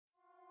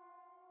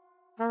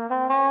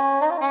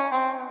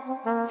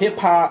hip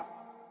hop,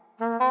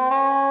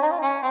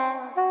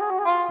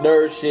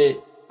 nerd shit,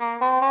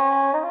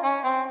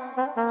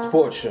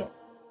 sports show,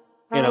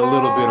 and a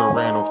little bit of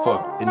random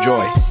fuck.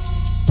 Enjoy.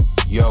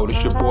 Yo,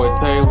 this your boy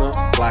Taylor.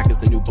 Black is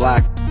the new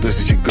black. This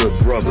is your good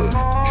brother,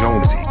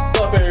 Jonesy. What's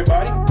up,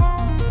 everybody?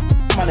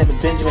 My name is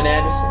Benjamin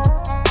Anderson.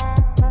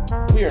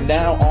 We are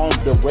now on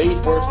the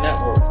Rageverse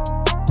Network.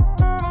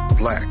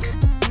 Black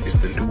is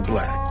the new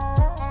black.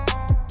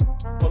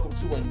 Welcome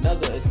to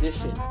another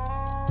edition.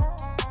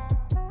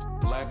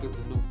 Black is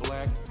the new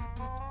black.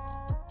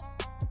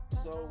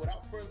 So,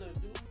 without further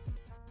ado,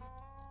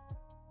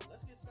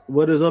 let's get started.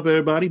 What is up,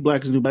 everybody?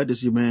 Black is the new black. This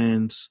is your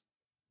man's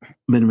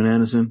Benjamin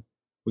Anderson.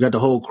 We got the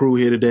whole crew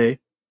here today,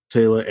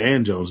 Taylor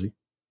and Jonesy.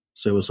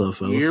 Say what's up,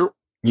 fella. Here.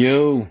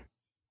 Yo.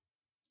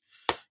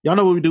 Y'all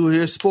know what we do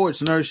here: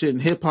 sports, nerd shit,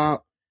 and hip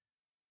hop.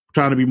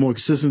 Trying to be more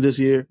consistent this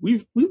year.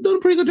 We've done a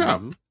pretty good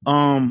job.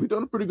 We've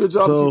done a pretty good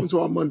job keeping to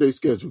our Monday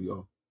schedule,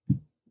 y'all.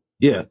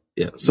 Yeah.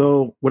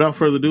 So without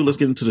further ado, let's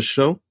get into the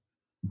show.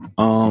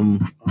 All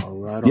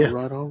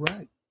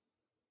right.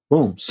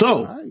 Boom.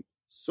 So, All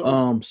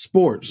right.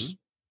 sports.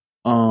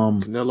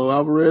 Canelo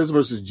Alvarez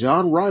versus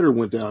John Ryder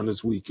went down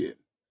this weekend.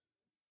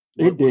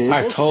 It did.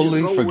 I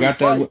totally forgot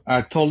fight.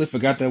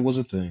 that was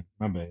a thing.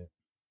 My bad.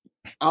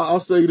 I'll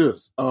say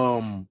this.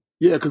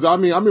 Yeah, because I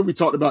mean, we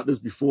talked about this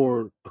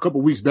before a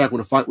couple of weeks back when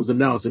the fight was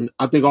announced, and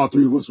I think all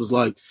three of us was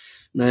like,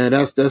 "Man,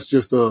 that's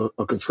just a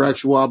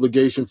contractual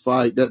obligation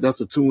fight.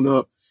 That's a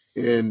tune-up."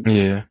 And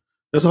Yeah.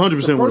 That's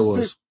 100% what it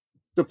was.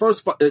 The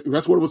first five,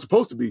 that's what it was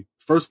supposed to be.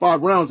 First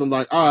 5 rounds, I'm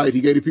like, all right, he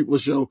gave the people a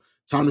show.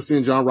 Time to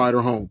send John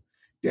Ryder home.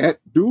 That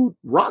dude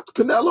rocked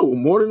Canelo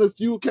on more than a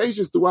few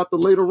occasions throughout the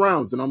later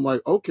rounds, and I'm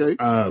like, okay,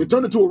 it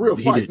turned into a real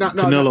fight.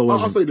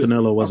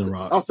 Canelo wasn't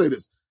rocked. I'll say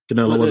this.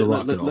 Canelo wasn't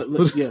rocked at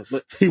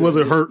all. He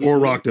wasn't hurt or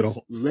rocked at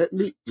all. Let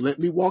me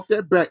walk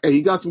that back. Hey,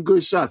 he got some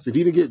good shots, and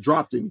he didn't get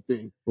dropped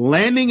anything.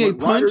 Landing a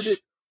punch,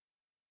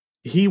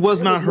 he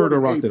was not hurt or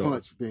rocked at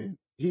all. Man.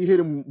 He hit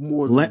him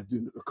more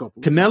than a couple.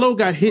 Canelo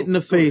got hit in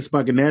the face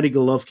by Gennady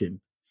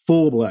Golovkin,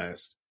 full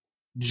blast.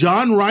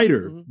 John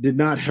Ryder did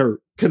not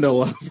hurt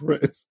Canelo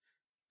Alvarez.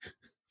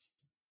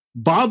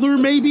 Bother,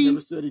 maybe?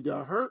 Never said he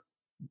got hurt.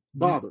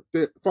 Bother.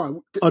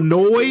 Fine.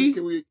 Annoy?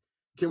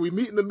 Can we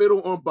meet in the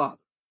middle on bother?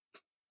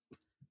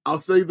 I'll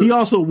say this. He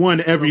also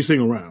won every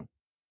single round.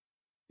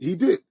 He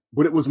did,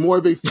 but it was more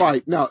of a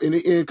fight. Now, in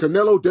the end,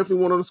 Canelo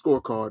definitely won on the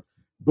scorecard,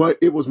 but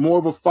it was more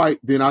of a fight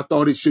than I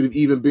thought it should have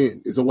even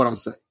been, is what I'm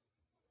saying.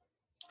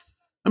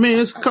 I mean,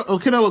 it's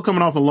Canelo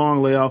coming off a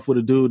long layoff with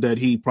a dude that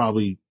he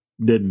probably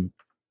didn't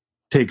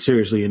take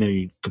seriously in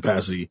any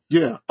capacity.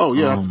 Yeah. Oh,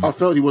 yeah. I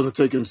felt he wasn't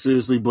taking him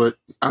seriously, but,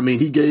 I mean,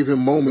 he gave him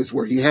moments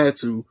where he had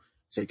to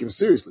take him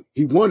seriously.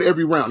 He won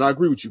every round. I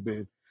agree with you,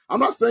 Ben. I'm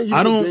not saying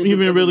I don't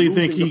even really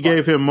think he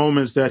gave him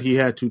moments that he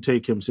had to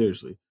take him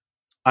seriously.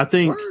 I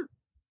think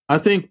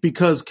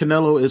because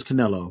Canelo is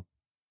Canelo.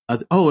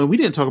 And we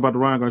didn't talk about the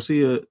Ryan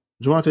Garcia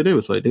Gervonta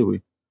Davis fight, did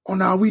we? Oh,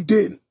 no, we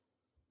didn't.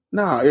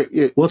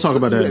 We'll talk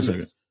about that in a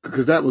second.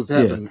 Because that was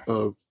happening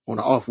on an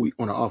off week.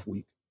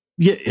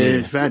 Yeah,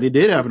 in fact, it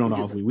did happen on the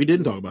off week. We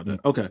didn't talk about that.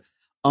 Okay.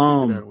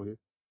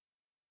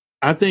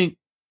 I think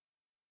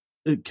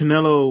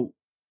Canelo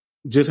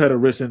just had a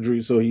wrist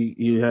injury, so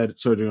he had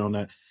surgery on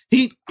that.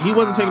 He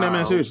wasn't taking that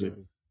man seriously.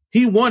 Okay.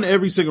 He won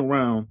every single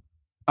round.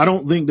 I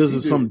don't think this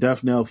is some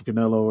death knell for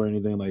Canelo or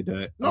anything like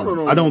that.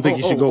 No. I don't think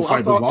he should go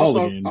fight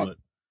Bivol again. But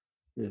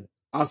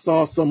I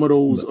saw some of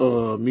those.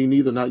 Me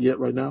neither. Not yet.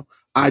 Right now.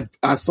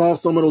 I saw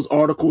some of those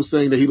articles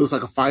saying that he looks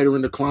like a fighter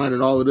in decline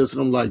and all of this,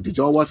 and I'm like, did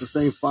y'all watch the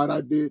same fight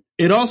I did?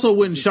 It also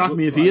wouldn't shock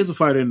me if he is a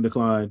fighter in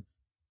decline.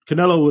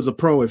 Canelo was a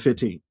pro at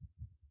 15.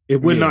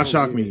 It would not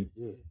shock me.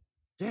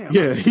 Damn.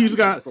 Yeah, he's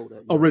got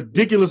a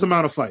ridiculous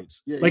amount of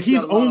fights. Yeah, like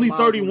he's only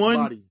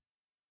 31.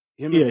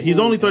 Yeah, he's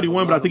only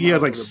 31, but I think he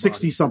has like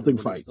 60 something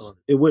fights.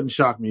 It wouldn't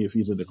shock me if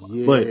he's in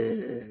decline. But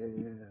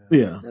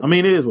I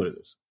mean, it is what it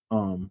is.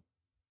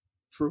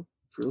 True.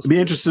 It'd be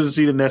interested to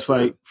see the next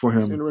fight for him.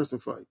 It's an interesting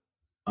fight.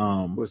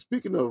 But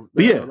speaking of,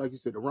 like you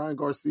said, the Ryan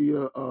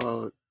Garcia,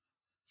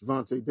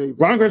 Gervonta Davis.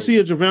 Ryan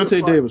Garcia,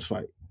 Gervonta Davis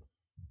fight.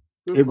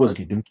 It was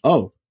hit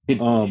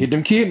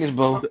them kidneys,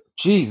 bro.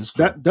 Jesus.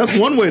 That's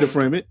one way to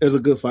frame it as a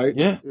good fight.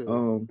 Yeah.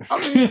 I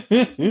mean,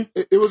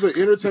 it was an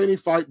entertaining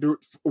fight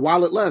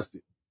while it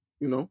lasted.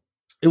 You know,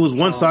 it was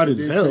one-sided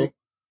as hell.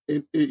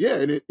 It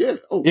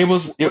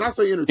was. When I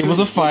say entertaining, it was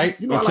a fight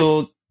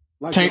until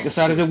Tank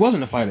decided it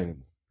wasn't a fight anymore.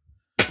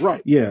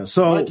 Right. Yeah.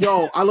 So,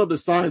 I love the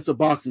science of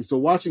boxing. So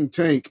watching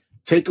Tank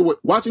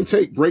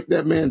break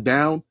that man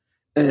down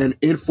and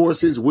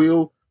enforce his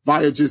will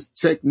via just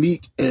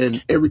technique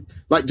and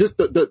just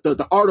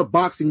the art of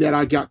boxing that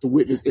I got to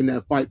witness in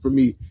that fight for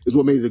me is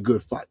what made it a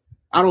good fight.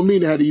 I don't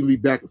mean it had to even be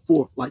back and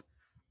forth. Like,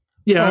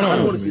 yeah, I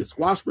don't want to see a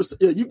squash.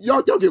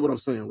 Y'all get what I'm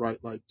saying, right?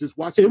 Like, just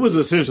watching. It was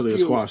essentially a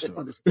squash.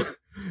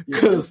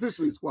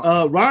 Essentially a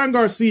squash. Ryan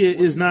Garcia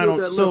is not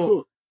on.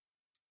 So.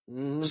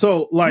 Mm-hmm.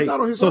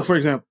 So for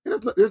example,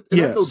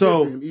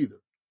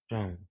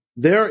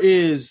 there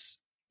is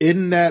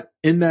in that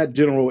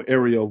general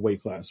area of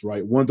weight class,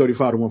 right? 135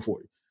 to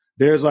 140.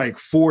 there's like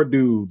 4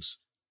 dudes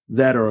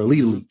that are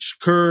elite.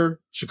 Shakur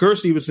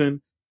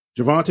Stevenson,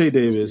 Gervonta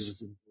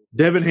Davis,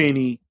 Devin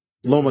Haney,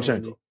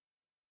 Lomachenko.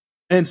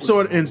 And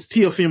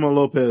Teofimo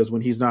Lopez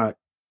when he's not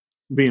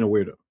being a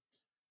weirdo.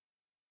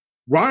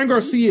 Ryan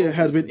Garcia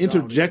has been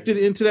interjected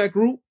into that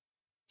group.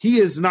 He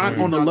is not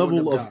on the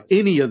level of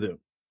any of them.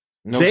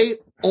 Nope. They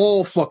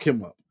all fuck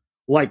him up.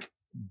 Like,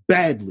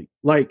 badly.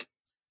 Like,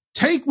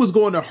 Tank was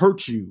going to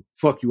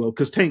fuck you up,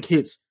 because Tank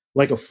hits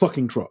like a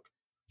fucking truck.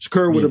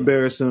 Shakur would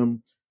embarrass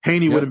him.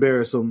 Haney would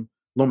embarrass him.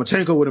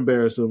 Lomachenko would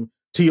embarrass him.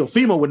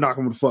 Teofimo would knock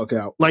him the fuck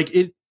out.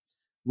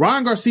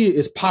 Ryan Garcia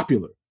is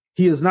popular.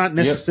 He is not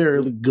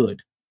necessarily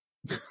good.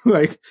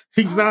 Like,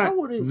 he's not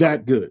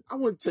that good. I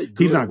wouldn't take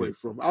good away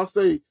from him. I'll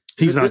say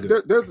he's not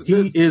good.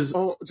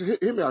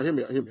 Hear me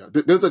out.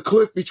 There's a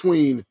cliff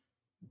between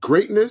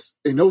greatness,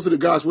 and those are the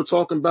guys we're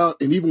talking about.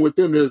 And even with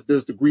them,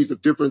 there's degrees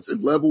of difference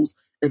in levels.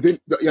 And then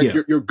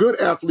your good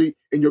athlete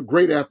and your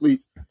great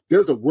athletes,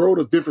 there's a world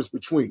of difference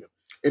between them.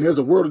 And there's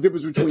a world of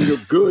difference between your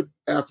good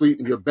athlete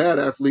and your bad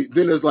athlete.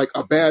 Then there's like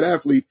a bad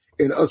athlete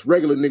and us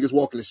regular niggas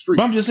walking the street.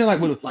 But I'm just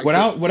saying,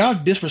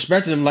 without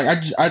disrespecting him,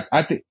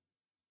 I think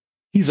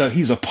he's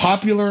a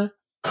popular,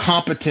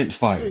 competent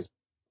fighter.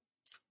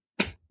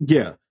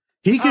 Yeah,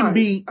 he can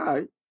be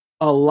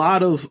a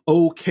lot of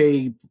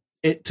okay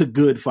to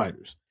good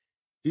fighters.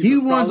 He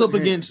runs up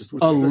against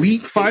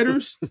elite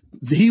fighters,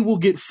 he will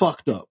get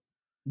fucked up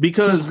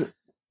because,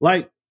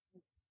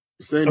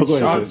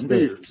 Sean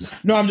Spears.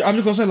 No, I'm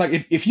just gonna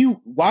say, if you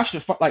watch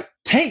the fight,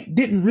 Tank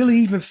didn't really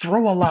even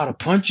throw a lot of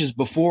punches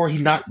before he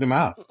knocked him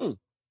out.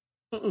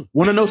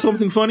 Want to know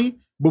something funny?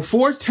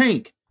 Before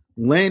Tank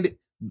landed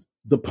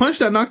the punch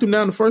that knocked him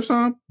down the first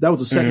time, that was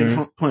the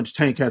second punch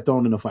Tank had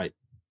thrown in the fight.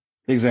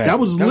 Exactly. That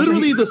was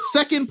literally the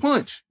second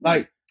punch.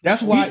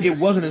 That's why it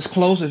wasn't as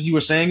close as you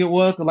were saying it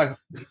was.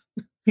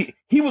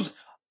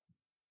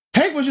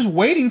 Tank was just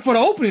waiting for the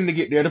opening to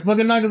get there. The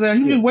fucking knock his out.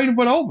 He was just waiting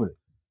for the opening.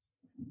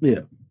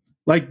 Yeah.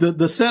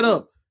 The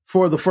setup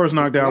for the first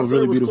knockdown was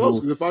really beautiful.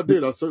 Close, if I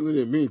did, I certainly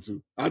didn't mean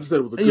to. I just said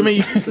it was a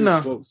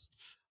good close.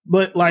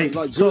 But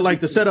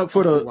the setup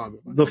for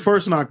the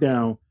first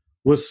knockdown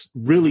was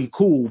really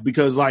cool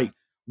because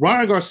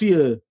Ryan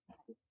Garcia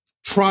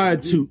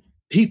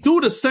he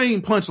threw the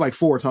same punch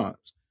 4 times.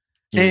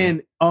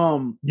 And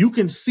you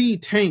can see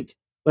Tank,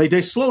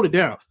 they slowed it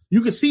down.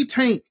 You can see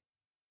Tank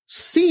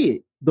see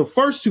it the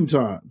first 2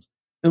 times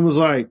and was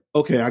like,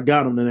 okay, I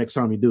got him the next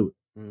time he do it.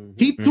 Mm-hmm.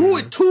 He threw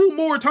it 2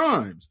 more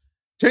times.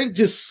 Tank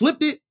just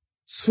slipped it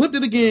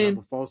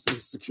again. False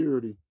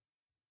security.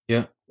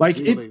 Yeah.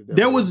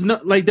 There was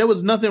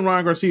nothing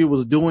Ryan Garcia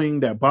was doing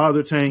that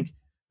bothered Tank.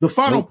 The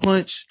final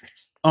punch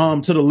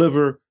to the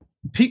liver.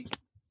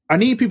 I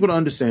need people to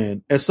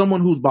understand, as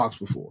someone who's boxed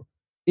before,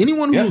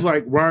 anyone who was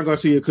like Ryan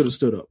Garcia could have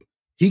stood up.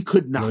 He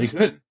could not. No, he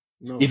couldn't.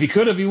 No. If he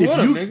could have, he would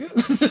have,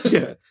 nigga.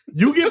 Yeah.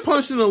 You get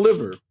punched in the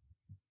liver.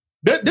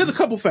 There's a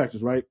couple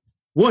factors, right?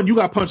 One, you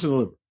got punched in the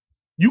liver.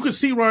 You could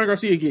see Ryan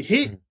Garcia get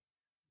hit,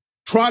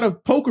 try to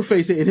poker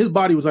face it, and his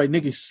body was like,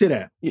 nigga, sit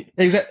down.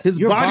 Exactly.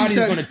 Your body's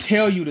going to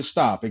tell you to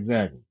stop.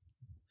 Exactly.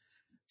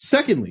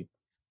 Secondly,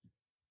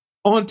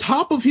 on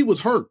top of he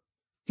was hurt,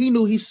 he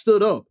knew he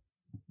stood up.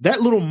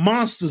 That little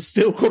monster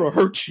still could have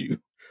hurt you.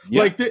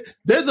 Yeah.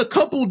 There's a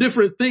couple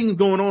different things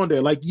going on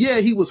there.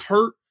 He was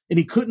hurt and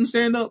he couldn't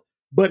stand up,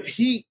 but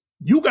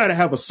you got to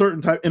have a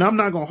certain type, and I'm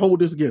not going to hold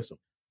this against him.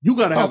 You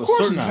got to have a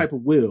certain type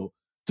of will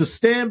to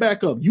stand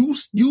back up.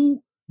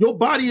 Your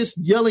body is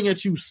yelling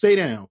at you, stay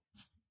down.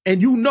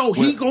 And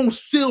he going to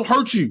still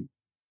hurt you.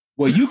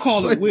 Well, you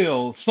call it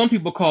will. Some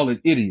people call it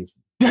idiocy.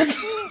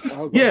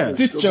 Yeah.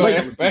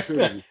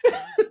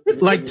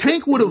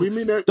 Tank would have. We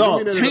mean that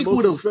in the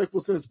most respectful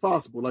sense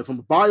possible. From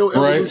a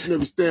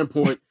bioevolutionary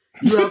standpoint,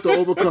 you have to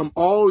overcome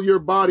all your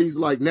body's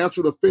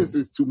natural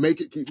defenses to make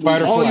it keep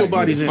moving. All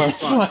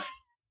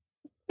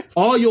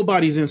your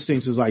body's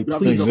instincts is you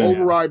have the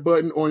override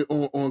button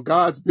on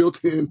God's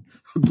built-in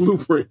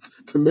blueprints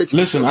to make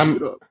you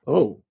get up.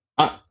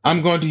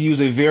 I'm going to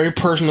use a very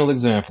personal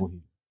example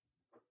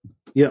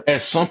here. Yeah.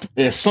 As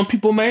some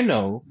people may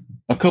know,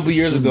 a couple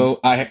years ago,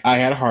 I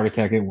had a heart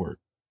attack at work.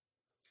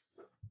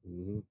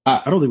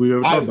 I don't think we've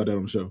ever talked about that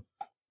on the show.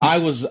 I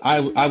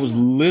was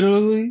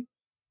literally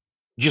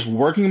just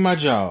working my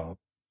job,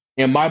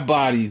 and my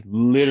body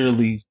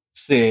literally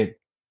said,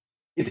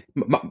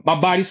 my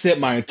body said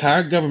my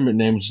entire government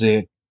name,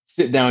 said,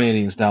 sit down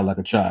Indian style like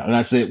a child. And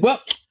I said,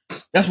 well,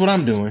 that's what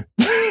I'm doing.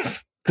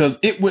 Because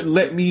it wouldn't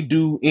let me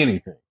do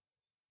anything.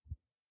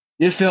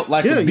 It felt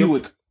like a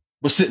Buick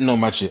was sitting on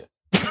my chest.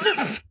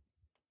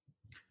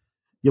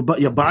 Your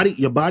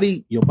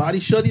body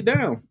shut it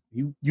down.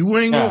 You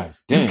ain't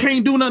you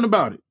can't do nothing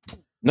about it.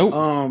 Nope.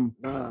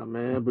 Nah,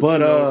 man.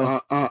 But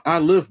I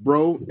lift,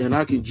 bro, and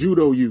I can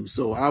judo you,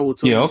 so I will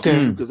tell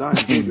you because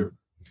I'm bigger.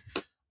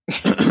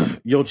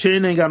 Your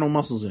chin ain't got no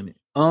muscles in it.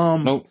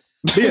 Nope.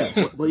 Yeah.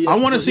 I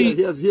want to see.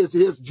 He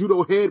has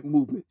judo head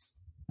movements.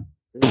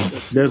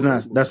 That's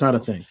not a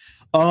thing.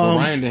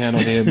 Ryan didn't have no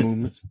head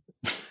movements.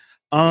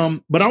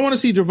 But I want to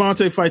see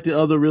Gervonta fight the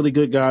other really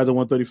good guys at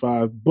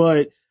 135,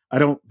 but I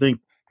don't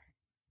think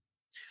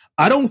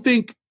I don't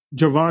think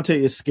Gervonta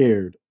is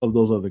scared of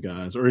those other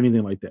guys or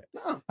anything like that.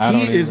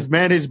 He is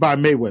managed by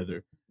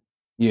Mayweather.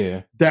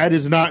 Yeah. That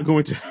is not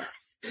going to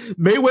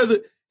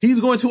Mayweather. He's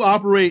going to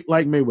operate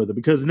like Mayweather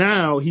because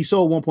now he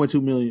sold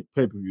 1.2 million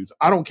pay-per-views.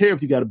 I don't care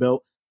if you got a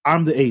belt.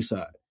 I'm the A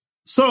side.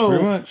 So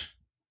pretty much.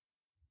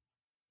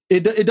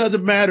 It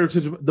doesn't matter to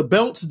the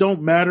belts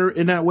don't matter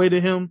in that way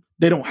to him.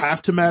 They don't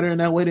have to matter in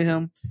that way to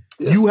him.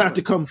 Yeah, you have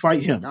to come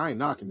fight him. I ain't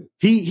knocking it.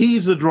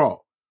 He's a draw.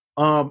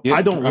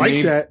 I don't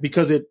like that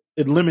because it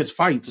limits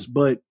fights,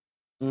 but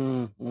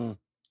it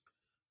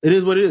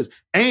is what it is.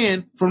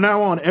 And from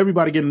now on,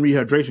 everybody getting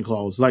rehydration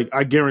clause. Like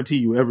I guarantee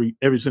you,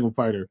 every single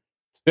fighter,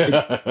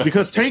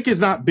 because Tank is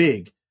not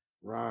big.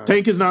 Right.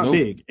 Tank is not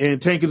big,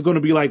 and Tank is going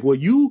to be like, well,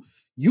 you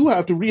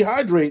have to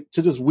rehydrate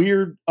to this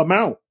weird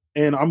amount,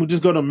 and I'm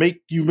just going to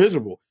make you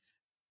miserable.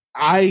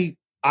 I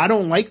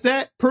don't like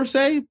that per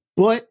se,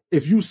 but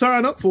if you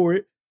sign up for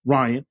it,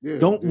 Ryan,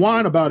 don't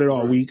whine about it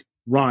all week,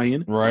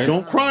 Ryan. Right.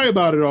 Don't cry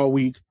about it all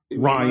week,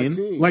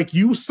 Ryan. Like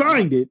you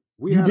signed it.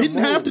 You didn't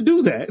have to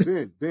do that.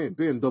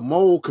 Ben, the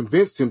mole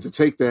convinced him to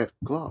take that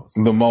clause.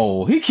 The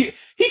mole. He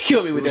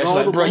killed me with that.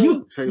 Like, bro,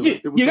 you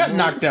got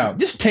knocked out.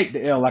 Just take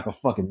the L like a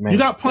fucking man. You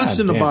got punched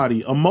in the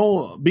body. A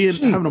mole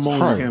having a mole in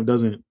your camp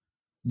doesn't.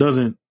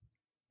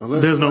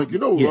 Unless there's no, like,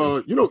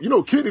 you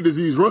know, kidney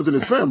disease runs in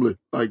his family.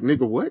 Like,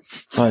 nigga, what?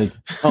 Like,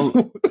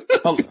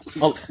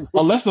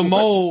 unless the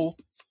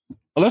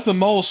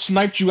mole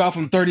sniped you out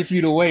from 30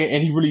 feet away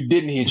and he really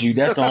didn't hit you,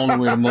 that's the only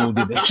way the mole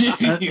did that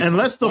shit.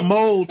 Unless the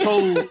mole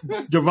told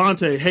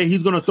Gervonta, hey,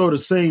 he's going to throw the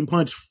same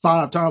punch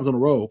 5 times in a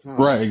row.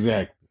 Right,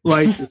 exactly.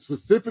 Like, it's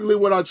specifically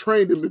what I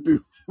trained him to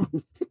do.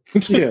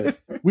 Yeah,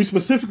 we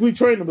specifically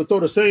trained him to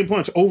throw the same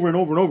punch over and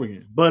over and over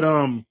again. But,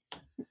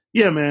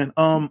 yeah, man,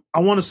 I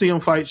want to see him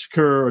fight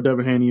Shakur or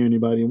Devin Haney or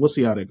anybody, and we'll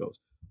see how that goes.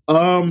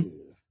 All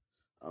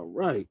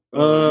right.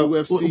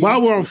 UFC,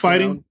 while we're on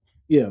fighting,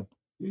 UFC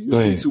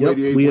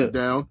 288 went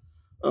down.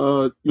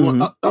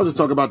 I'll just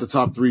talk about the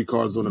top 3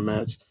 cards on the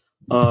match.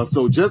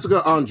 So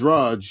Jessica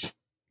Andrade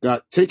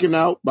got taken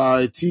out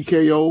by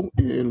TKO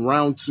in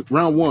round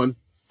 1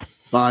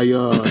 by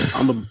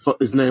I'm gonna fuck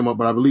his name up,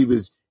 but I believe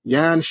it's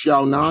Yan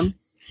Xiaonan.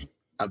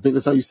 I think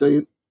that's how you say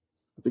it.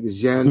 I think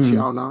it's Yan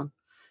Xiaonan.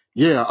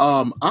 Yeah,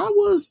 I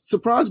was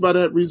surprised by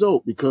that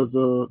result because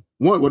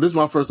this is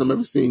my first time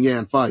ever seeing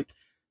Yan fight.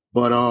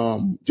 But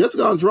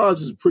Jessica Andrade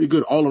is a pretty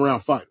good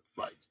all-around fighter.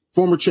 Like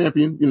former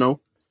champion, in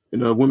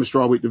the women's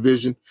strawweight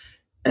division.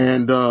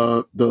 And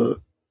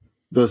the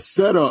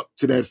setup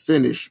to that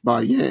finish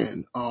by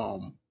Yan,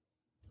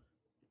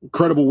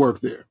 incredible work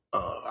there.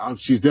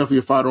 She's definitely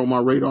a fighter on my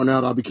radar now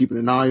that I'll be keeping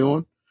an eye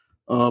on.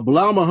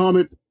 Bilal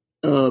Muhammad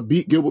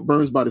beat Gilbert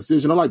Burns by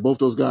decision. I like both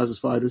those guys as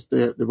fighters.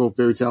 They're both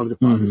very talented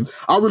fighters.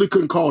 I really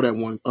couldn't call that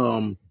one.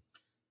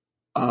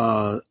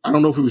 I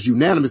don't know if it was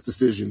unanimous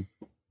decision,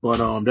 but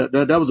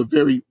that was a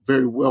very,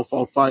 very well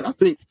fought fight. I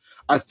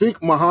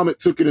think Muhammad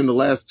took it in the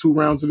last 2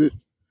 rounds of it.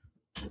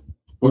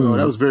 But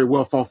that was a very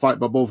well fought fight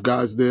by both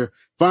guys there.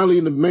 Finally,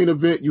 in the main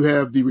event, you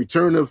have the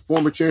return of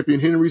former champion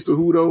Henry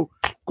Cejudo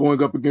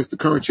going up against the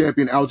current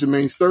champion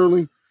Aljamain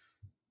Sterling.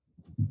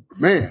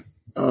 Man,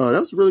 that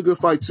was a really good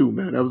fight too,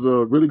 man. That was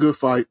a really good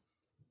fight.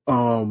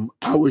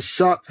 I was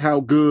shocked how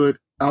good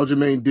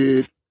Aljamain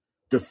did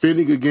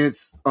defending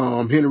against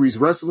Henry's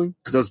wrestling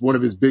because that's one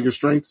of his bigger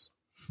strengths.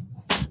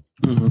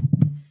 Even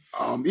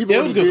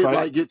when he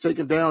did get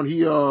taken down, he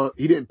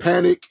didn't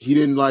panic. He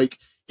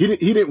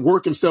didn't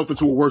work himself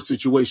into a worse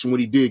situation when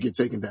he did get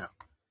taken down.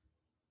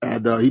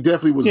 And he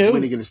definitely was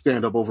winning in the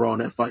stand-up overall in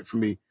that fight for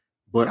me.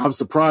 But I was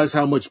surprised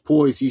how much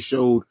poise he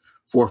showed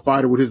for a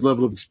fighter with his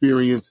level of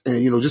experience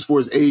and, just for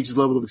his age, his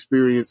level of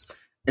experience.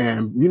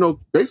 And,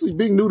 basically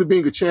being new to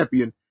being a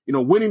champion,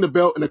 winning the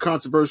belt in a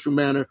controversial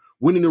manner,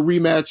 winning the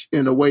rematch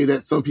in a way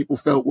that some people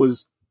felt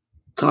was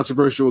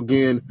controversial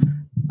again.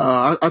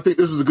 I think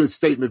this was a good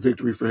statement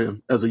victory for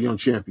him as a young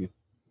champion.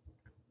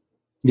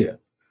 Yeah.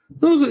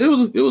 It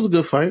was a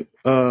good fight.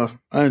 I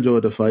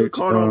enjoyed the fight. Good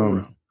card all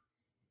around.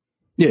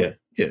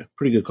 Yeah,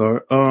 pretty good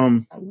card.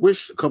 I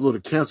wish a couple of the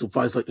canceled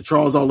fights, like the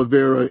Charles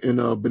Oliveira and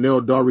Benel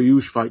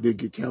Dariush fight, did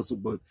get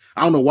canceled, but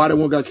I don't know why that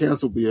one got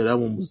canceled. But yeah, that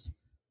one was.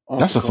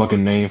 That's a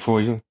fucking name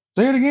for you.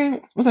 Say it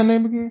again. What's that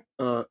name again?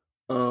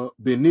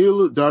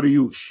 Benil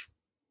Dariush.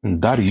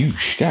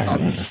 Dariush.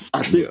 God,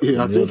 I think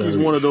he's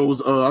one of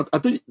those.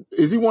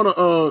 Does he come out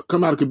of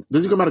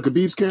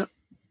Khabib's camp?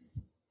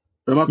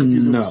 Or am I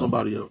confusing with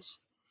somebody else?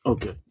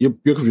 Okay, you're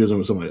confusing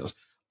with somebody else.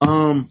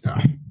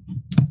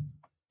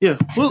 Yeah,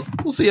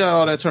 we'll see how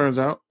all that turns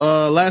out.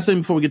 Last thing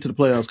before we get to the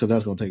playoffs, because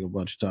that's going to take a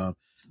bunch of time.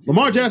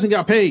 Lamar Jackson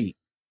got paid.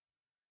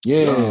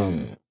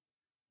 Yeah.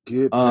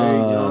 Get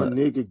paid, young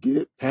nigga.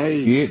 Get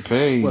paid. Get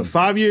paid. What,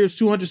 5 years,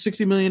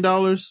 $260 million?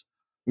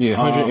 Yeah,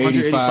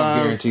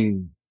 185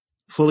 guaranteed.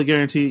 Fully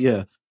guaranteed,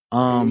 yeah.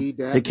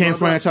 They can't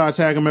franchise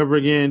tag him ever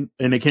again,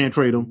 and they can't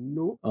trade him.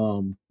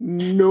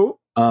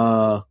 Nope.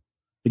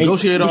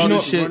 Negotiate all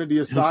this shit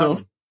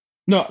himself.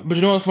 No, but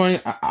you know what's funny?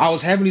 I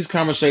was having these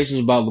conversations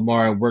about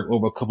Lamar at work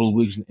over a couple of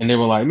weeks, and they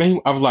were like, man,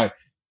 I was like,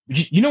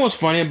 you know what's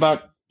funny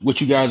about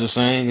what you guys are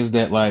saying is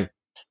that like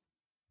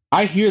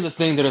I hear the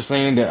thing that are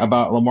saying that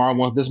about Lamar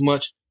wants this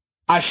much.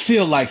 I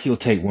feel like he'll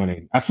take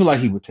 180. I feel like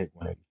he would take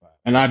 185,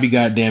 and I'd be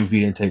goddamn if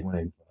he didn't take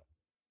 185.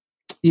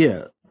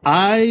 Yeah,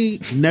 I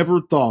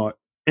never thought,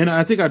 and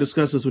I think I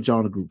discussed this with y'all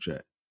in the group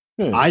chat.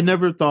 I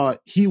never thought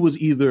he was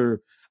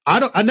either.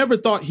 I never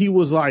thought he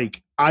was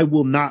like, I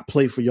will not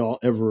play for y'all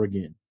ever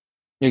again.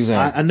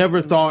 Exactly. I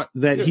never thought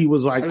that he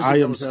was like,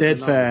 I am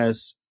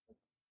steadfast.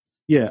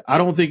 Yeah, I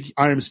don't think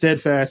I am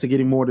steadfast to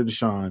getting more to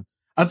Deshaun.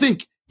 I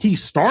think he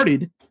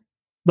started,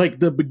 like,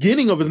 the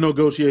beginning of his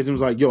negotiation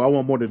was like, yo, I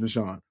want more than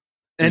Deshaun.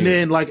 And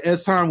then, like,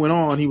 as time went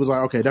on, he was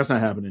like, okay, that's not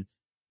happening.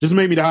 Just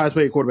made me the highest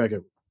paid quarterback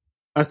ever.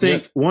 I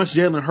think once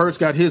Jalen Hurts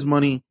got his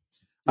money,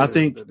 I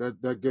think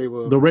that gave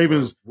the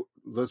Ravens.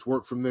 Let's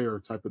work from there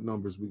type of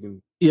numbers we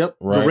can. Yep.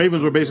 Right. The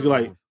Ravens were basically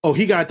like, oh,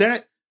 he got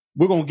that.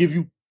 We're going to give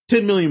you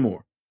 10 million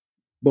more.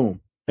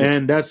 Boom.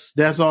 And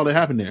that's all that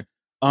happened there.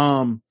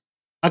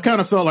 I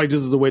kind of felt like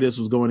this is the way this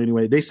was going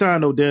anyway. They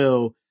signed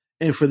Odell,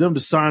 and for them to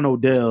sign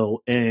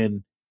Odell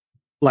and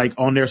like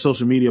on their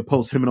social media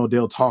post him and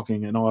Odell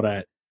talking and all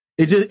that,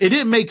 it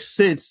didn't make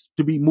sense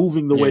to be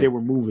moving the way they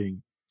were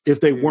moving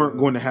if they weren't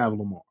going to have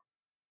Lamar.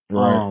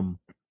 Right.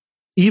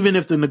 Even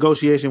if the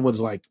negotiation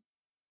was like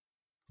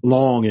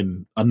long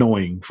and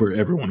annoying for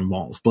everyone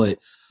involved, but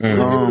Were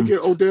they able to get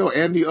Odell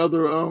and the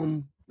other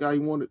guy he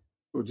wanted,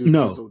 or just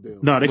Odell?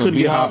 No, they couldn't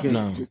get Hopkins.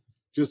 No.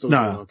 Just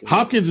Odell. Nah, okay.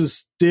 Hopkins is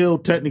still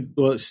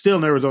technically still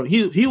in Arizona.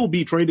 He will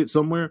be traded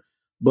somewhere,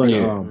 but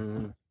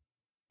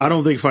I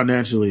don't think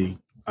financially.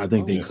 I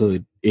think they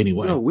could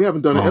anyway. No, we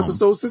haven't done an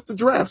episode since the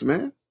draft,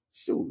 man.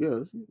 Shoot,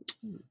 yeah.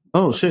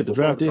 Oh shit, the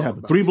draft did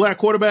happen. 3 black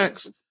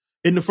quarterbacks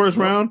in the first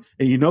round,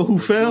 and you know who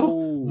fell?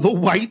 The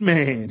white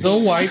man. The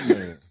white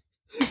man.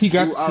 He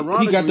got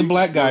the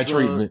black guy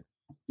treatment.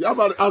 Yeah, I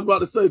was about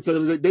to say,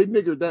 Taylor, they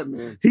niggered that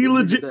man. He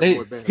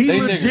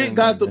legit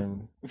got the.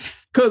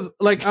 Because,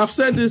 like, I've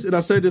said this, and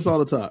I say this all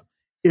the time.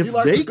 If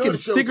they can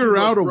figure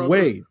out a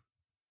way,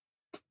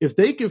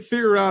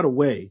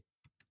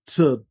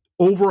 to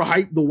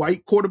overhype the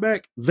white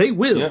quarterback, they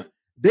will. Yeah.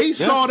 They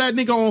saw that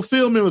nigga on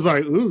film and was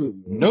like, ooh.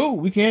 No,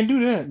 we can't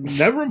do that.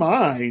 Never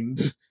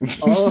mind.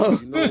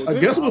 I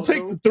guess we'll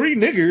take the 3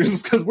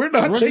 niggers because we're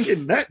not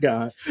taking that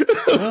guy.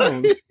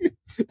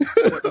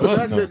 The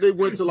fact that they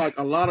went to like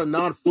a lot of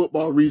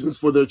non-football reasons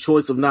for their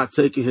choice of not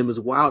taking him is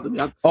wild to me.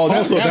 That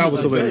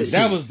was hilarious.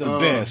 That was the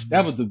best.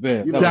 That was the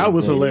best. That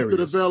was hilarious. He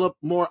needs to develop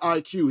more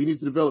IQ. He needs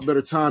to develop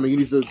better timing. He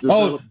needs to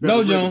develop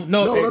No.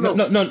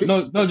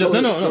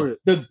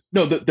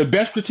 The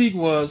best critique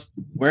was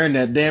wearing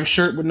that damn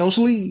shirt with no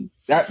sleeve.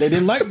 They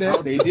didn't like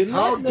that. They didn't.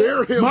 How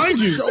dare him? Mind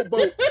you,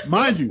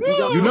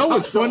 you know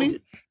what's funny?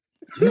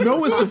 You know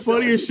what's the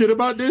funniest shit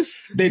about this?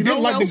 They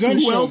didn't like the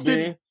gun show,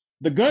 man.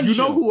 The gun You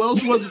know who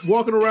else was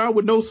walking around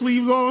with no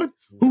sleeves on?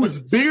 Who was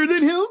bigger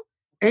than him?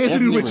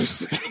 Anthony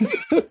Richardson.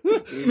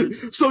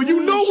 So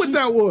you know what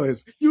that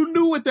was. You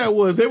knew what that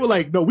was. They were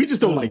like, no, we just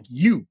don't like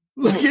you.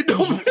 Like, it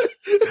don't matter.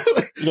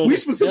 We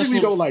specifically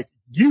don't like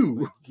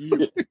you.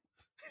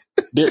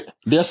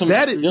 There's some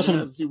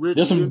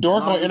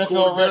dork on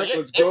NFL Reddit.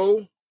 Let's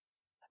go.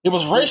 It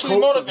was racially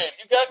motivated.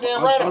 You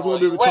goddamn right. I was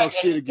going to be able to talk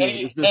shit again.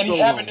 It's been so long. And he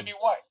happened to be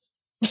white.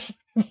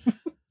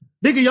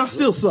 Nigga, y'all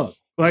still suck.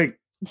 Like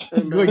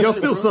y'all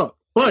still suck.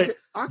 But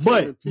I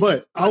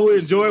would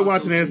enjoy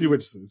watching Anthony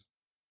Richardson.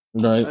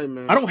 Right. Hey,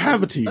 man. I don't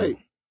have a team.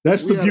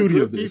 That's the beauty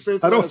of this.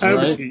 I don't have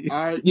a team.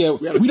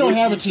 We don't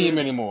have a team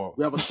anymore.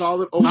 We have a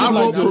solid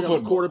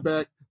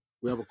quarterback.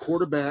 We have a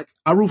quarterback.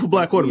 I root for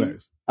black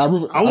quarterbacks. I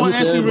want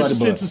Anthony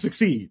Richardson to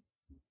succeed.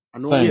 I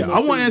know. I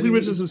want Anthony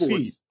Richardson to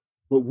succeed.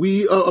 But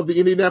we of the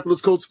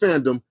Indianapolis Colts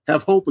fandom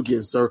have hope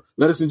again, sir.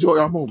 Let us enjoy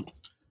our moment.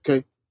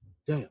 Okay.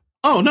 Damn.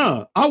 Oh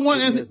no, I want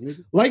Anthony.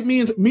 Like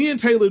me and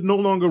Taylor no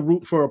longer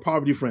root for a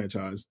poverty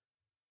franchise,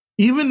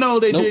 even though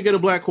they did get a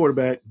black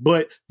quarterback.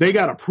 But they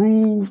got to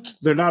prove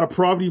they're not a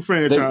poverty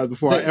franchise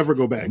before I ever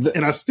go back,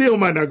 and I still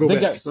might not go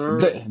back.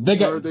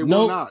 They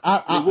will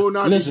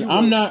not. Listen,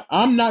 I'm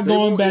not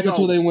going back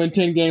until they win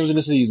 10 games in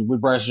the season with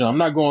Bryce Young. I'm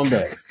not going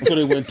back until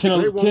they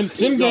win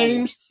 10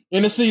 games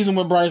in the season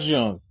with Bryce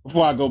Young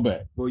before I go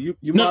back. Well, you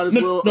might as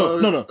well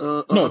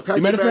pack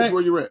your bags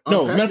where you're at.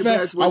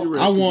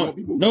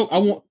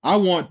 I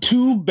want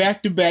 2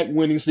 back-to-back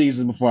winning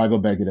seasons before I go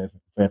back to that.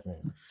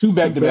 2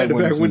 back-to-back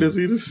winning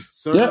seasons.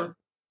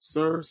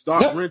 Sir,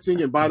 stop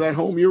renting and buy that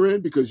home you're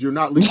in because you're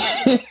not leaving.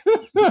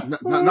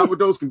 not with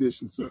those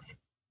conditions, sir.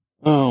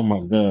 Oh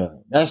my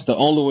God, that's the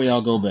only way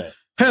I'll go back.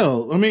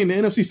 Hell, I mean, the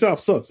NFC South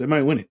sucks. They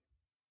might win it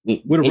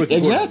with a rookie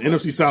quarterback.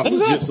 NFC South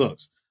legit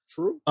sucks.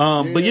 True.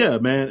 But yeah,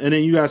 man. And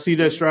then you got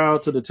CJ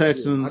Stroud to the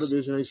Texans. Our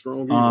division ain't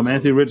strong either,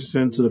 Anthony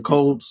Richardson to the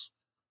Colts.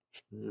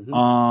 Who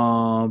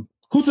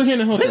took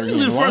Hendon Hooker?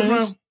 Basically the first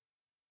round.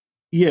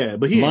 Yeah,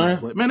 but he ain't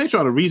play. Man, they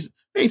trying to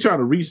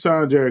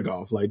re-sign Jared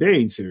Goff. Like, they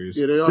ain't serious.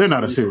 Yeah, they're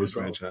not a serious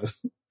franchise.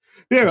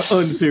 They're an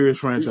unserious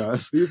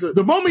franchise.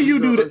 The moment you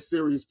do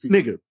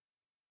that,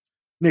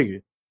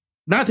 nigga,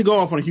 not to go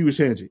off on a huge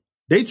tangent,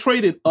 they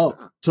traded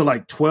up to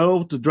like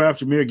 12 to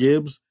draft Jahmyr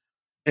Gibbs.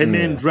 and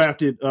then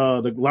drafted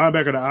the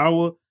linebacker to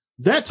Iowa.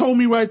 That told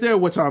me right there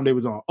what time they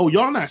was on. Oh,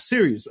 y'all not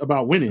serious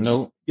about winning.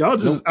 Nope. Y'all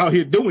just out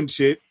here doing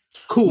shit.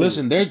 Cool.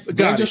 Listen, they're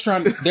just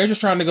trying to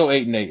go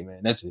 8-8, man.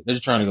 That's it. They're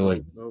just trying to go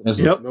 8.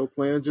 No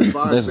plan, just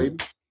vibes, baby.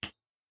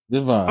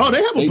 Divine. Oh,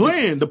 they have a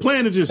plan. The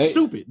plan is just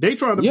stupid. They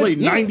trying to play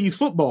 90s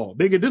football.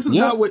 Nigga, this is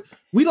not what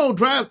we don't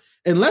draft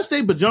unless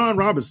they Bijan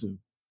Robinson.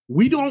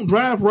 We don't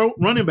draft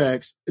running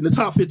backs in the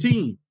top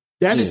 15.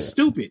 That is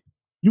stupid.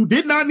 You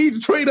did not need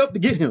to trade up to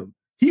get him.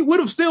 He would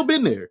have still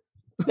been there.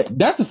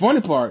 That's the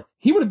funny part.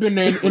 He would have been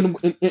there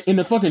in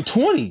the fucking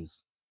 20s.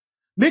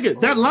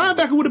 Nigga, that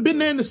linebacker would have been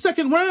there in the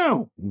second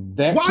round.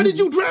 Why did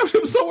you draft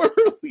him so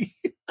early?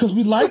 Because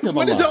we liked him.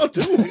 What is y'all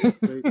doing?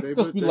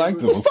 We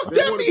liked him. What the fuck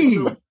that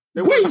mean?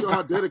 They want to show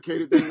how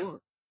dedicated they were.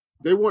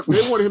 They want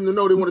him to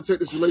know they want to take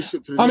this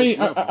relationship to the next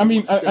level.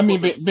 I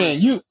mean, Ben,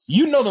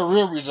 you know the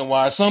real reason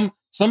why some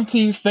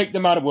teams fake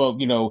them out of. Well,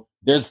 you know,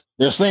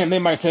 they're saying they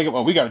might take it.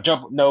 Well, we got to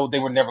jump. No, they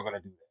were never going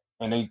to do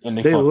that, and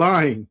they're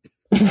lying.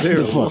 They're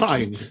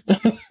lying.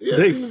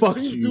 They fucked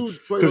you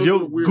because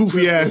your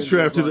goofy ass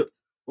drafted. Like,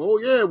 oh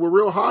yeah, we're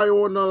real high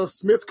on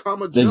Smith,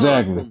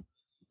 John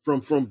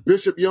from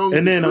Bishop Young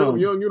and then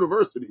Young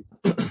University.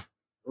 Okay.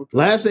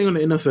 Last thing on the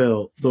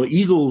NFL, the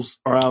Eagles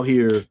are out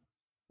here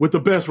with the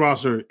best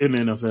roster in the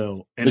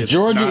NFL, and the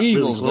Georgia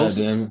Eagles,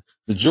 goddamn,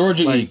 the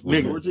Georgia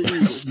Eagles,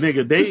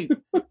 nigga,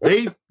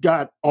 they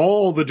got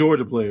all the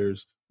Georgia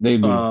players. They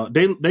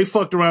do. They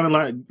fucked around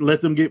and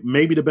let them get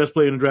maybe the best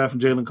player in the draft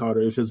from Jalen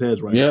Carter if his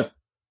head's right. Yeah.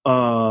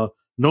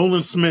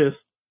 Nolan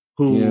Smith,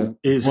 who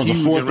is huge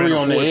and ran a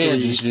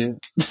 4.3.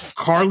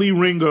 Carly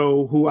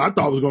Ringo, who I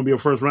thought was going to be a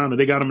first rounder,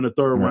 they got him in the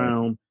third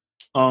round.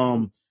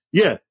 On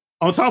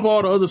top of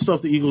all the other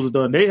stuff the Eagles have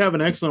done, they have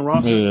an excellent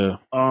roster.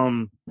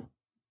 Yeah.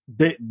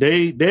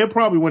 They'll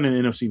probably win the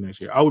NFC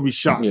next year. I would be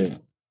shocked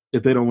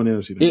if they don't win the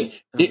NFC next year.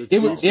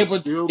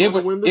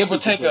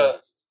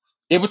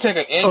 It would take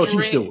an injury. Oh,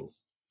 Chiefs still will.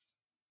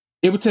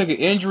 It would take an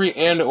injury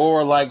and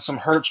or like some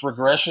Hurts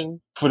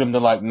regression for them to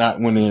like not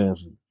win the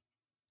NFC.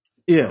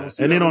 Yeah,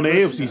 and then on the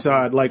AFC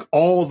side, like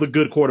all the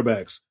good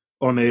quarterbacks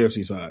on the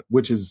AFC side,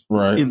 which is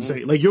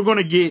insane. Like you're going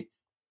to get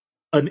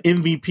an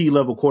MVP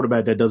level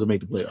quarterback that doesn't make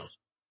the playoffs,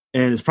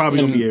 and it's probably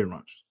going to be Aaron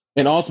Rodgers.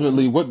 And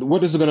ultimately, what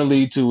this is going to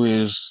lead to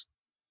is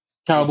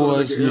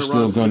Cowboys. You're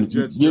still going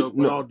to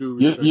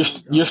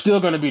you're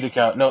still going to be the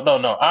Cow. No.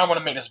 I want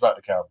to make this about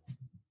the Cowboys.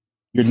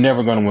 You're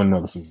never going to win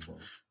another Super Bowl.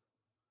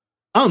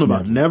 I don't know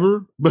about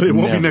never, but it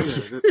won't be next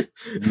year.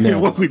 It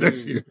won't be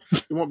next year.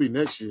 It won't be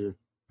next year.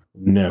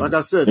 Never. Like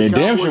I said, the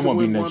Cowboys will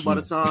win one by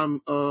the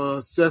time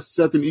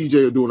Seth and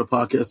EJ are doing a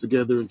podcast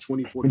together in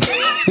 2040.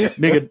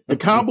 Nigga, the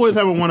Cowboys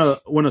haven't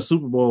won a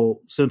Super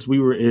Bowl since we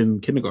were in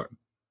kindergarten.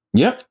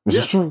 Yep, this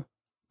is true.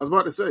 I was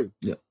about to say.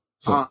 Yeah.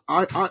 So,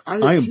 I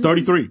am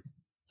 33.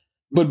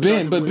 But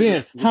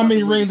Ben, how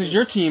many rings does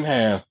your team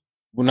have?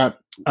 I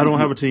don't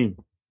have a team.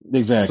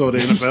 Exactly. So the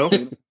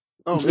NFL.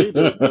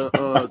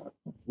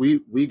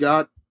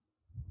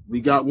 We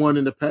got one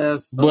in the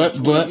past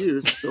 20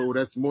 years, so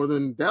that's more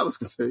than Dallas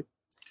can say.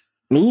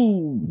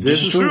 Ooh,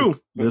 this is true.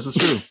 This is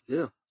true.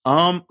 Yeah.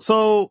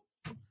 So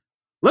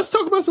let's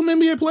talk about some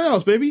NBA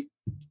playoffs, baby.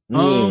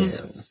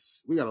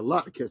 Yes, we got a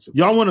lot to catch up.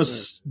 Y'all want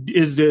to?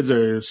 Is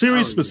there a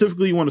series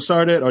specifically you want to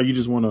start at, or you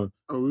just want to?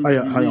 We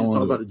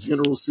talk about the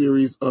general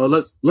series.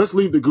 Let's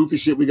leave the goofy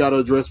shit we got to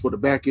address for the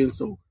back end.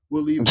 So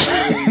we'll leave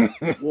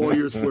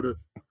Warriors for the.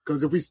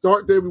 Because if we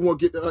start there, we won't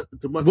get to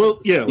much. We'll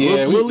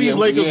leave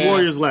Lakers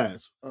Warriors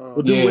last.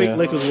 We'll do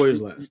Lakers Warriors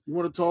last. You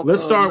want to talk?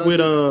 Let's start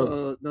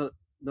Nuggets, with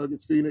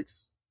Nuggets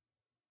Phoenix.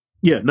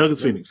 Yeah,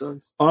 Nuggets Phoenix.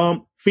 Suns.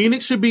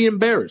 Phoenix should be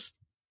embarrassed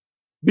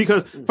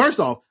because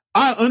first off,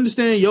 I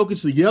understand Jokic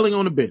is yelling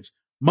on the bench,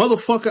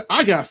 motherfucker.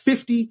 I got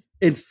 50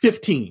 and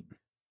 15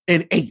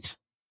 and 8.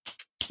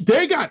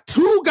 They got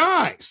two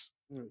guys.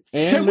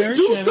 And can Larry we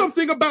do Shannon.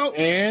 Something about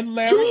and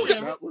Larry two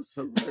Shannon. That was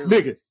hilarious.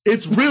 Nigga,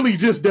 it's really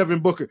just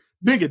Devin Booker.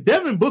 Nigga,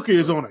 Devin Booker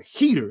is on a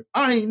heater.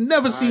 I ain't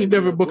never seen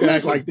Devin Booker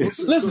act like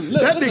this. Listen,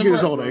 that nigga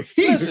is on a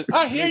heater. Listen,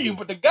 I hear you,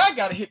 but the guy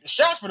got to hit the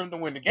shot for them to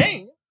win the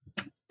game.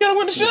 Got to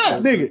win the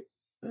shot. Nigga,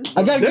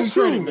 I got to give him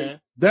true, credit,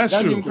 man. That's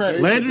Gotta true. give him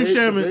credit. Landry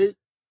Shaman.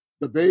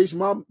 The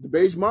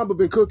beige mamba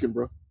been cooking,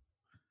 bro.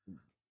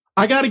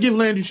 I got to give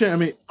Landry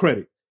Shaman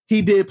credit.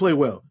 He did play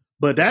well.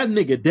 But that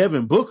nigga,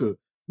 Devin Booker,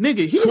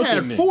 nigga, he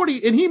had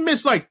 40 and he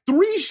missed like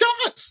 3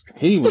 shots.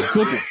 He was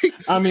cooking.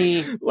 I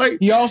mean, like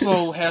he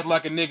also had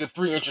like a nigga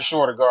 3 inches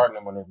shorter guarding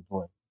him on every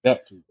play.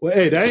 That too. Well,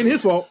 hey, that ain't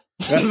his fault.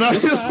 That's not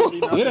his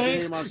fault.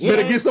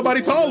 Better get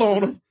somebody taller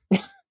on him.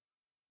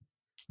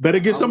 Better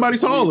get somebody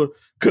taller.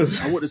 Cause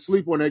I went to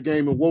sleep on that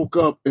game and woke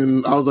up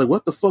and I was like,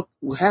 what the fuck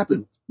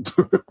happened?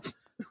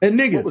 And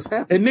nigga, what was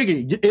happening? And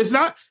nigga, it's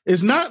not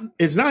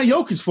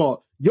Jokic's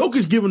fault.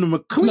 Jokic's giving them a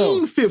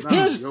clean 50.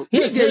 Here's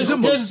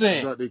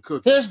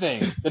the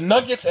thing. The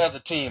Nuggets as a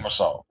team are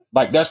soft.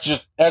 Like that's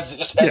just as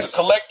a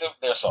collective,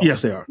 they're soft.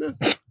 Yes, they are.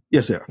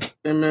 Yes, they are.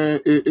 And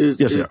man,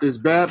 is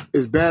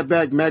Bad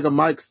Back Mega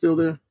Mike still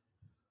there?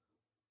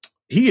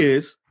 He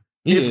is.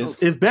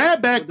 If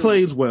Bad Back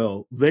plays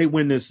well, they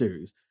win this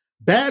series.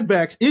 Bad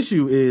Back's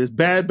issue is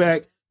Bad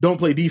Back don't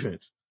play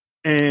defense.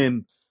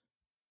 And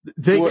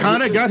they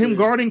kind of got him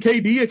guarding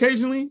KD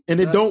occasionally,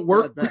 and it don't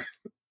work.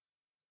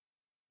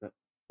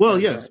 Well,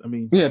 yes. I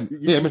mean,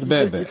 Mr.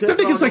 Bad Back. I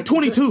think it's like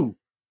 22.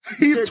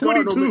 He's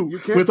 22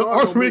 with an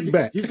arthritic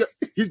back.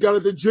 He's got a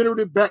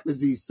degenerative back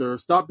disease, sir.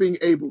 Stop being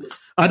ableist.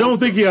 I don't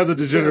think he has a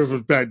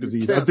degenerative back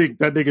disease. I think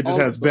that nigga just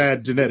has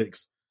bad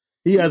genetics.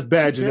 He has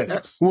bad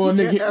genetics. Well,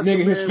 nigga, his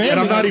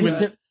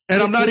family.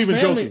 And I'm not even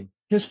joking.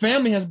 His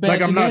family has bad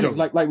genetics.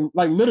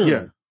 Like literally.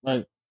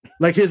 Yeah.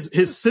 Like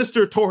his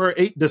sister tore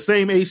the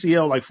same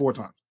ACL like 4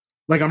 times.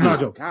 Like I'm not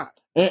joking. God.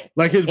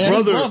 Like his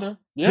brother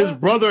his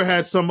brother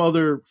had some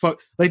other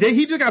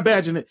he just got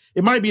bad genetics.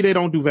 It might be they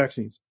don't do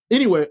vaccines.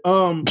 Anyway,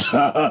 so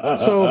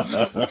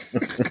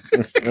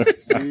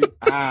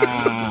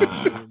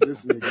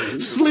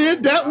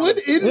slid that one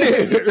in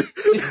there.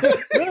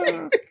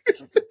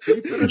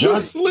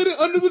 Just slid it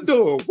under the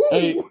door.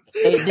 Woo.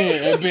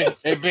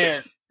 Hey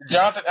Ben.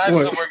 Jonathan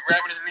Isaac somewhere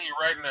grabbing his knee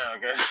right now,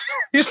 guys.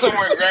 He's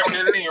somewhere grabbing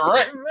his knee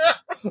right now.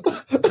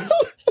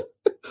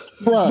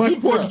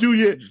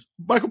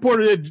 Michael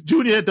Porter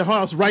Jr. at the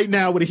house right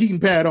now with a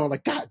heating pad on.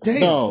 Like, God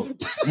damn.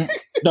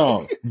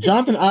 No.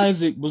 Jonathan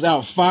Isaac was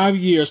out 5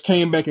 years,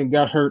 came back and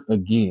got hurt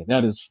again.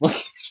 That is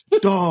fucking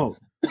Dog,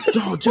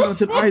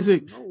 Jonathan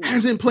Isaac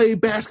hasn't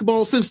played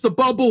basketball since the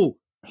bubble.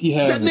 He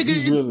has. That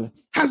nigga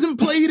hasn't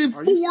played in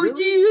 4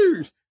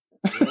 years.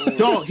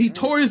 Dog, he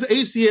tore his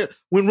ACL.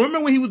 Remember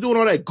when he was doing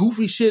all that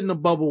goofy shit in the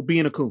bubble,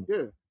 being a coon?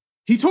 Yeah.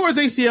 He tore his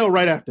ACL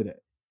right after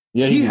that.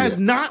 Yeah, he has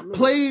not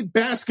played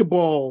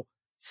basketball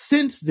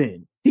since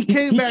then. He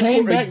came back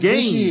for a game.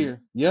 This year.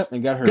 Yep,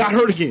 and got hurt. Got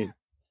hurt again.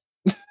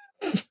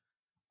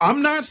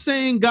 I'm not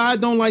saying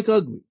God don't like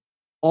ugly.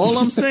 All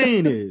I'm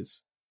saying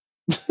is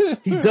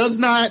he does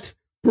not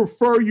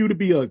prefer you to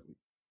be ugly.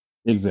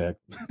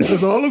 Exactly.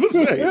 That's all I'm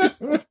saying.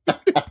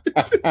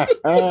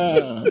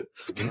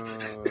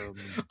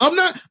 I'm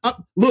not.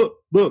 Look.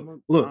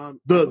 The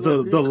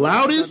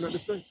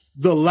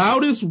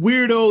loudest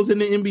weirdos in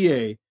the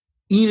NBA,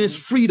 Enes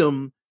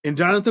Freedom and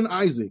Jonathan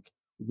Isaac.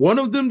 One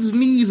of them's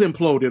knees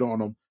imploded on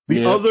him.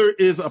 The other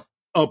is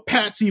a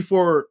patsy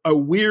for a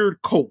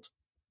weird cult.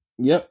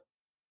 Yep.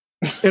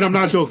 And I'm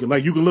not joking.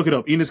 Like, you can look it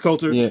up. Enes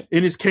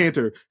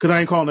Kanter, because I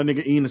ain't calling that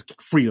nigga Enes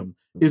Freedom,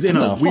 is in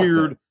a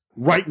weird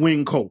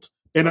right-wing cult.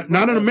 And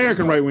not an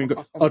American right-wing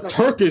cult, a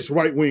Turkish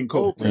right-wing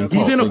cult. Okay,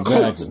 he's in a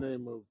cult.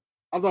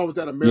 I thought it was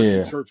that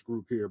American church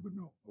group here, but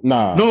no.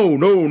 Nah.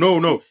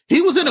 No.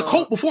 He was in a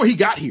cult before he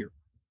got here.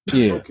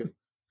 Yeah. Okay.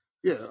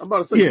 Yeah, I'm about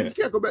to say, you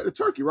can't go back to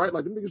Turkey, right?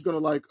 Like, the nigga's gonna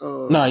No,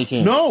 you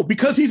can't. No,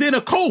 because he's in a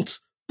cult.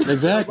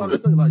 Exactly. I'm about to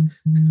say, like,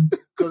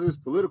 because of his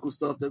political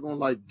stuff, they're gonna,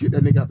 like, get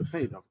that nigga out the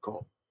paint off the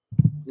call.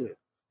 Yeah.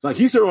 Like,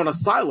 he's here on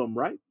asylum,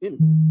 right? Anyway.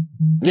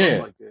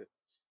 Something like that.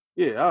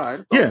 Yeah, all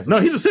right. Yeah, no,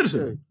 he's a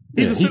citizen.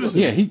 He's a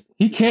citizen.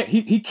 He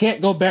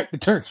can't go back to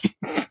Turkey.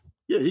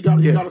 Yeah, he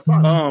got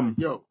asylum.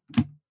 Yo.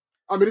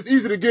 I mean, it's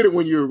easy to get it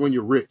when you're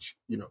rich,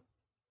 you know.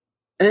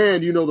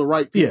 And you know the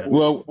right people. Yeah.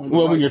 Well,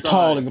 when you're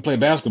tall and can play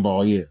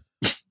basketball, yeah.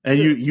 And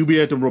you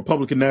be at the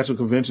Republican National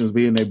Conventions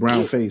being their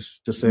brown face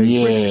to say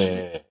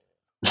racist.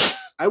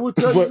 I would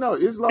tell you, no,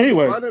 Islam is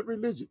not a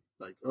religion.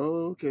 Like,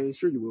 oh, okay,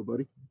 sure you will,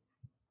 buddy.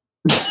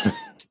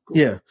 Cool.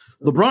 Yeah.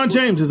 LeBron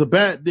James is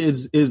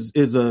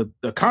a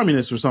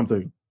communist or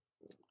something.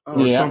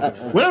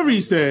 Whatever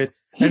he said.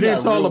 And then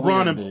saw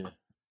LeBron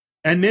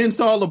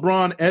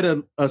at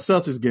a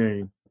Celtics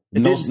game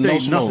and didn't say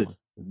nothing.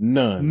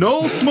 None.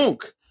 No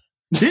smoke.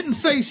 Didn't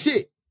say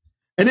shit.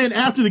 And then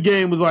after the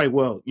game was like,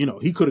 well, you know,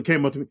 he could have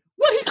came up to me.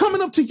 What he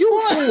coming up to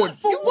you for?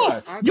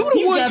 What? You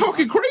the one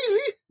talking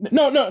crazy?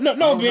 No,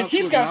 man.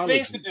 He's got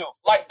things to do,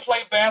 like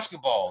play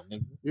basketball. Yeah,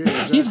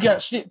 exactly. He's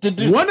got shit to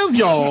do. One of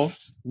y'all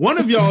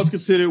is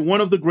considered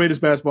one of the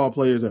greatest basketball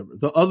players ever.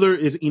 The other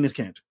is Enes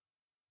Kanter.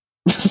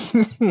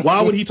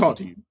 Why would he talk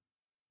to you?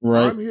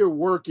 Right. I'm here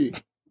working.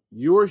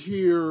 You're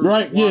here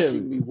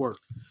watching me work.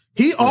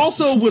 He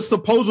also was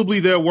supposedly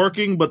there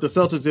working, but the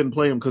Celtics didn't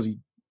play him because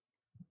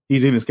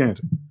he's Enes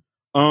Kanter.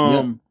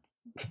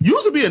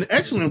 Used to be an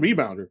excellent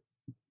rebounder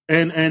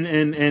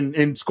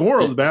and scorer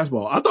of the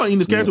basketball. I thought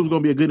Enes Kanter was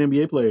going to be a good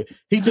NBA player.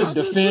 He just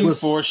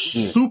was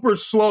super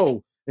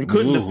slow and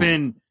couldn't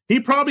defend. He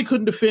probably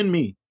couldn't defend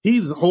me.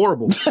 He's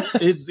horrible.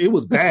 It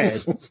was bad.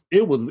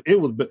 It was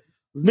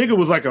nigga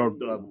was like a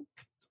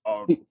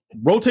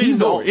rotating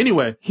door.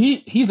 Anyway,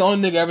 he's the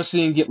only nigga I ever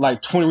seen get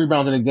like 20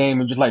 rebounds in a game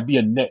and just like be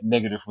a net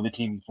negative for the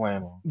team he's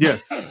playing on.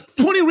 Yes,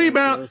 20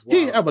 rebounds.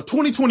 He have a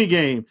 20-20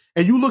 game,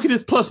 and you look at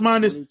his plus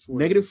minus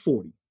negative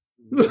 40.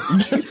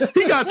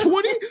 He got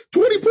 20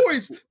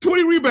 points,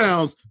 20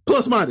 rebounds,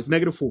 plus minus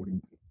negative 40.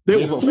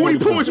 They were 40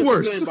 points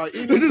worse.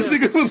 This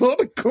nigga was on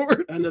the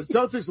court, and the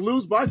Celtics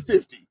lose by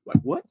 50.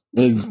 Like what?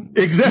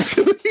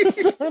 Exactly.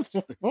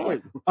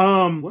 Wait,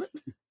 what?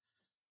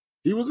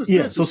 He was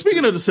essential. Yeah, so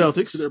speaking of the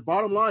Celtics, to their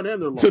bottom line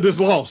and their loss. To this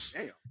loss.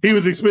 Damn. He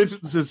was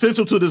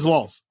essential to this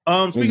loss.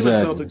 Speaking of the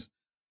Celtics,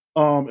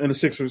 and the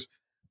Sixers,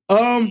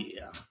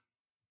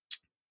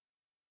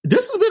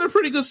 this has been a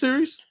pretty good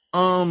series.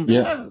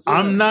 Yeah.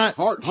 I'm not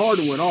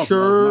Harden went off.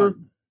 sure. Last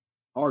night.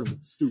 Harden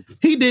was stupid.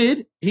 He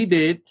did.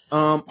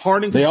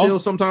 Harden can still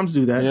sometimes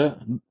do that. Yeah.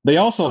 They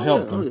also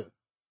helped them.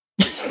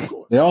 Of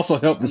course. They also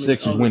helped the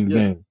Sixers win the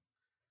game.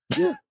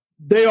 Yeah.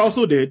 They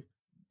also did.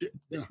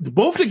 Yeah.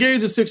 Both the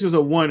games the Sixers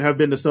have won have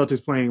been the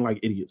Celtics playing like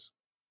idiots.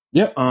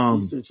 Yep.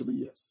 Essentially,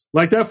 yes.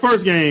 Like that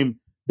first game,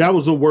 that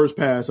was the worst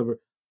pass ever.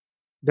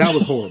 That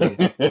was horrible.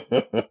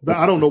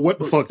 I don't know what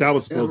the fuck that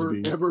was supposed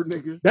to be. Ever,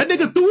 nigga. That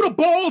nigga threw the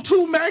ball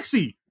to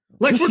Maxey.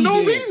 Like for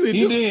no reason.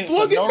 Just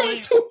flung it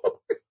back to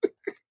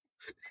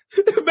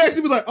him.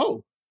 Maxey was like,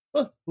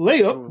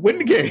 layup, win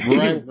the game.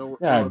 Right.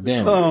 God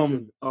damn.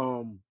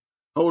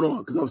 Hold on,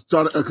 because I was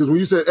trying to, because when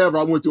you said ever,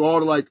 I went through all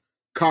the like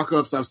cock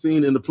ups I've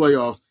seen in the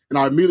playoffs, and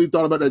I immediately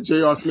thought about that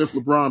J.R. Smith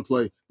LeBron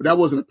play, but that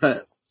wasn't a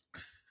pass.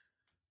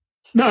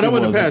 No, that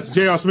wasn't a pass.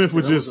 J.R. Smith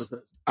was That just, wasn't a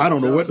pass. I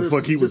don't know J.R. what the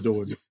Smith fuck he was just-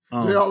 doing.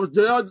 J.R.,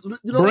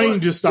 you know brain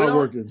what? just stopped J.R.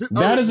 working.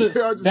 That is a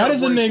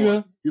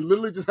nigga. He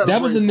literally just had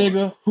That a was a brain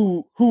fart.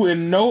 nigga who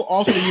in no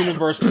alternate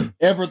universe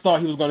ever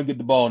thought he was going to get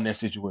the ball in that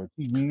situation.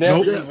 He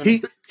never Nope.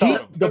 even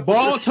thought of it. The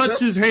ball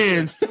touched his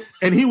hands,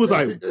 and he was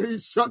like, And he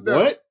shut down.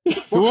 what?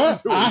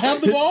 What? I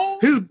have the ball?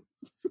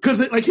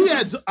 Because like he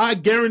had, I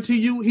guarantee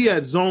you, he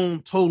had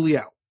zone totally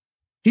out.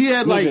 He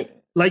had Nigga.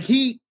 like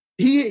he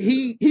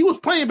was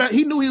playing back.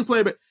 He knew he was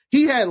playing back.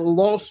 He had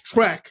lost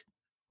track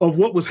of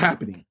what was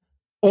happening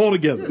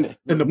altogether,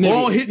 and the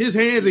ball hit his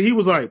hands, and he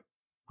was like,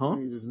 "Huh,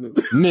 He just knew.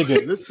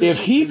 Nigga, In this if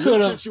he in could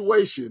this have,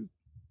 situation,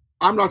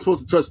 I'm not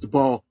supposed to touch the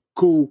ball.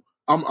 Cool.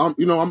 I'm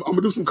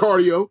gonna do some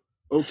cardio.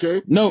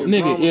 Okay. no, And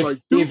Bron was nigga,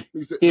 like, dude.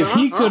 He said, if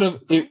he uh-huh. could have,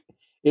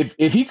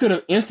 if he could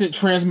have instant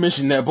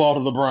transmission that ball to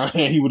LeBron,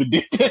 he would have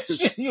did that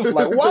shit. He was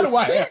like, why do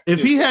I have?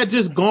 if he had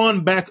just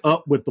gone back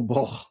up with the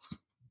ball,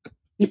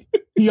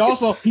 He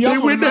also they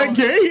win that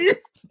game."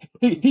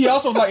 He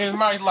also was like in his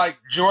mind, he's like,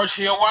 George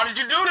Hill, why did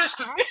you do this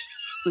to me?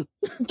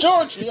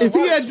 George Hill, If he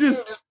why had did you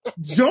just do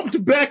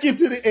jumped back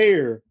into the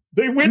air,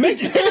 they win the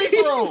this? Make the free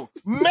game. throw.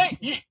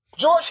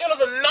 George Hill is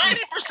a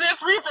 90%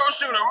 free throw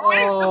shooter. Make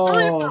the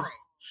free throw.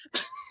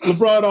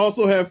 LeBron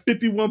also had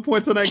 51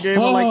 points on that game,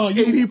 and like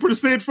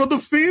 80% from the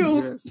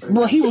field. Yes,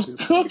 Bro, he was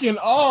cooking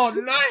all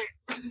night.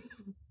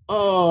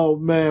 Oh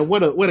man,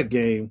 what a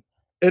game!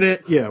 And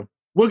it, yeah,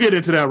 we'll get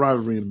into that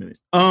rivalry in a minute.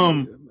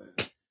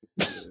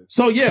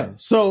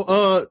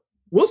 So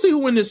we'll see who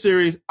wins this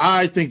series.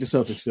 I think the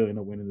Celtics still end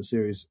up winning the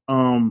series.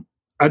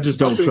 I just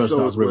don't trust so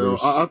Doc as well. Rivers.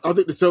 I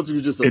think the Celtics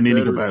are just a in any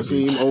better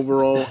capacity. team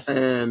overall,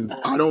 and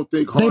I don't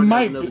think Harden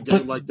has another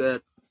game like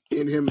that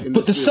in him.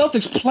 But the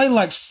Celtics play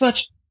like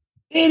such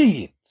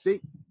idiots.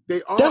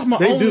 They are. That's my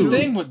They only do.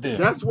 thing with them.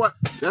 That's why.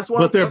 But they're that's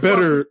why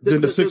better than the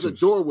there's Sixers. a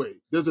doorway.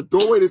 There's a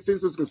doorway the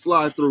Sixers can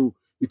slide through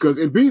because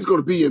Embiid's going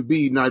to be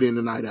Embiid night in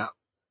and night out.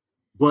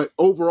 But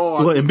overall,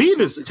 I Well, think Embiid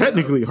the is Celtics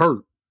technically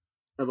hurt.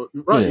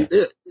 right.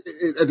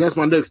 And that's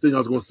my next thing I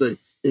was going to say.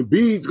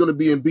 Embiid's going to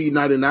be Embiid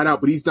night in and night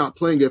out, but he's not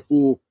playing at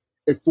full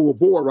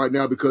bore right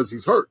now because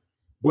he's hurt.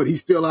 But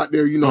he's still out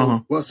there,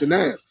 busting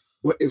ass.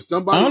 But if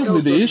somebody Honestly,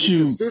 else the doesn't issue-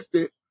 be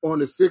consistent on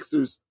the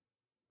Sixers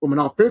from an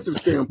offensive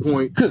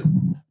standpoint,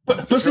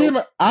 But see,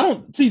 I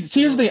don't see.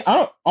 Here's the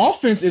thing: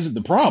 offense isn't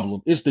the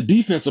problem. It's the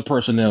defensive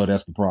personnel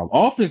that's the problem.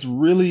 Offense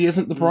really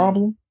isn't the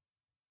problem.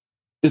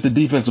 It's the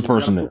defensive you gotta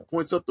personnel. put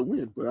points up to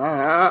win. But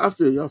I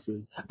feel you. I feel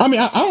you. I mean,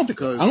 I don't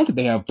think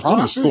they have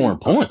problems I feel you. scoring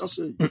I points.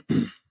 feel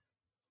you.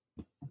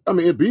 I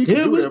mean, Embiid can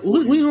Yeah, do that for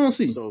we you. gonna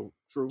see. So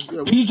true.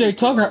 Yeah, we see. PJ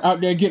Tucker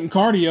out there getting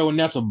cardio, and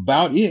that's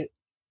about it.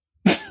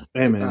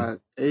 Hey man,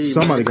 Hey,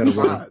 somebody man, got to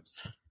win.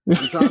 vibes.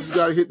 Sometimes you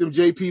got to hit them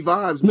JP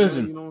vibes, man.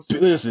 Listen, You know what I'm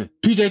saying? listen.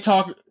 PJ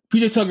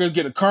Tucker is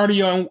getting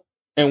cardio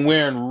and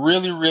wearing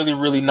really, really,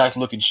 really nice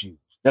looking shoes.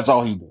 That's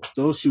all he does.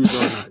 Those shoes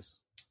are nice.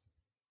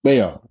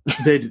 They are.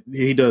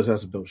 He does have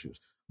some dope shoes.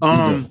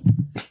 And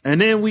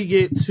then we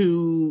get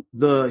to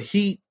the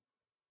Heat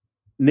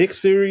Knicks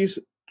series.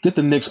 Get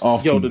the Knicks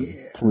off,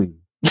 please.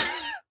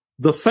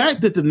 The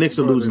fact that the Knicks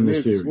are Bro, losing the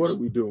this Knicks, series what are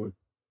we doing?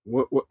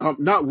 What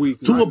not we.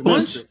 To not a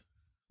bunch- Knicks.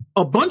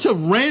 a bunch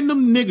of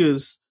random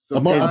niggas. A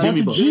bunch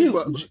Jimmy of G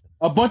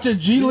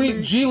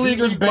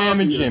Leaguers, Bam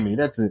and Mafia. Jimmy.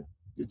 That's it.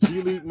 The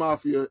G League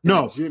Mafia.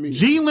 No, and Jimmy.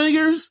 G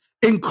Leaguers,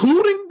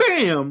 including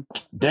Bam.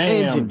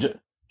 Damn.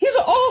 He's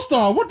an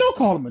all-star. What don't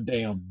call him a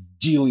damn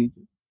G League.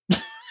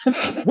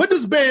 What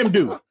does Bam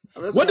do?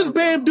 That's What does not-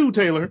 Bam do,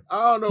 Taylor?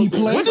 I don't know. He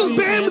man. plays What does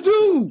Bam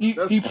do?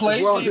 He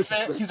plays well,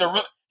 defense. He's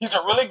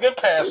a really good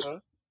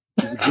passer.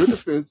 He's a good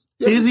defense.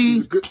 Yeah, Is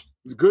he?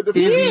 He's a good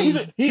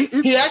defense.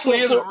 He actually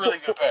is a really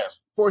good passer.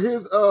 For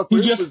his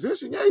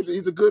position. Yeah,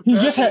 he's a good He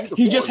passer. just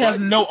He's a has forward, right?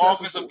 He's a no good passer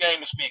offensive forward. game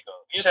to speak of.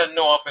 He just has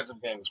no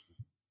offensive game to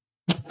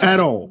speak At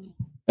all.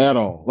 at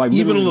all. Like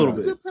Even a literally little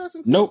none. He's a bit. good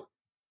passing Nope.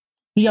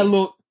 He got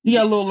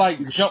a little like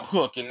He's- jump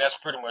hook, and that's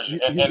pretty much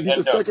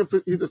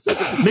it. He's a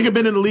second. Nigga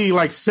been in the league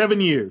like 7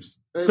 years.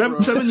 Hey, Seven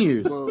bro. 7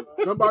 years. Well,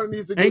 somebody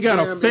needs to get Ain't got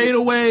Bam a in.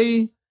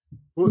 fadeaway.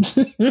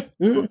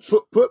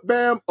 Put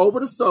Bam over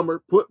the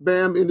summer. Put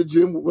Bam in the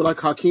gym with like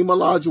Hakeem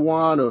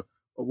Olajuwon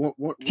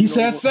or He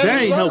said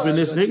They ain't helping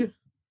this nigga.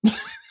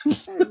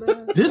 Hey,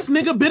 man. This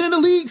nigga been in the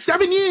league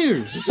 7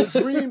 years.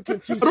 The dream can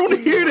teach. I don't want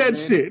to hear anyone, that man.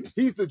 shit.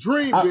 He's the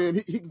dream, man.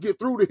 He can get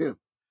through to him.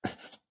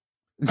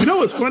 You know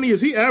what's funny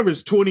is he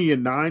averaged 20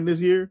 and 9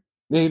 this year,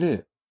 Yeah, he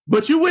did.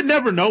 but you would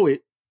never know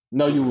it.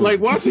 No, you wouldn't. Like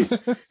watching,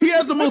 he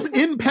has the most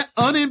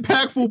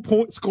unimpactful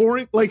point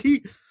scoring. Like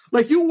you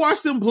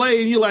watch them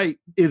play and you're like,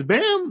 is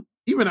Bam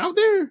even out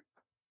there?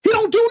 He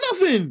don't do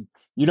nothing.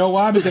 You know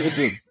why? Because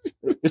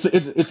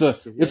it's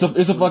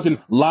a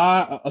fucking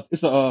lob.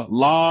 It's a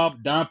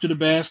lob down to the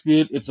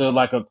basket. It's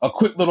a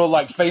quick little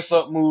like face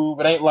up move.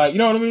 It ain't like, you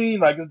know what I mean?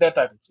 Like it's that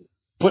type of shit.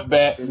 Put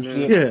back. And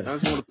shit. Yeah. I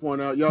just want to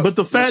point out, y'all. But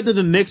the fact that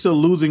the Knicks are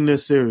losing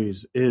this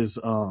series is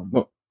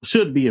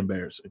should be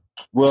embarrassing.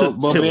 Well,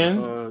 to Ben.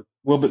 to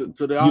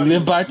the You audience,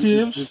 live by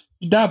Tibbs.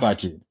 You die by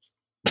Tibbs.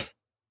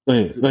 Go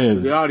ahead. to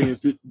the audience,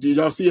 did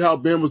y'all see how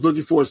Ben was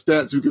looking for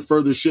stats who could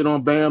further shit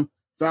on Bam?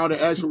 Found an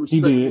actual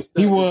respectable did. stat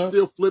He and was.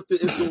 still flipped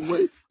it into a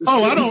way.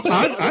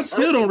 I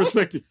still don't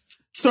respect it.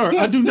 Sir,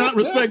 I do not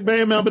respect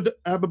Bam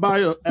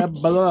Adebayo.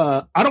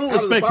 I don't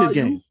respect his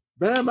game.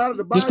 Bam out of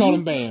the bayou. Just call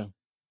him Bam.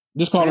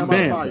 Just call him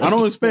Bam. Bam.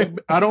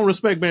 I don't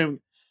respect Bam.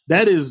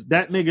 That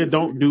nigga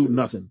don't do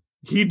nothing.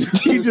 He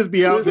just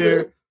be out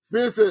there.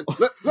 Ben said,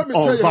 let me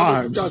On tell you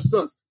how this vibes. guy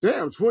sucks.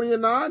 Damn, 20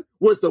 and 9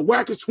 was the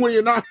wackest 20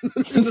 and 9.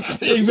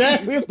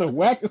 Exactly. It's the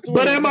wackest.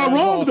 But am I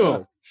wrong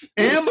though?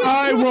 Am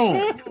I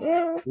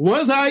wrong?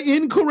 Was I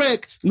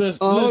incorrect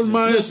on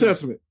my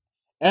assessment?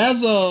 As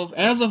of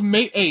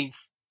May 8th,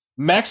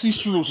 Maxi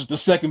Strus is the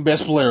second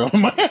best player on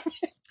Miami.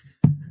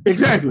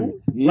 Exactly.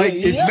 Like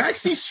if Yeah.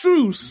 Maxi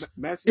Strus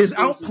Maxi is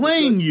Strus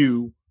outplaying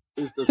you,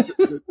 is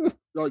the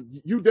like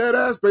you dead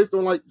ass based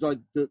on like the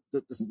stats.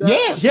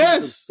 Yes. like, Yes.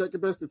 the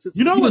second best statistic.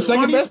 You know He's the what's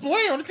second funny? best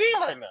player on the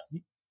team right now.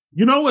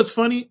 You know what's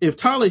funny? If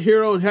Tyler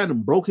Hero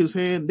hadn't broke his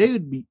hand,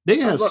 they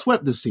have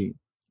swept this team.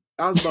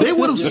 I was about They to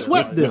would have say,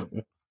 swept them.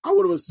 I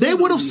would have. They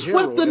would have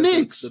swept the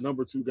Knicks. The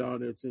number 2 guy on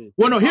their team.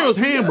 Well, no, Hero's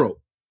hand broke.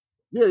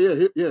 Yeah.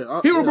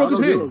 Hero broke his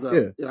hand. Hero's out.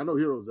 Yeah. Yeah, I know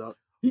Hero's out.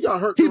 He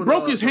got hurt. He during,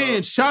 broke his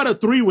hand, shot a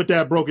 3 with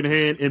that broken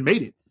hand, and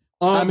made it.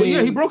 But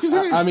yeah, he broke his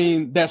hand. I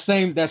mean, that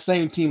same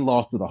team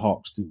lost to the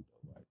Hawks too.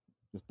 Right?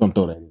 Just don't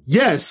throw that in.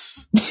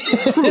 Yes,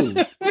 true.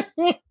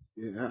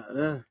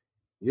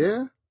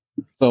 Yeah.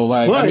 So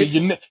like, But- I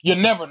mean, you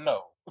never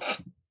know,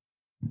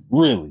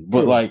 really.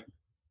 But True. like,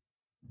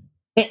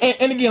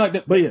 and again,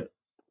 like But yeah,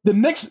 the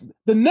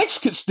Knicks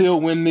could still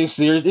win this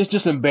series. It's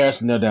just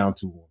embarrassing they're down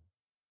 2-1.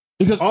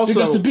 Because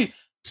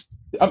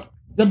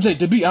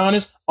to be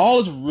honest,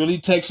 all it really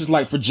takes is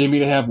like for Jimmy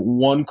to have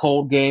one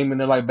cold game and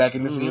they're like back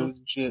in the series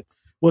and shit.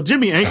 well,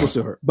 Jimmy ankles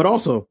still hurt, but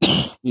also,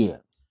 Yeah,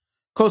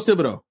 Coach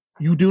Thibodeau,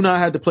 you do not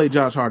have to play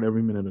Josh Hart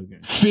every minute of the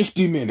game.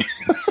 50 minutes.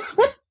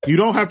 You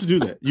don't have to do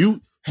that.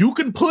 You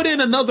can put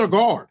in another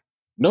guard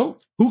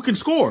Nope. who can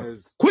score.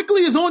 As-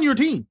 Quickly is on your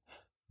team.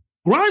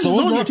 Grimes So is is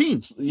on your Grimes.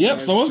 team. Yep.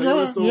 as So is Taylor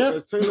Grimes. Yep.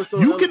 As Taylor so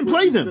You can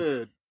play eloquently them.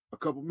 said a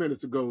couple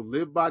minutes ago,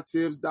 live by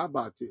Tibbs, die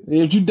by Tibbs.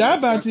 If you die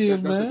by That's-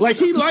 Tibbs, that's- man. Like,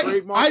 he that's the like-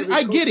 trademark of his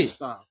I get coaching it.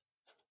 style.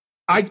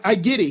 I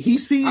get it. He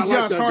sees I like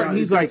Josh that Hart guy. and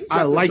he's He's got- like, he's got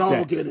I the like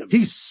dog that. in him.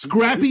 He's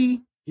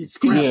scrappy. He's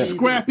scrappy. He's He's a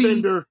scrappy.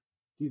 defender.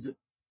 He's a,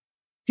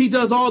 He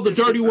does all the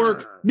dirty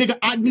work. Nigga,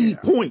 I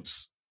need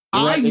points.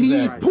 I Right, need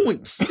exactly.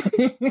 points.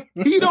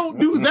 He don't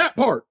do that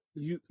part.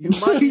 you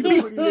might need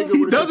a pretty nigga He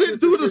with a doesn't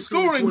consistent do the 15 to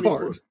scoring 24.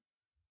 part.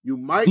 You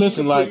might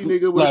Listen, need a pretty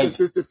nigga with a like-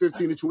 consistent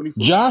 15 to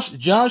 24.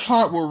 Josh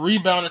Hart will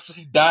rebound until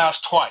he dies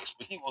twice,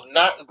 but he will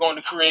not going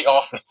to create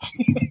offense.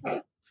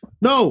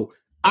 No,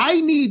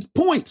 I need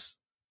points.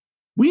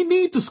 We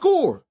need to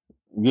score.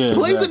 Yeah,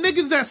 Play exactly.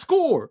 the niggas that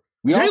score.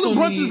 We also Jalen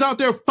Brunson's need- out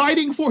there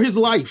fighting for his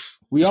life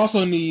We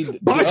also need the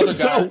by other guy,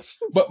 himself.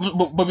 but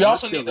we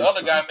also need the Achilles,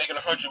 other guy making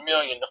 $100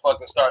 million to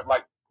fucking start.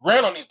 Like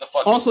Randall needs to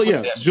fucking. Also, put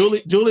yeah, that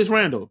shit. Julius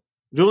Randle.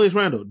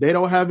 They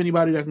don't have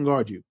anybody that can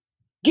guard you.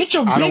 Get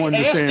your I big don't ass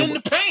understand in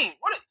what- the paint.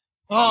 What?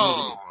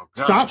 Oh,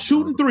 God. Stop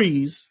shooting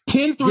threes.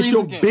 10 Get threes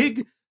your a game.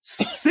 big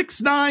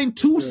 6'9",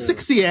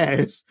 260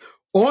 ass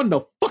on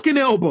the fucking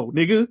elbow,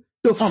 nigga.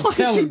 The I'm fuck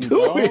is you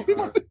telling you,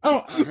 doing?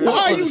 dog.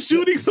 Why are you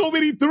shooting so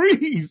many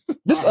threes?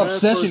 This I had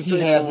obsession first he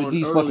take has on with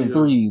these earlier, fucking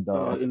threes,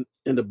 dog.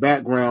 in the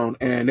background,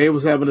 and they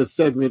was having a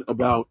segment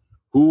about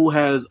who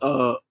has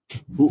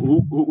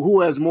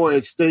who has more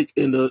at stake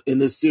in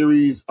this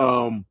series,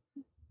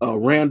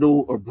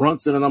 Randall or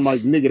Brunson, and I'm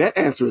like, nigga, that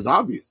answer is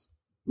obvious.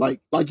 Like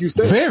you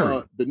said,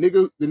 Very. the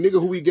nigga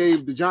who we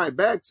gave the giant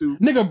bag to,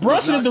 Nigga,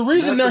 Brunson is the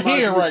reason they're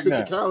here maximizing right his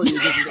now. physicality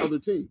against his other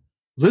team.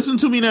 Listen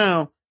to me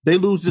now. They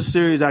lose this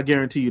series, I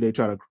guarantee you they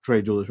try to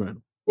trade Julius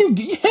Randle.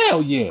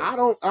 Hell yeah. I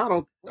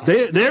don't.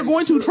 They're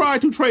going to try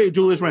to trade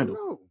Julius Randle.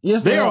 No.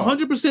 Yes, They they are are.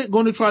 100%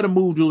 going to try to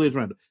move Julius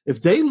Randle.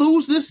 If they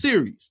lose this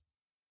series,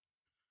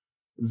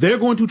 they're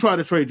going to try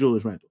to trade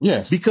Julius Randle.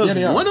 Yes. Because Yeah,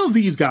 they are. one of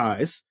these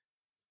guys,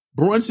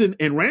 Brunson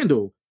and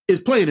Randall,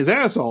 is playing his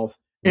ass off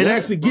and Yeah.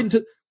 actually getting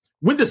to...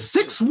 When the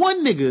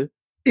 6'1" nigga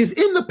is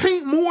in the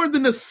paint more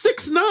than the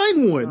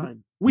 6'9"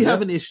 one, we Yeah.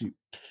 have an issue.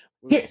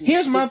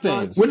 Here's my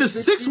thing. When the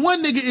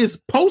 6'1" nigga is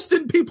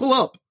posting people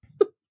up,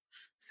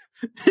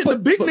 the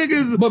big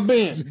niggas But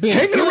Ben,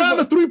 hanging around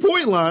the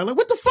 3-point line. Like,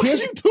 what the fuck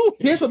is you doing?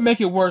 Here's what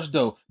make it worse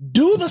though.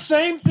 Do the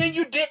same thing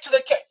you did to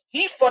the cat.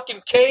 He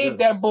fucking caved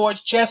that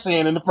boy's chest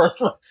in the first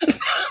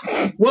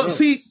round. Well,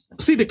 see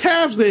the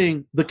Cavs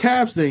thing. The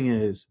Cavs thing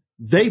is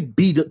they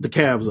beat the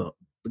Cavs up.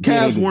 The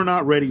Cavs were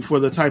not ready for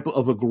the type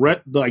of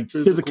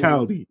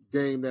physicality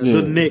game that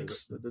the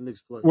Knicks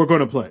play. were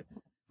going to play.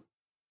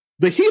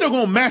 The Heat are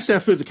going to match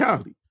that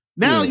physicality.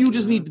 Now you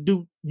just need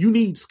to you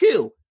need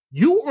skill.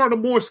 You are the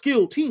more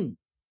skilled team.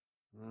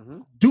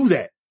 Do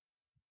that.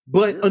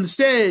 But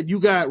instead, you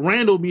got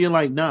Randall being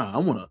like, nah, I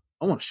want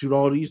to shoot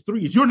all these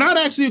threes. You're not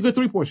actually a good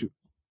 3-point shooter.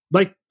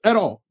 Like, at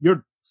all.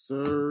 You're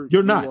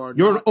not.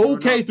 You're an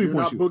okay 3-point shooter. You're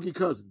not Boogie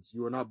Cousins.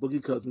 You are not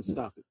Boogie Cousins.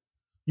 Stop it.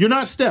 You're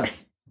not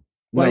Steph.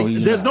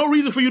 There's no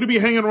reason for you to be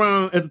hanging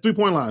around at the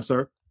 3-point line,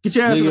 sir. Get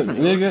your ass in the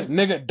paint.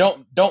 Nigga,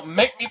 don't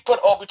make me put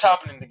Obi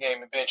Toppin in the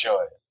game and bench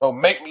your ass.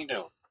 Don't make me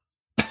do.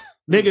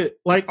 Nigga,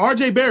 like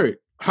RJ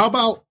Barrett, how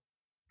about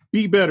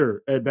be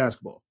better at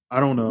basketball? I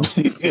don't know.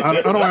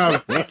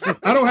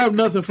 I don't have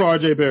nothing for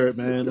RJ Barrett,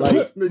 man.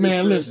 Like,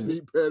 man, listen.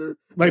 Be better.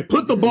 Like,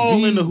 put the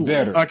ball in the hoop.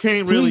 I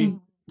can't really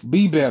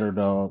be better,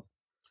 dog.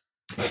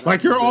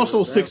 Like, you're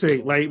also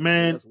 6'8". Like,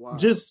 man,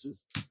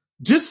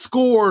 just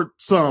score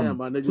some. Damn,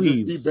 my nigga,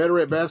 please. Just be better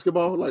at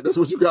basketball. Like, that's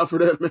what you got for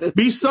that, man.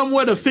 Be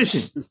somewhat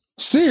efficient.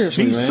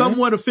 Seriously, be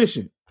somewhat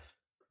efficient.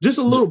 Just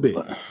a little bit.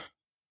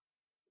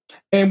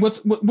 And what's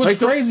like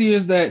crazy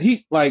is that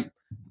he, like,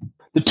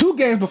 the 2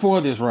 games before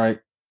this, right?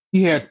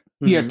 He had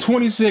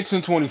 26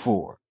 and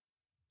 24.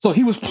 So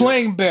he was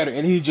playing better,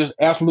 and he just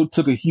absolutely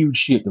took a huge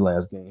shit the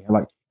last game.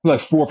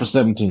 Like 4 for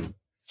 17.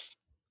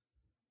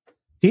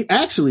 He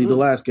actually, the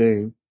last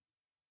game,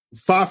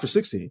 5 for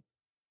 16.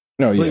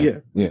 No, yeah.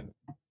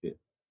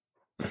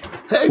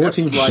 Hey,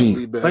 14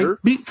 slightly better.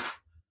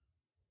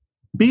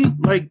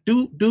 Like,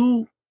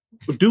 do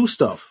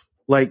stuff.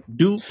 Like,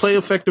 play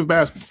effective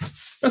basketball.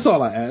 That's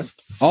all I ask.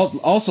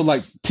 Also,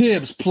 like,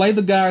 Tibbs, play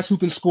the guys who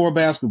can score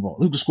basketball.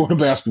 Who can score the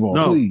basketball,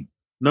 please.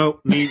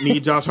 No,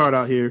 need Josh Hart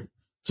out here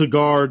to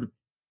guard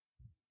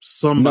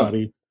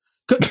somebody.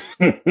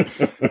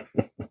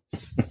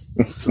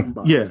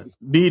 Yeah,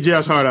 need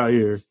Josh Hart out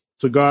here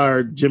to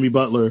guard Jimmy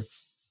Butler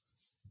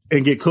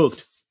and get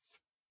cooked.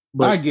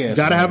 But I guess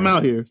gotta have him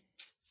out here.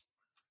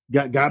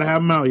 Gotta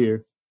have him out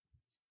here.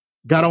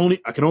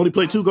 I can only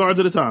play 2 guards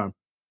at a time.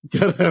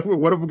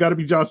 Whatever got to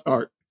be Josh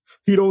Hart.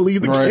 He don't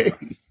leave the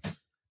game.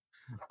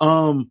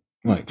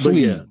 But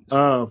yeah.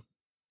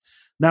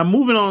 Now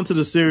moving on to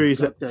the series.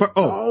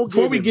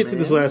 Before we get to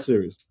this last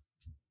series,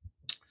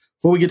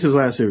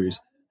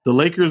 the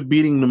Lakers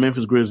beating the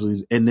Memphis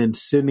Grizzlies and then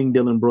sending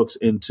Dylan Brooks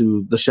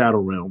into the Shadow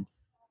Realm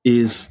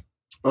is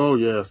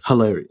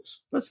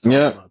hilarious. Let's talk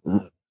about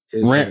that.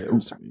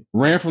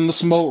 Ran from the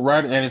smoke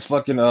right, and his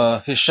fucking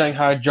his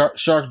Shanghai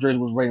Sharks jersey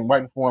was waiting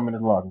for him in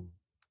his locker room.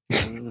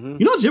 Mm-hmm.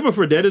 You know Jimmy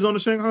Fredette is on the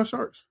Shanghai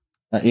Sharks.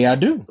 Yeah, I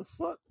do. The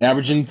fuck?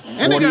 Averaging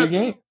 40 a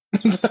game.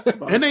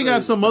 And they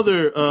got some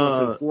other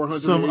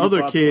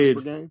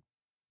kid.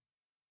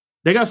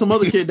 They got some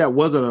other kid that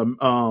wasn't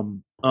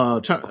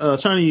a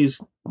Chinese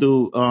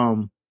dude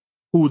who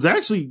was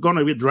actually going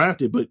to get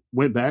drafted but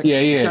went back. Yeah,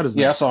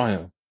 I saw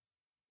him.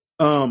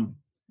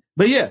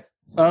 But yeah,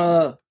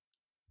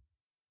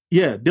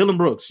 Dylan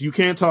Brooks. You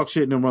can't talk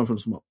shit and then run from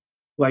the smoke.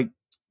 Like,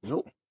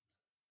 nope.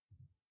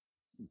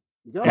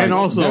 And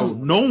also,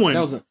 no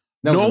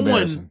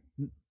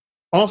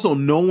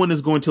one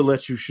is going to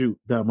let you shoot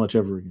that much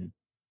ever again.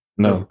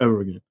 No,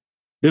 ever again.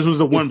 This was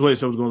the one place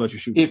that was going to let you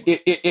shoot.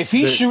 If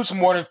he shoots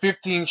more than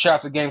 15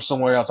 shots a game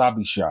somewhere else, I'll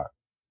be shocked.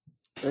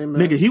 Hey,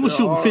 man, nigga, he was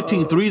shooting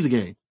 15 threes a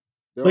game.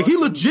 Like, he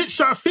legit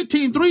shot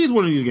 15 threes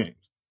one of these games.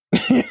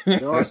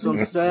 There are some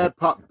sad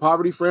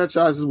poverty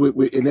franchises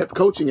with inept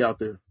coaching out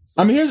there.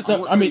 So here's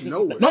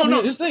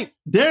the thing.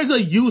 There's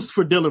a use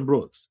for Dylan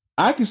Brooks.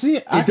 I can see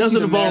it. It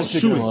doesn't involve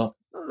shooting.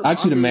 I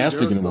can see the Mavs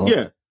picking him up.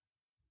 Yeah.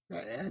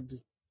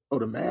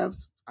 The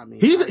Mavs. I mean,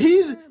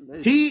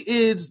 he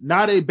is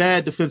not a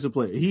bad defensive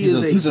player. He's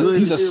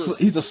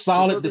a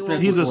solid defensive player.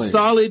 He's a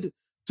solid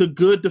to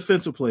good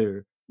defensive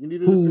player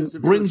who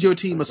brings your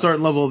team a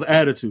certain level of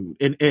attitude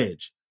and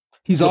edge.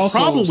 He's the also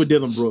problem with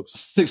Dylan Brooks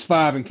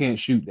 6'5" and can't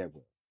shoot that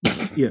way.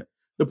 Yeah.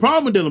 The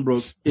problem with Dylan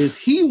Brooks is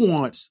he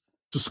wants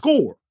to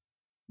score.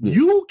 Yeah.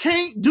 You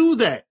can't do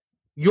that.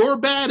 You're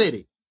bad at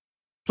it.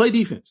 Play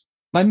defense.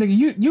 Like,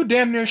 nigga, you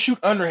damn near shoot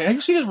underhand.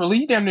 You see this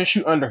release? Damn near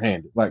shoot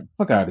underhanded. Like,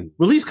 fuck out of here.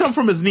 Release come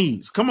from his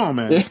knees. Come on,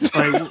 man.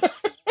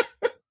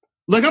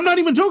 Like, I'm not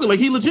even joking. Like,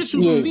 he legit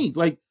shoots from his knees.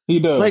 Like, he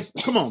does. Like,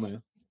 come on,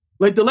 man.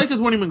 Like, the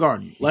Lakers weren't even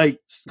guarding you. Like,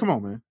 come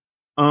on, man.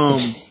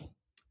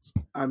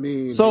 I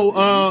mean,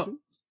 so,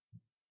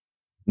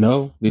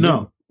 no.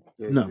 No.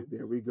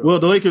 There we go. Well,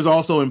 the Lakers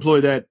also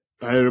employing that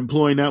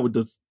with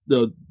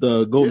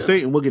the Golden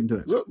State, and we'll get into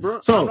that. Look,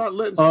 bro, I'm not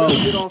letting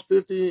Steph get on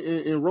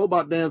 50 and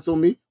robot dance on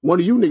me. One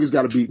of you niggas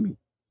got to beat me,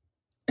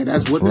 and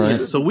that's what.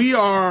 Right. So we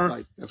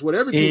are that's what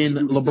every team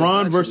in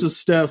LeBron versus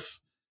Steph,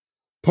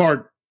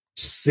 part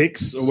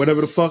 6 or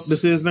whatever the fuck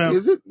this is now.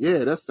 Is it? Yeah,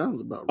 that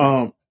sounds about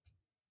right.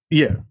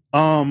 Yeah.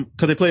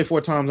 Because they played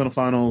 4 times in the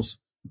finals.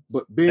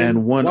 But Ben,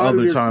 And one why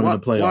other do time in the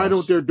playoffs. Why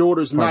don't their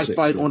daughters Probably knife 6,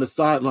 fight yeah. on the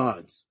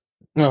sidelines?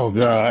 Oh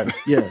God.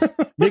 Yeah,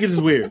 niggas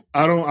is weird.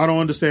 I don't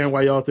understand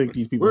why y'all think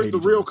these people. Where's hate the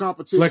each real other.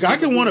 competition? Like I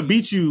can want to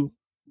beat you.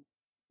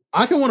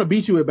 I can want to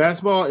beat you at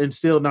basketball and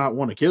still not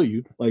want to kill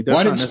you. Like that's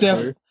Why not didn't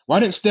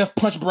necessary. Steph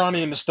punch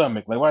Bronny in the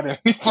stomach? Like why didn't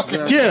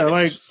Exactly. Yeah,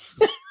 like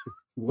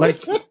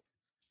What?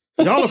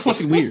 y'all are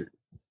fucking weird.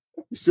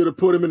 You should have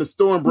put him in a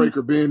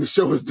Stormbreaker, Ben, to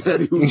show his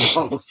daddy who's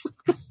lost.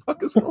 What the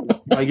fuck is wrong with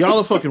you? Like y'all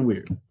are fucking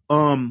weird.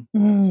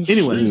 These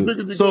Anyway,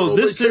 niggas be so going on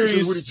this vacations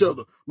series, with each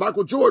other.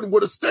 Michael Jordan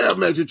would have stabbed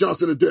Magic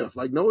Johnson to death.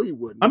 Like, no, he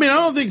wouldn't. I mean, I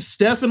don't think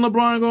Steph and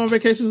LeBron go on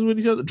vacations with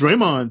each other.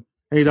 Draymond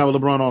hangs out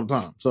with LeBron all the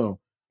time. So,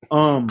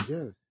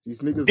 Yeah,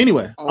 these niggas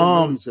anyway,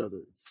 all know each other.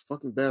 It's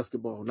fucking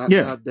basketball, not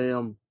Yeah.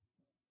 goddamn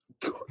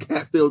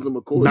Hatfields and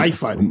McCoy. knife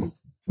fighting,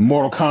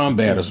 Mortal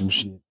Kombat or some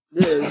shit?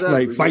 Yeah, exactly.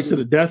 like fights to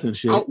the death and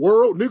shit.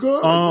 Outworld,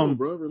 nigga. Um,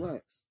 bro,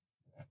 relax.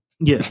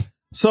 Yeah.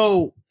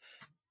 So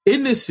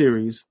in this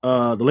series,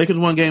 the Lakers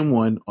won game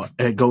 1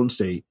 at Golden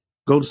State.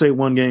 Golden State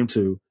won game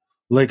 2.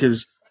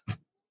 Lakers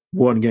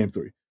won game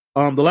 3.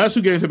 The last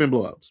 2 games have been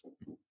blowouts.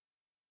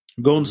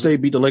 Golden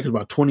State beat the Lakers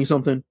by 20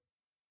 something.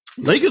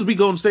 Lakers beat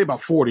Golden State by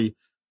 40,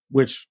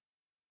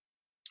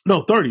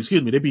 30,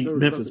 excuse me. They beat 30,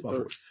 Memphis by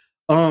 30.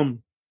 40.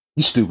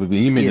 You stupid,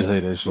 B. You meant Yeah. to say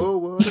that shit. Oh,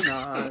 what a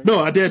night. No,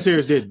 I dead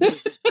serious didn't.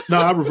 No,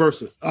 I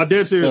reversed it. I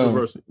dead serious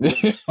reversed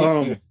it.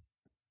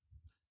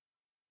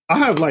 I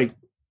have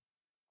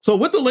so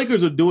what the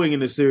Lakers are doing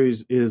in this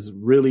series is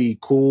really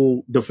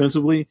cool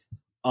defensively.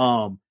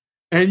 And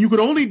you could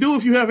only do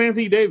if you have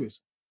Anthony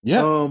Davis.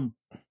 Yeah.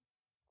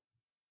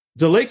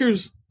 The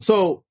Lakers,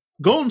 so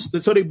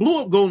they blew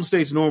up Golden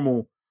State's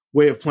normal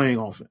way of playing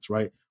offense,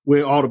 right?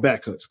 With all the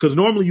back cuts. Because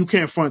normally you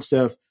can't front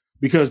Steph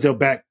because they'll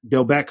back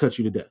cut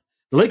you to death.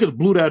 The Lakers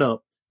blew that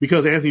up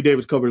because Anthony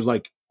Davis covers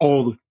like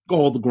all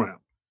the ground.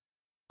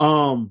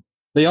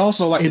 They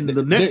also like in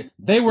the net-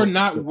 they were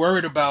not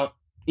worried about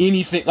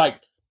anything.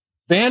 Like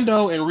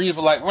Vando and Reeve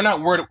are like, we're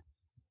not worried.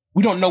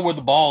 We don't know where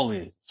the ball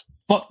is.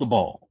 Fuck the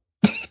ball.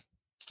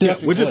 Yeah,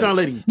 we're just not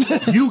letting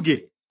you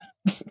get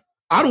it.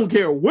 I don't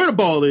care where the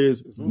ball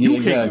is.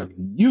 You can't get it.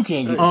 You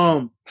can't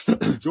get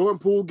it. Jordan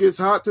Poole gets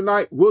hot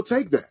tonight. We'll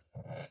take that.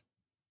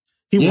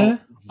 He Yeah.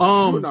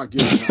 won't. We're not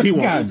getting hot. He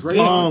won't.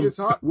 Draymond gets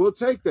hot. We'll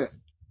take that.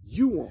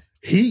 You won't.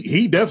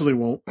 He definitely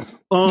won't.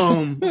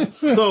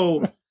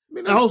 So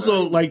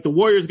also like the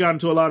Warriors got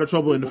into a lot of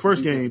trouble in the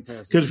first game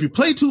because if you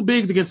play 2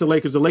 bigs against the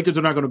Lakers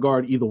are not going to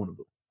guard either one of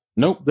them.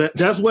 Nope.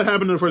 That's what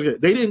happened in the first game.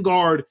 They didn't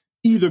guard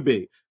either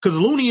big because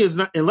Looney is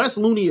not, unless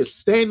Looney is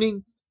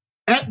standing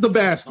at the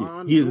basket,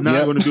 he is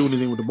not going to do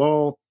anything with the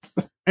ball.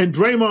 And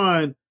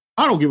I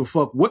don't give a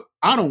fuck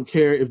I don't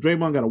care if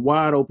Draymond got a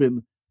wide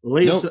open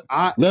layup.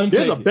 Nope.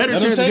 There's a better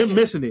chance of him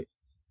missing it.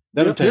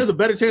 There's a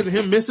better chance of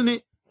him missing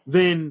it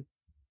than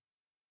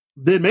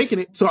making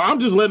it. So I'm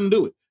just letting him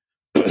do it.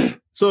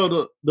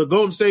 So the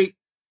Golden State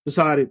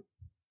decided,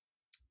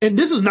 and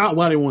this is not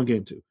why they won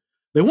game 2.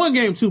 They won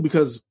game 2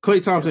 because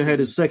Klay Thompson had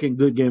his second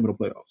good game of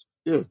the playoffs.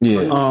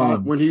 Yeah.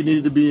 When he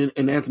needed to be in,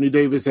 and Anthony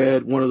Davis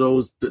had one of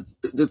those.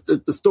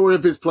 The story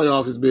of his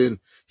playoff has been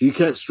he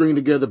kept stringing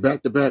together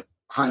back-to-back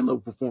high-level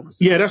performances.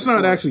 Yeah, that's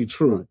not actually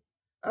true.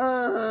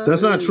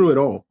 That's not true at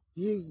all.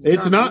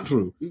 It's not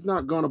true. He's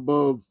not gone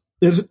above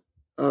a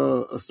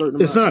certain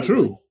amount. It's not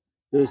true.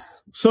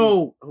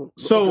 So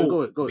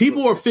go ahead.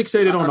 People are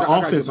fixated on the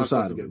offensive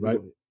side of it, right?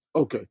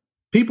 Okay.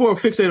 People are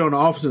fixated on the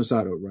offensive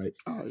side of it, right?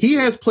 He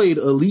has played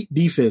elite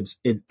defense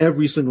in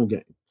every single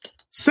game.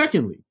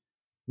 Secondly,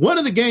 one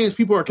of the games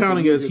people are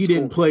counting as he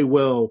didn't play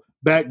well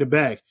back to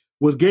back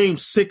was game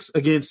 6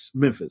 against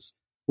Memphis,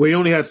 where he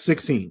only had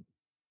 16.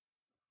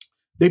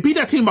 They beat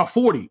that team by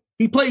 40.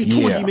 He played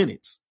 20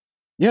 minutes.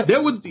 Yeah.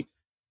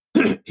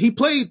 He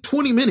played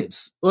 20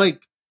 minutes.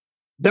 Like,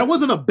 that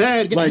wasn't a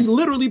bad game. He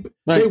literally,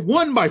 they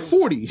won by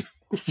 40.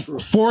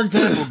 For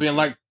example, being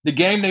like the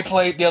game they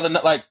played the other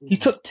night, like he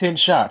took 10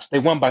 shots. They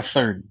won by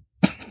 30.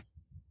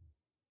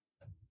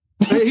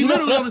 He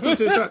literally only took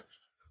 10 shots.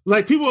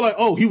 Like, people were like,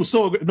 oh, he was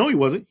so good. No, he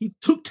wasn't. He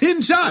took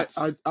 10 shots.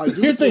 I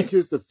do think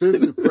his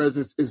defensive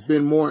presence has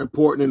been more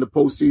important in the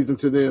postseason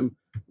to them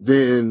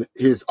than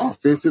his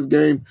offensive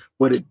game,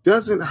 but it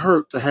doesn't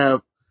hurt to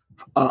have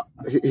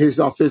his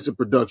offensive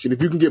production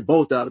if you can get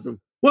both out of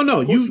him. Well, no,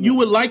 you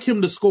would like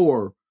him to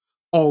score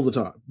all the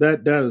time.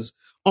 That is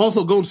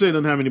also Golden State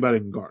doesn't have anybody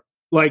who can guard.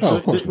 Like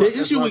the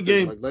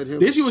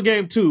issue with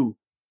game 2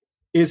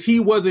 is he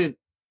wasn't.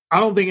 I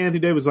don't think Anthony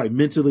Davis was like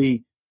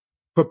mentally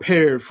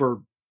prepared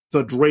for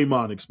the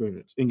Draymond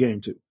experience in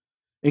game 2.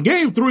 In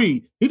game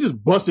 3, he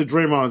just busted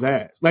Draymond's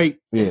ass. Like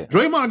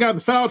Draymond got in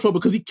foul trouble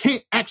because he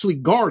can't actually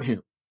guard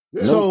him.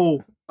 Yeah.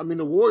 So I mean,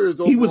 the Warriors.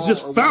 He was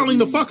just fouling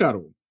the fuck out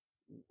of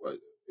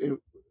him.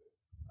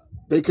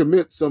 They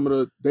commit some of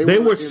the. They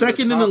were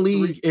second in the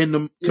league in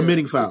the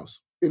committing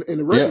fouls in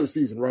the regular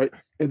season, right?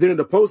 And then in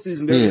the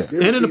postseason, they're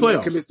and in the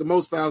playoffs, commits the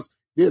most fouls.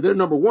 Yeah, they're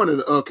number 1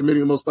 in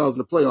committing the most fouls in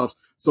the playoffs.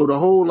 So the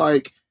whole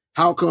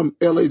how come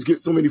LA's get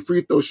so many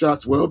free throw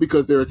shots? Well,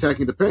 because they're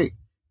attacking the paint.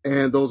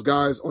 and those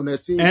guys on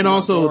that team. And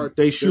also, guard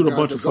they shoot a guys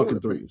bunch that of go to fucking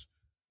the paint. threes.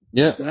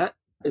 Yeah.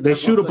 They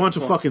shoot a bunch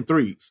of fucking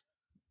threes.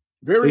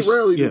 Very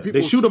rarely do people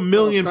they shoot a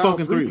million foul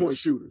fucking 3-point threes.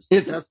 shooters.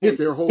 That's what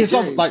their whole it's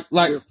game.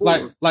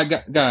 also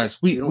like guys,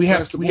 we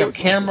have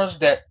cameras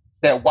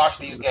that watch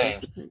these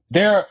games.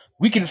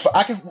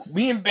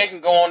 Me and Ben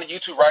can go on to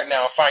YouTube right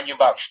now and find you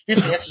about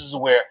 50 instances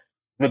where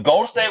the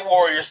Golden State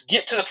Warriors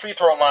get to the free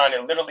throw line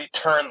and literally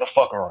turn the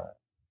fuck around.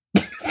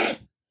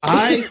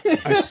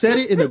 I said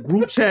it in a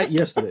group chat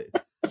yesterday.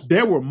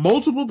 There were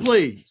multiple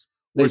plays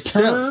where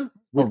Steph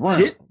would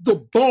get the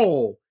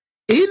ball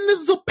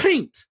into the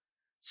paint,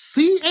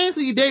 see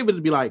Anthony Davis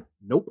and be like,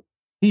 nope.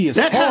 He is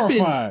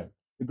horrified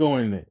to go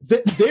in there.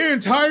 Their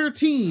entire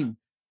team,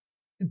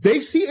 they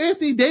see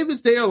Anthony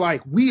Davis, they are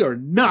like, we are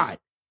not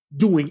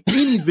doing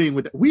anything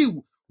with that.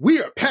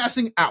 We are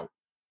passing out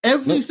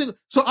every single.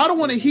 So I don't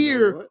want to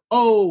hear,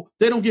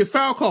 they don't get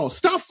foul calls.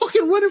 Stop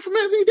fucking running from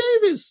Anthony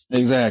Davis.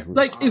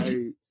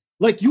 Exactly.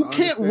 Like you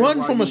can't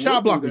run from a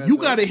shot blocker. You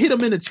got to hit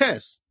him in the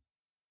chest.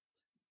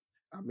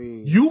 I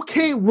mean, you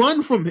can't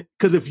run from him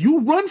because if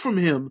you run from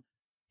him,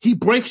 he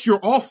breaks your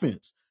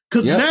offense.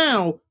 Because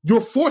now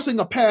you're forcing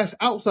a pass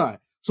outside.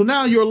 So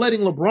now you're letting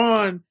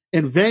LeBron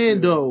and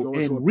Vando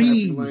and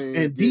Reeves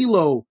and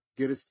D'Lo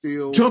get a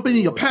steal, jump into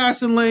your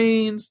passing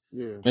lanes.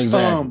 Yeah,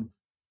 exactly.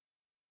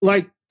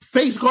 Like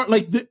face guard,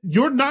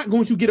 you're not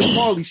going to get a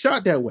quality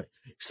shot that way.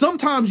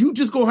 Sometimes you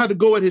just gonna have to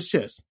go at his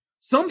chest.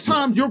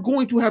 Sometimes you're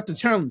going to have to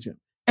challenge him,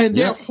 and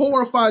they're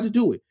horrified to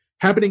do it.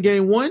 Happened in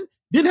game 1.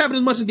 Didn't happen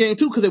as much in game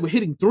 2 because they were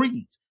hitting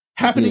threes.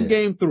 Happened in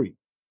game 3.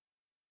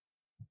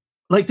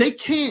 Like they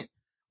can't.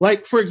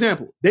 Like, for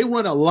example, they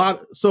run a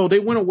lot. So they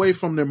went away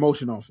from their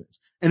motion offense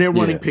and they're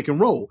running pick and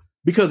roll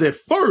because at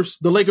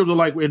first the Lakers were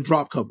like in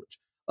drop coverage.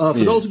 For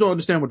those who don't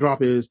understand what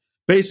drop is,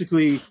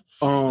 basically,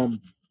 the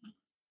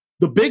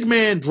big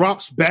man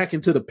drops back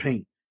into the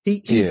paint.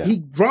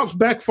 He drops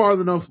back far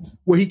enough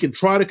where he can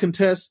try to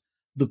contest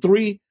the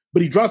 3,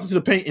 but he drops into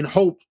the paint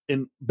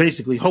and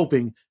basically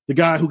hoping the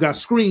guy who got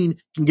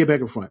screened can get back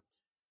in front.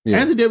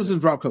 Anthony Davis in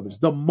drop coverage.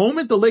 The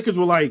moment the Lakers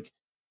were like,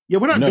 yeah,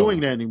 we're not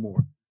doing that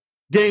anymore.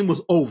 Game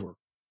was over.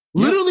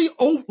 Literally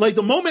over. Like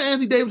the moment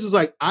Anthony Davis is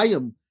like,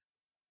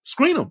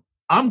 screen him.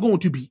 I'm going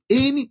to be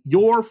in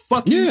your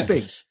fucking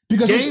face.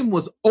 Because game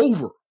was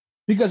over.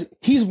 Because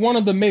he's one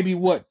of the maybe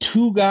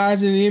 2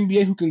 guys in the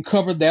NBA who can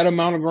cover that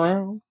amount of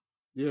ground.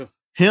 Yeah.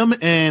 Him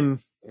and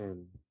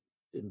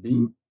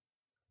Embiid.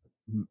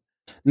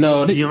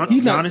 No,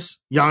 Giannis.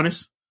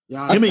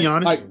 Him and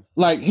Giannis.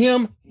 Like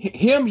him,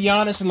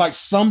 Giannis, and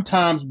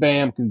sometimes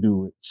Bam can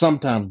do it.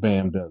 Sometimes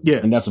Bam does. Yeah.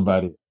 And that's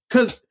about it.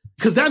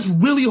 Because that's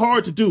really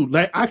hard to do.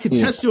 Like, I can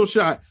test your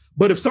shot,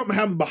 but if something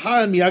happens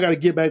behind me, I got to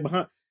get back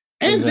behind.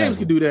 Anthony Davis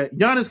can do that.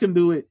 Giannis can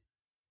do it.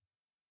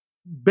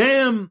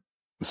 Bam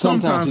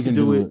sometimes can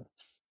do it.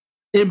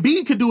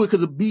 Embiid can do it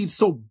because Embiid's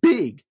so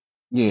big.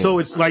 Yeah. So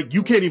it's like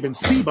you can't even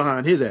see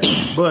behind his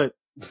ass. But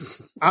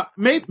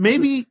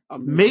maybe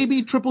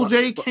Triple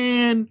J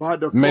can.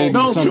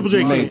 No, Triple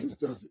J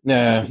can't.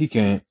 Nah, he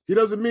can't. He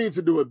doesn't mean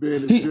to do it,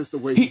 Ben. It's just the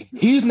way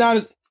he's not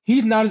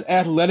as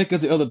athletic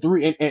as the other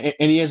 3,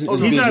 and he has.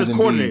 He's not as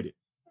coordinated.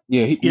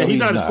 Yeah, he's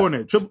not as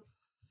coordinated.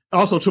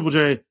 Triple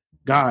J,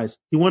 guys,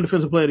 he won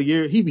Defensive Player of the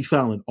Year. He be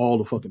fouling all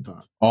the fucking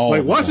time.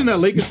 Watching that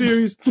Lakers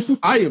series,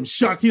 I am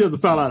shocked he doesn't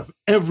foul out of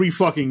every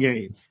fucking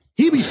game.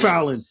 He be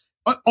fouling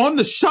on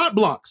the shot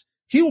blocks.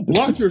 He'll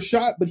block your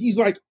shot, but he's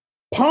like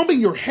palming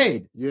your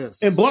head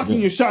and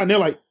blocking your shot, and they're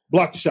like,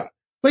 block the shot.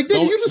 Like,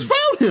 nigga, you just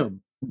fouled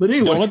him. But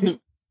anyway.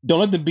 Don't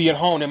let them be at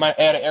home. They might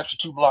add an extra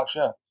 2 block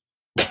shot.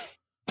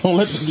 Don't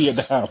let them be at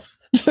the house.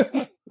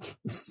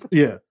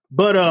 Yeah.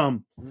 But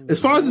as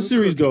far as the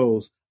series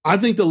goes, I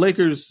think the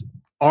Lakers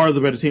are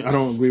the better team. I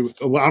don't agree with,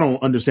 I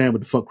don't understand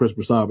what the fuck Chris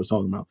Broussard was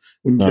talking about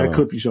when that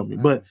clip you showed me.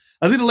 But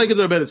I think the Lakers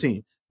are a better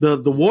team. The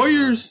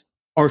Warriors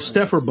are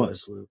Steph or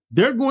bust.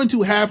 They're going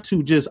to have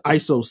to just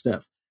ISO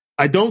Steph.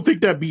 I don't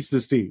think that beats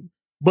this team.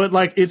 But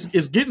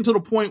it's getting to the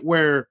point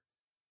where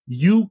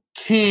you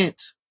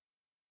can't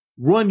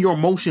run your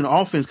motion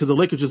offense because the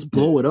Lakers just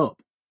blow it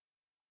up.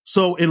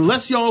 So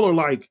unless y'all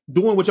are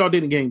doing what y'all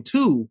did in game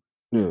 2,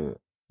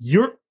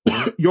 you're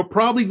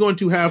probably going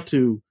to have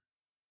to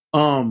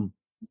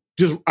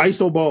just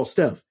ISO ball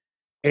Steph.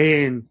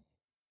 And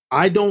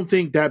I don't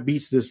think that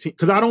beats this team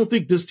because I don't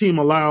think this team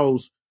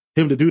allows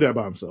him to do that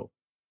by himself.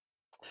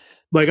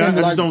 I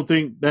just don't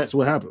think that's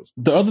what happens.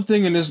 The other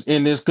thing in this,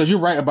 because you're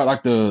right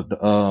about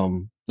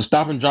the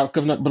stop and drop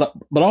coming up,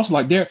 but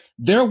also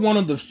they're one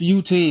of the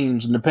few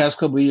teams in the past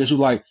couple of years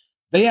who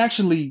they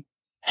actually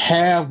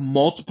have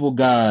multiple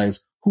guys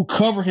who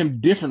cover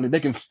him differently. They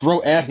can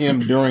throw at him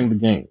during the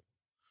game.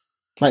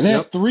 They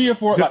have 3 or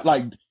 4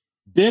 like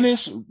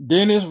Dennis,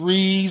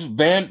 Reeves,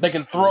 they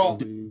can throw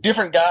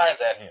different guys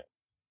at him.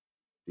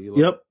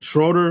 Yep,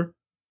 Schroeder,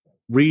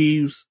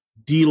 Reeves,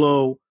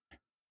 D'Lo.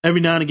 Every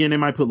now and again, they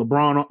might put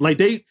LeBron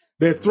on.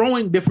 They're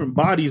throwing different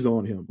bodies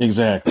on him.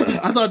 Exactly.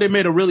 I thought they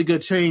made a really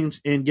good change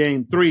in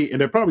game 3,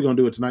 and they're probably going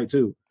to do it tonight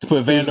too. To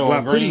put Vando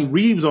on Green. Putting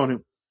Reeves on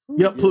him.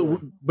 Yep,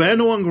 put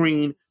Vando on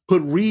Green,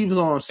 put Reeves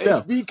on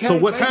Steph. HBK, So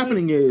what's baby.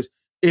 happening is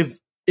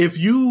if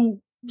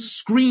you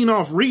screen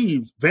off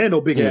Reeves,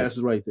 Vandal big ass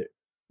is right there.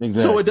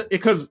 Exactly. So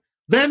because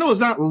Vandal is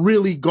not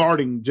really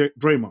guarding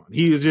Draymond,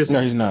 he is just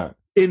No, he's not.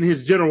 in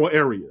his general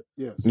area.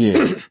 Yes.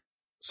 Yeah.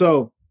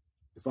 So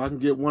If I can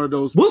get one of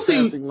those We'll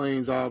see. passing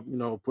lanes, I'll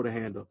put a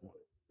hand up on it.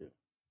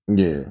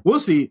 Yeah. we'll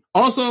see.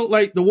 Also,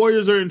 like the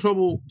Warriors are in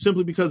trouble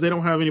simply because they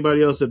don't have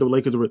anybody else that the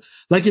Lakers are.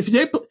 Like if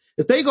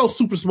they go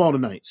super small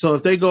tonight, so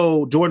if they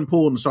go Jordan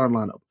Poole in the starting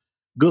lineup,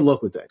 good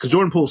luck with that because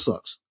Jordan Poole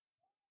sucks.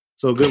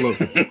 So good luck.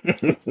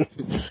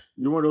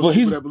 You're one of those Well,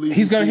 people that believe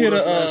he's got to hit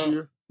fooled us last a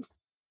year.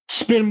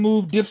 spin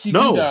move, dipsy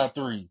No. down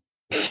 3.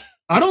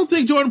 I don't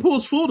think Jordan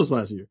Poole's fooled us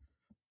last year.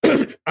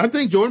 I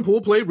think Jordan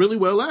Poole played really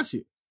well last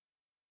year,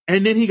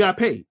 and then he got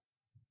paid.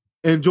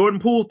 And Jordan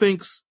Poole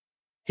thinks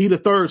he the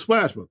third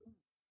Splash Brother.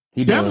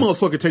 He That does.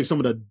 motherfucker takes some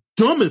of the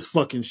dumbest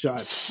fucking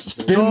shots.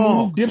 Spin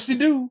Dog. move, dipsy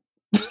do.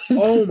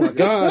 Oh my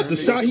god, the That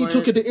nigga shot he playing-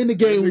 took at the end of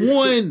game that nigga-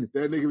 one.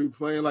 That nigga be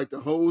playing like the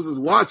hoes is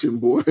watching,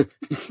 boy.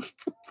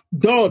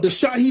 Dog, the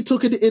shot he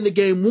took at the end of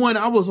game one,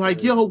 I was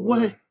like, yo,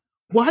 what?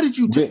 Why did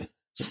you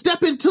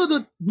step into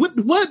the what?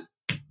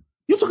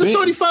 You took a Ben-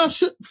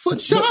 35-foot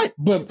shot.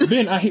 But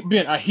Ben, I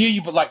hear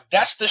you, but like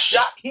that's the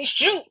shot he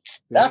shoots.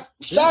 That's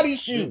the shot he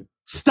shoots.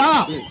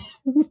 Stop.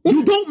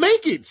 You don't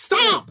make it.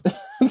 Stop.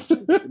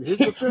 In his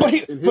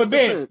defense, But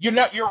Ben,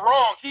 you're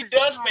wrong. He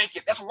does make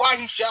it. That's why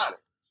he shot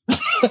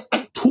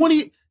it.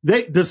 20.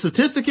 The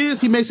statistic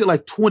is he makes it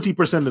like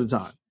 20% of the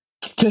time.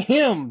 To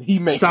him, he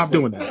makes Stop it.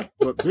 doing that.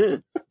 But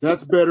Ben,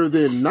 that's better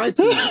than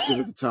 19%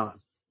 of the time.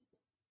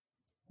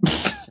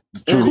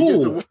 And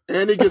Cool.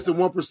 he gets a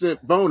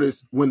 1%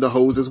 bonus when the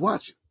hose is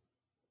watching.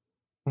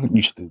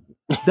 You stupid.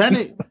 That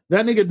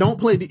nigga don't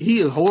play. He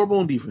is horrible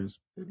on defense.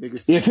 That nigga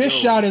said, If his "Yo,"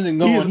 shot isn't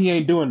going, is- he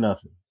ain't doing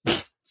nothing.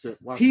 said,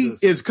 "Watch He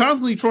this." is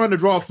constantly trying to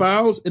draw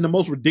fouls in the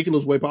most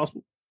ridiculous way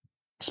possible.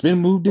 Spin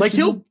move, Like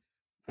dipsy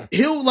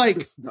he'll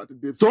like Not the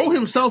dipshit. throw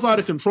himself out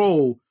of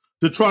control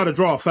to try to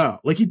draw a foul.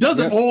 Like he does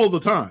it Yep. all the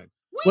time.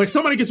 Like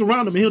somebody gets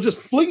around him and he'll just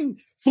fling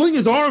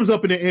his arms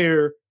up in the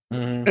air,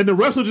 Mhm. and the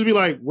refs will just be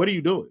like, "What are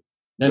you doing?"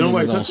 That You know,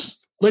 like, nigga's on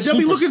that's- Like they'll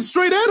be super- looking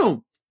straight at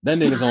him. That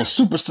nigga's on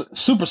Super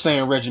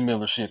Saiyan Reggie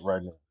Miller shit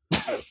right now.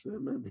 I said,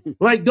 man,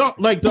 Like dog.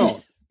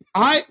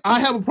 I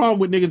have a problem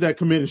with niggas that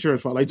commit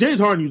insurance fraud. Like James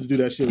Harden used to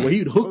do that shit where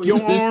he'd hook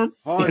your arm and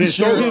Harden, then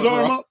throw his Sure,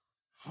 arm bro. up.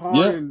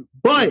 Harden,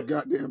 But- a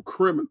goddamn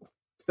criminal.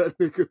 That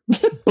nigga.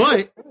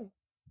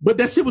 But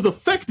that shit was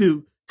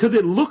effective because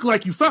it looked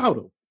like you fouled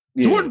him.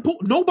 Yeah. Jordan Poole,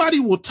 nobody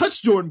will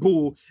touch Jordan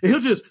Poole, and he'll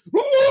just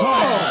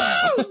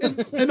and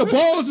the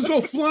ball will just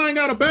go flying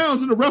out of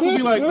bounds, and the ref will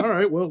be like, "All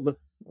right, well, the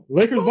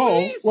Lakers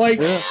ball." Like,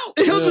 Yeah.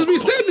 and he'll just be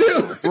standing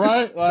there.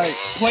 Right? Like,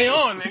 play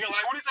on, nigga.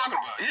 Like, what are you talking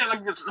about? Yeah,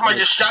 like somebody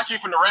just shot you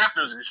from the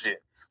rafters and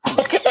shit.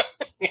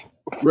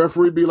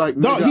 Referee be like,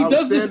 No, "Nigga, he I was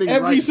does this standing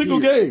every right single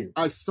here. game.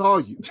 I saw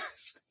you.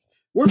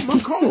 Where's my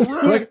call,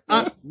 ref? Like,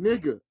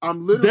 Nigga,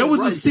 I'm literally There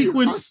was a right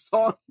sequence- Here.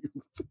 I saw you.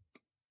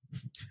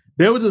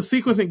 There was a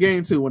sequence in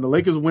game 2 when the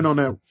Lakers went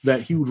on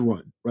that huge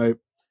run, right?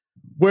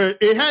 Where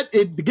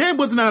the game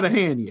wasn't out of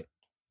hand yet.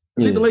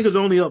 I think the Lakers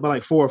only up by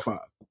like 4 or 5.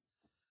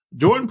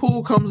 Jordan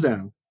Poole comes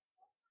down,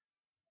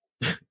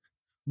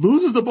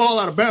 loses the ball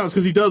out of bounds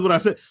because he does what I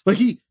said. Like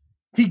he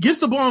gets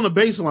the ball on the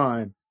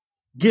baseline,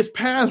 gets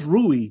past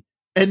Rui,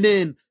 and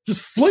then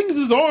just flings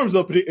his arms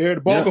up in the air.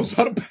 The ball goes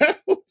out of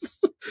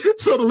bounds.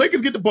 So the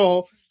Lakers get the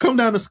ball, come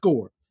down to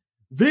score.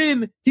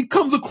 Then he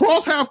comes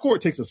across half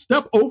court, takes a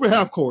step over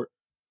half court,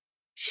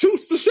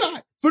 shoots the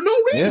shot for no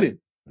reason.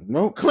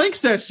 Nope.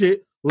 Clanks that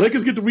shit.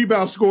 Lakers get the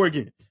rebound, score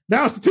again.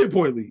 Now it's a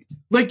 10-point lead.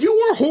 Like, you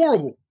are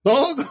horrible,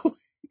 dog.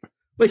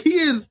 Like, he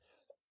is.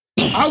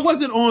 I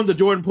wasn't on the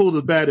Jordan Poole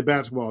is bad at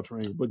basketball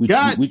train, but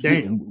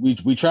damn.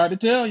 We tried to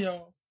tell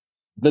y'all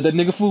that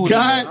nigga fool.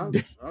 God.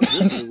 I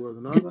definitely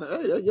wasn't. I was like,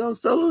 hey, that young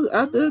fella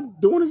out there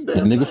doing his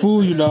damn That nigga thing,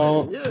 fool you, man.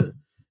 dog. Yeah.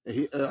 And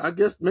he, I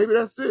guess maybe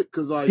that's it.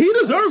 Cause like He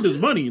deserved his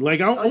money.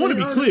 Like, I want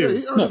to be clear.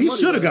 He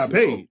should have got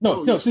paid.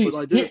 No, see, but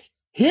like this,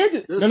 here's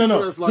the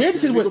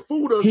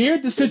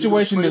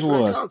situation this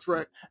was.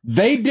 Contract.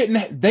 They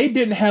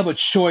didn't have a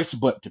choice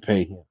but to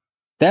pay him.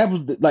 That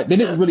was they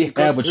didn't really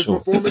have a his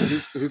choice.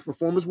 His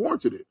performance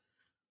warranted it.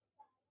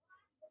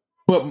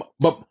 But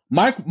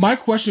my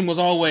question was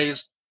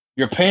always,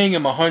 you're paying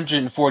him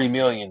 $140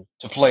 million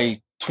to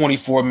play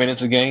 24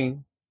 minutes a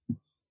game.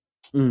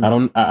 Mm. I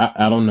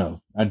don't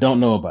know. I don't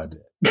know about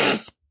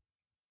that.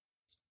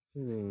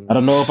 I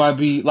don't know if I'd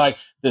be like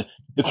the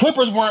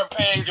Clippers weren't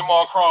paying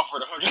Jamal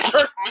Crawford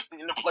 $130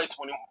 million to play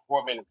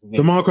 24 minutes a game.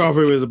 Jamal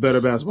Crawford is a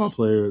better basketball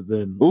player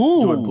than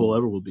Ooh. Jordan Poole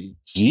ever will be.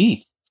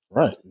 Gee,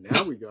 right.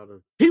 Now we gotta.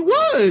 He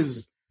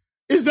was.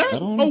 Is that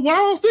a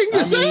wild thing to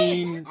I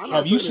say? mean, I'm not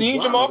have you saying it's seen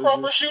wild, Jamal it's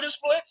Crawford just- shoot his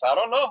splits? I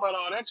don't know about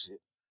all that shit.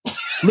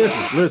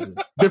 Listen.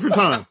 Different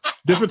time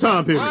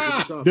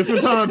period.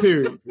 Different time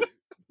period.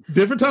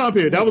 Different time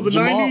period. That was the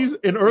Jamal- 90s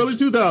and early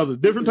 2000s.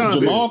 Different time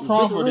Jamal period.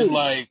 Crawford is rules.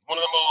 like one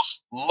of the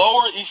most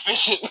lower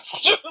efficient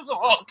shooters of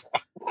all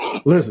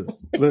time. Listen.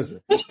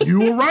 You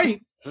were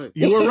right.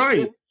 You were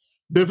right.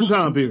 different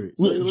time periods.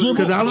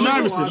 Because Allen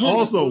Iverson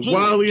also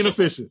wildly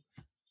inefficient.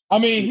 I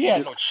mean, he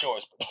had no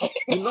choice.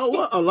 You know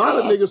what? A lot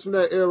of niggas from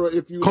that era,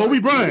 if you Kobe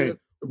Bryant,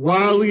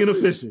 wildly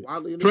inefficient.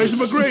 Tracy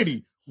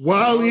McGrady,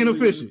 wildly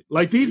inefficient.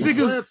 Like these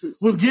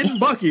niggas was getting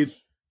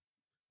buckets,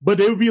 but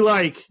they would be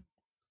like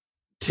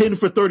 10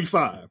 for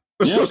 35.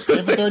 Yeah,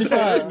 10 for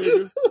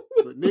 35.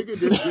 But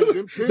nigga,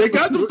 them 10 they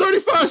got them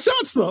 35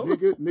 shots though.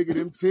 Nigga,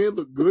 them 10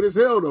 look good as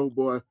hell though,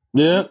 boy.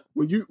 Yeah.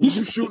 When you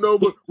shooting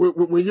over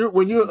when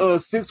you're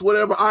 6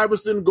 whatever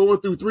Iverson going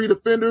through 3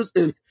 defenders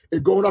and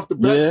going off the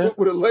back foot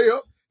with a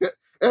layup.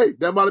 Hey,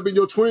 that might have been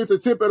your 20th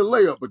attempt at a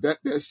layup, but that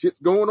shit's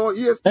going on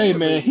ESPN. Hey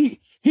man,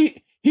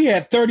 he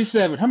had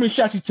 37. How many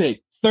shots he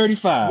take?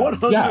 35.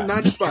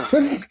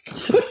 195.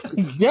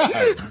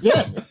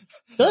 Yeah.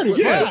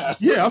 35.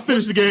 Yeah, I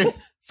finished the game.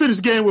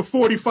 Finished the game with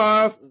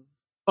 45.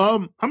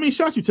 How many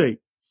shots you take?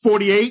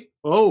 48.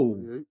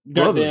 Oh,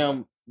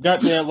 goddamn,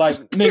 like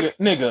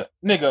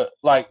nigga,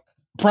 like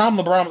prime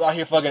LeBron was out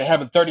here fucking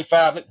having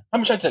 35. How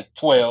many shots you take?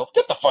 12.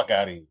 Get the fuck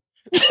out of here.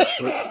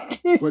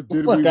 But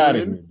did we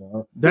win?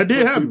 That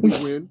did happen. Did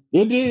we win?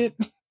 It did.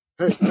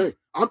 Hey.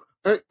 What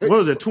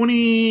was it?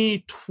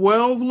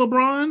 2012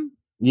 LeBron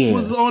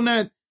was on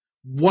that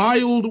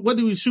wild. What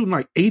did we shooting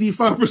like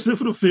 85%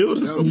 for the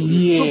field?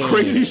 Some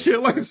crazy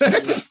shit like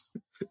that.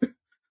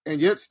 And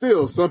yet,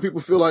 still, some people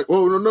feel like,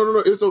 oh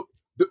no, it's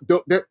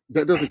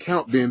that doesn't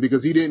count, Ben,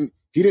 because he didn't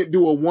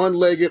do a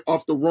one-legged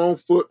off the wrong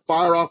foot,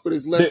 fire off with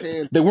his left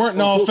hand. They weren't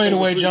no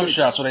fadeaway jump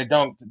shots, so they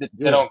don't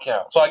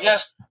count. So I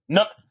guess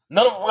none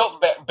of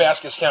Wilt's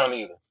baskets count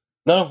either.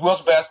 None of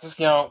Wilt's baskets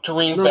count.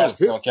 Kareem's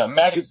baskets don't count.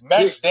 Magic's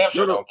damn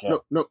sure don't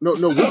count. No.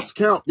 Wilt's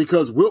count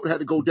because Wilt had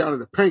to go down in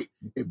the paint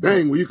and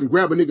bang where you can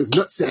grab a nigga's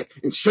nutsack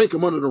and shank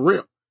him under the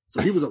rim.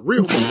 So he was a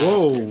real man.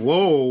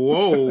 Whoa.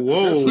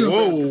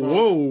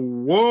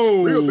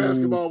 Real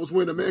basketball was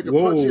when a man could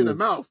punch you in the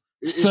mouth.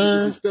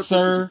 Sir,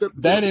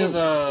 that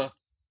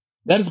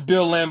is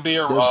Bill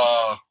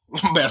Laimbeer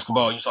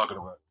basketball you're talking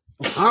about.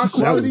 High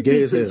quality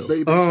defense,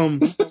 baby.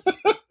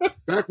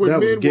 Back when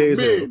men were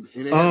men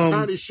and they had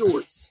tiny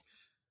shorts.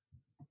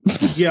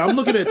 Yeah, I'm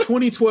looking at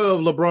 2012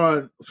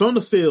 LeBron from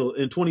the field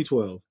in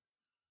 2012.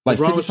 Like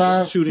LeBron 55,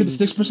 was shooting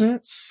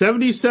 56%?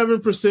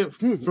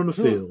 77% from the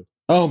field.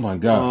 Oh my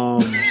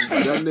God.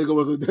 That nigga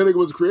was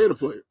a creative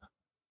player.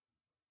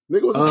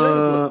 Nigga was a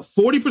creative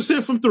player.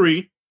 40% from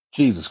 3.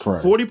 Jesus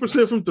Christ.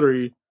 40% from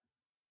 3.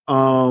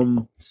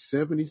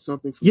 70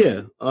 something from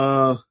Yeah,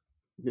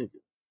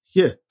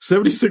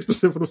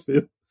 76% from the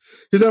field.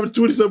 He's having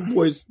 27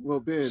 points. Well,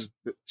 Ben,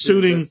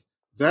 shooting.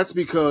 That's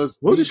because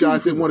these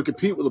guys didn't want to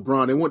compete with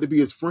LeBron. They wanted to be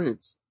his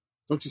friends.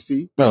 Don't you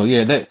see? Oh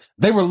yeah,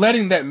 they were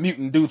letting that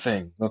mutant do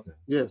things. Okay.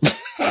 Yes.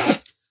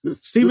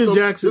 Steven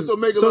Jackson. This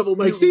Omega level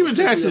like Steven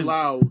Jackson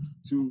allowed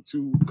to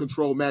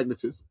control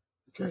magnetism.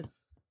 Okay.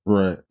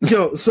 Right.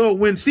 Yo, so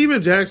when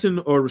Steven Jackson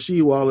or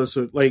Rasheed Wallace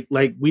or like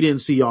we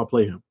didn't see y'all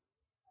play him.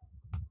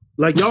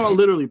 Like y'all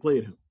literally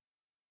played him.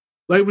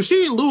 Like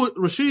Rasheed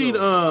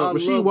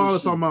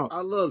Wallace talking about.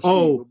 I love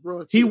Rasheed,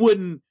 bro, he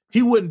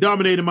wouldn't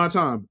dominate in my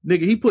time.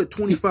 Nigga, he put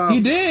 25 he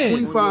did.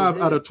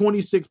 25 out of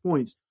 26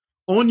 points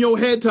on your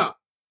head top.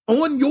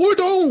 On your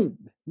dome.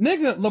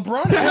 Nigga,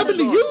 LeBron. What happened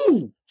to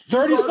you?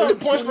 30-something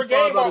points per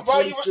game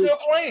while you were still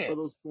playing.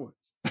 Those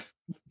points.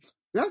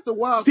 That's the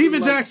wild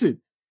Steven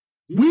Jackson.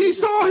 We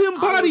saw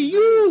him body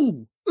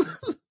you.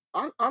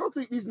 I don't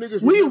think these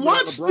niggas we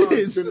watched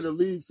LeBron's been in the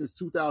league since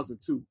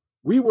 2002.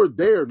 We were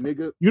there,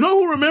 nigga. You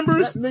know who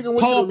remembers? That nigga went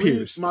Paul to the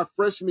Pierce. League my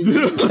freshman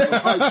year of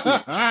high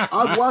school.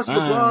 I've watched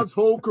LeBron's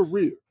whole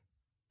career.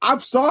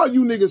 I've saw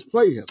you niggas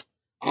play him.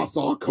 I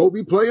saw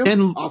Kobe play him.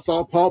 And I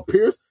saw Paul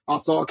Pierce. I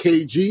saw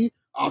KG.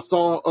 I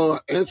saw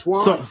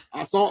Antoine. So,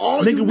 I saw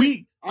all nigga, you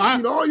niggas. I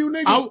seen all you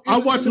niggas. I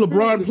watched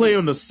LeBron play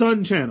on the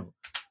Sun Channel.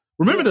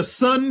 Remember the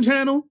Sun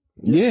Channel?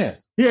 Yeah.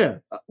 Yeah.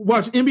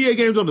 Watch NBA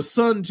games on the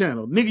Sun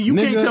Channel. Nigga, you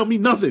can't tell me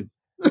nothing.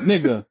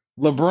 Nigga,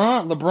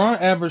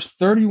 LeBron averaged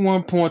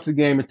 31 points a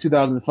game in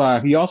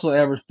 2005. He also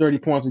averaged 30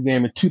 points a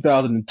game in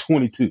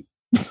 2022.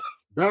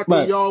 Back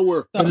when y'all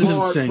were hard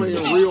insane.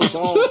 playing real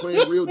ball,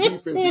 playing real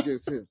defense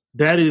against him.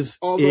 That is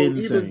insane.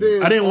 Even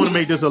then, I didn't want to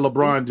make this a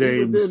LeBron James.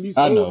 Even then, these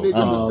old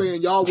niggas were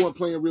saying y'all weren't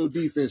playing real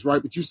defense,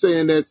 right? But you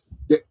saying that.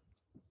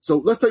 So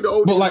let's take the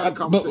old niggas out of the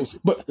conversation.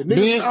 But the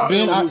niggas out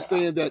there were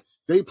saying that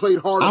they played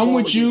harder. I'm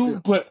with you,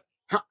 him. but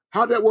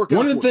how'd that work out?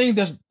 One of the things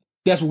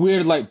that's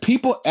weird, like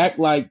people act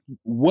like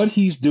what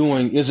he's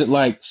doing isn't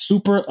like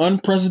super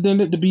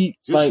unprecedented to be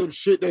just like some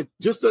shit that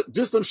just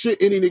some shit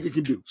any nigga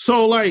can do.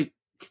 So like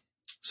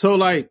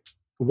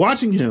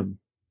watching him,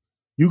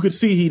 you could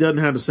see he doesn't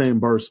have the same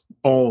burst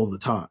all the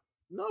time.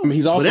 No, I mean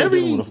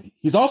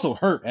he's also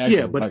hurt. Actually.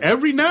 Yeah, but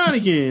every now and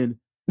again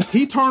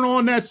he turn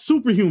on that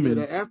superhuman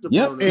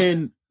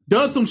and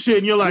does some shit,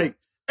 and you're like,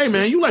 hey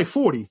man, you like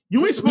 40.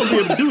 You ain't supposed to be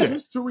able to do that.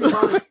 Just to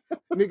remind,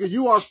 nigga,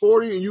 you are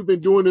 40 and you've been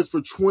doing this for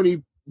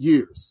 20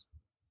 years.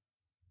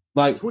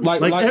 Like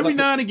every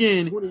now and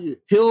again,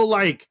 he'll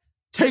like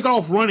take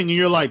off running, and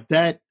you're like,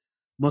 that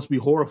must be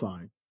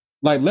horrifying.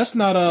 Like let's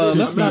not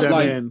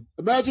imagine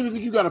if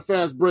you got a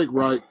fast break,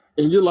 right?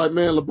 and you're like,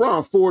 man,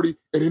 LeBron 40,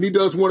 and then he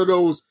does one of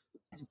those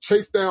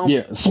chase down.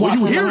 Yeah, Well,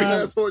 you hear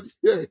it.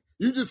 Yeah,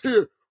 you just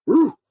hear,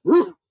 roo,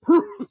 roo,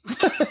 roo.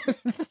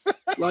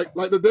 like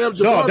the damn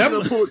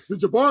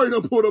Jabari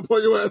done pulled up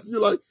on your ass, and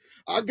you're like,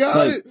 I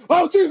got it.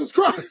 Oh, Jesus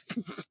Christ.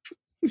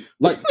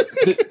 Like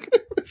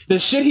the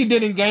shit he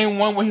did in game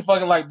 1 where he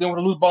fucking like did with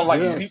a loose ball,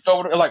 like leaped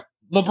over there, like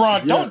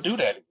LeBron, don't do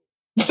that.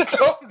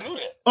 Don't do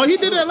that. Oh, he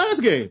did that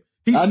last game.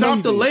 He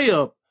stopped the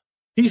layup.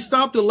 He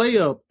stopped the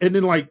layup, and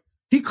then like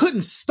he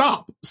couldn't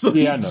stop, so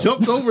he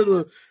jumped over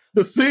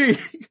the thing.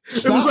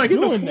 It was like in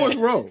the 4th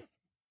row.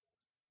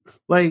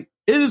 Like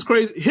it is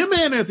crazy. Him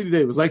and Anthony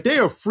Davis, like they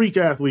are freak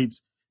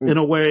athletes in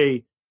a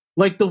way.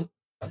 Like the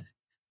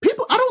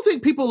people, I don't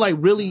think people like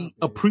really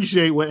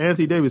appreciate what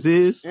Anthony Davis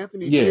is.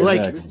 Anthony Davis, like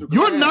exactly.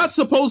 you're not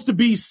supposed to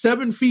be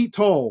 7 feet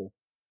tall.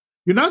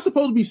 You're not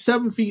supposed to be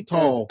 7 feet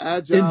tall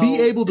and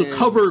be able to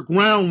cover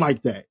ground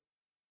like that.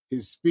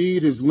 His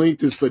speed, his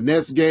length, his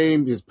finesse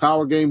game, his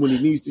power game when he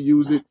needs to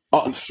use it.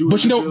 His shooting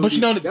but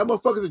you know that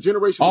motherfucker's a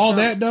generational all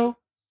talent. that though.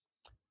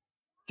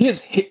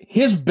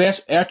 His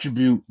best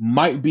attribute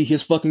might be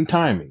his fucking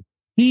timing.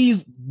 He's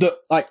the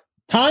like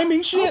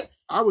timing shit.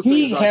 I would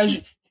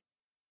say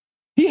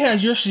he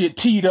has your shit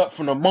teed up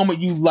from the moment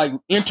you like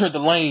enter the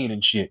lane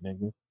and shit,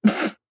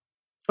 nigga.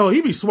 Oh,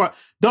 he be smart.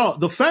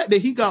 Dog, the fact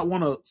that he got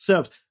one of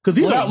Steph's, because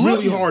he was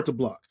really hard to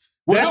block.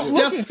 That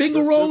Steph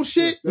finger roll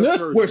shit,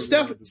 where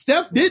Steph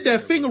did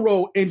that finger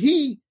roll, and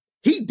he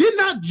did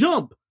not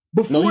jump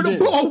before the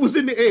ball was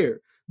in the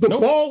air. The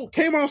ball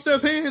came off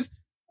Steph's hands,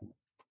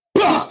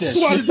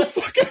 swatted the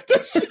fuck out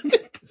that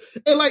shit.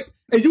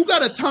 And you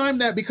gotta time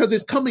that because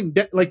it's coming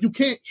down. Like you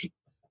can't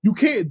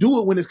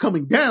do it when it's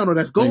coming down or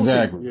that's goal.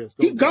 Exactly. Yes,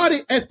 he got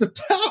it at the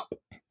top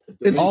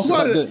and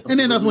swatted it. And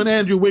then that's when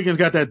Andrew Wiggins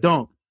got that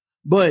dunk.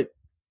 But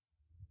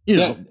you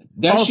know,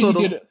 also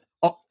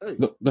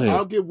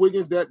I'll give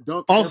Wiggins that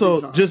dunk.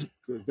 Also, just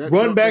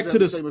run back to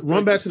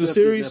the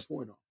series.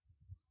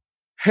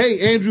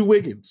 Hey, Andrew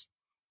Wiggins,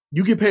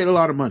 you get paid a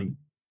lot of money.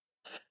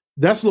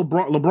 That's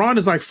LeBron. LeBron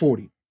is like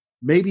 40.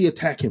 Maybe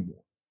attack him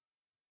more.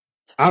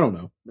 I don't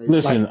know.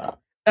 Listen,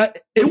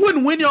 it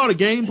wouldn't win y'all the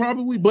game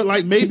probably, but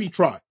like maybe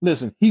try.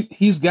 Listen,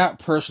 he's got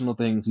personal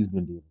things he's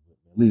been dealing with.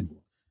 Leave him.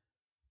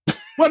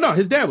 Well, no,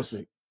 his dad was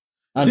sick.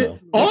 I know.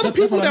 All the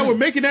people that were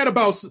making that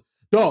about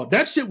dog,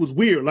 that shit was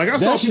weird. Like I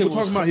saw people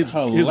talking about his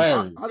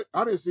hilarious.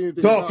 I didn't see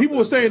anything. Dog, people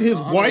were saying his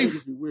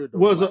wife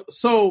was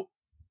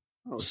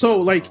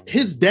like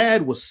his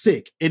dad was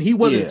sick and he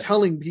wasn't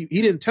telling. He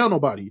didn't tell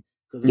nobody.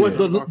 But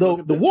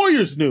the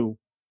Warriors knew.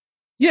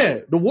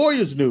 Yeah, the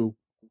Warriors knew,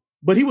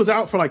 but he was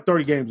out for like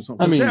 30 games or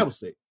something. His dad was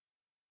sick.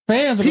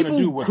 Fans are gonna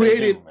do what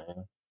they do,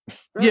 man.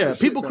 Yeah,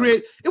 people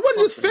create. It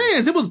wasn't just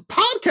fans. It was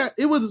podcast.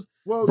 It was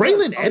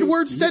Braylon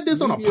Edwards said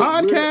this on a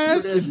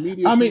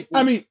podcast.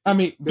 I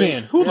mean,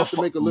 Ben, who the fuck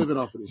make a living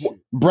off of this shit?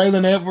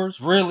 Braylon Edwards,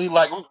 really?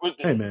 Like,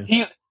 hey man,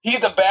 he's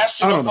the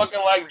bastion of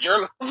fucking like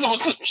journalism or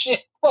some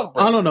shit. Fuck,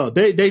 I don't know.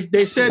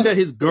 They said that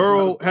his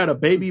girl had a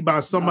baby by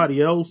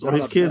somebody else, or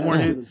his kids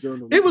weren't his.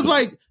 It was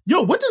like,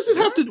 yo, what does this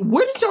have to do?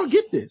 Where did y'all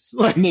get this?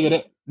 Like,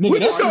 nigga,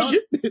 that's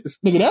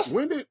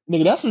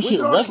some shit.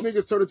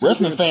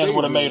 Wrestling fans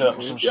would have made up.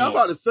 Yeah, I'm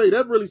about to say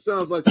that really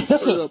sounds like some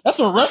straight up. That's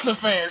some wrestling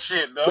fan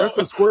shit, though. That's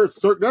some squared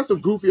circle. That's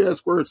some goofy ass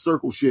squared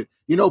circle shit.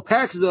 You know,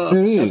 Pax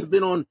has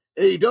been on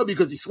AEW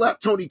because he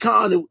slapped Tony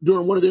Khan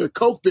during one of their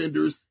coke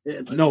benders.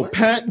 And no,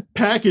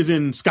 Pac is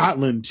in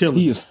Scotland chilling.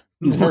 He's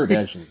hurt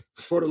actually.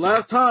 For the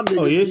last time,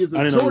 nigga, he is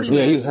a Jordy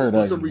man. He's hurt.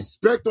 With some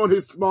respect on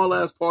his small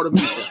ass part of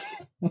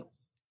Newcastle.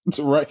 That's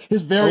right.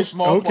 His very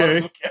small part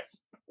of Newcastle.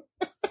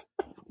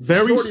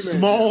 Very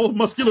small,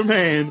 muscular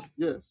man.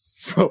 Yes.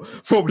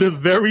 From this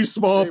very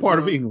small part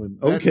of England.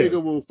 That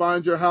nigga will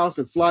find your house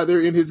and fly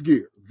there in his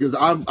gear. Because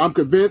I'm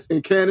convinced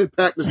in canon,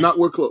 Pac does not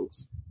wear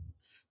clothes.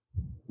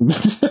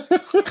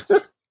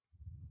 The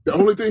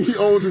only thing he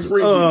owns is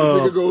ring.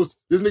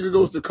 This nigga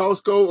goes to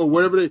Costco or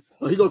whatever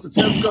he goes to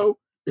Tesco.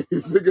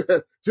 This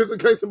nigga, just in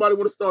case somebody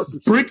want to start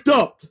some shit. Bricked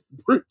up.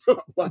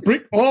 Like,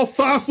 brick all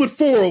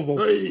 5'4" of them.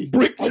 Hey,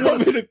 bricked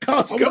up in a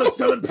Costco. I want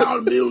a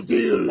 7-pound meal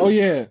deal. Oh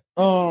yeah.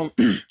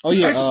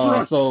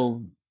 Extra.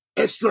 So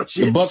extra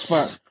chips.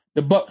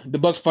 The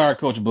Bucks fired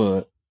Coach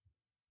Bud.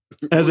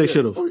 As they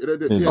should have.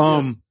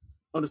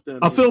 Understand.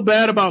 I feel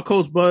bad about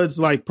Coach Bud's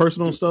like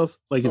personal stuff,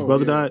 like his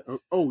brother died.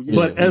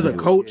 But as a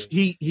coach,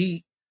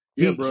 he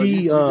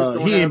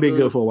ain't been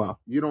good for a while.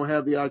 You don't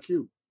have the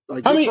IQ.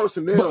 Like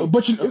personnel,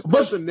 but here's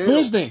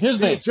the thing.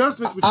 The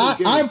adjustments between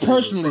games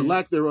or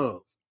lack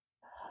thereof.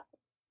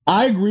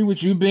 I agree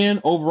with you,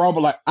 Ben, overall, but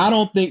like I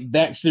don't think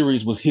that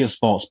series was his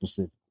fault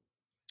specifically.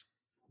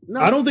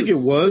 I don't think it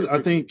was.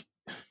 I think,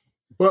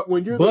 but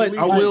when you're,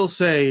 I will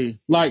say,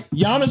 like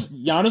Giannis,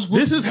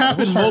 this has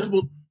happened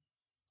multiple.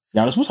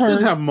 Giannis was hurt. This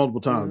has happened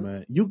multiple times,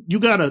 man. You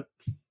gotta.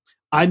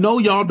 I know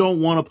y'all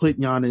don't want to put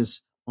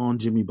Giannis on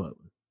Jimmy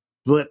Butler,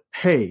 but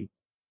hey,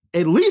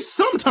 at least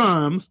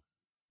sometimes.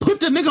 Put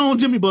the nigga on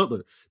Jimmy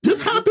Butler.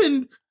 This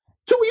happened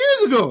 2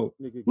 years ago.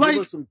 Nigga,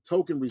 give us some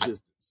token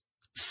resistance.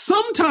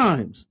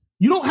 Sometimes.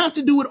 You don't have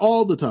to do it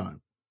all the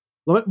time.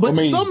 But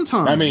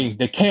sometimes, I mean,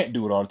 they can't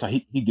do it all the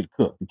time. He get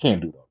cooked. He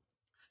can't do it all.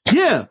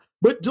 Yeah,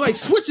 but like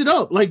switch it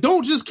up. Like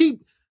don't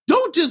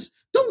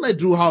let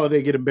Drew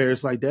Holiday get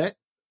embarrassed like that.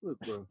 Look,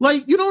 bro.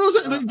 Like, you know what I'm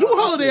saying? Like, Drew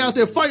Holiday out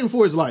there fighting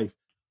for his life.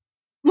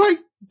 Like,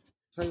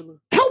 Taylor,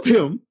 help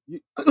him.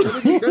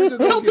 Help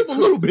him a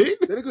little bit.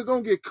 That nigga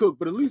gonna get cooked,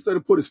 but at least let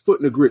him put his foot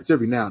in the grits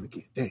every now and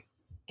again. Dang.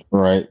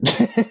 Right.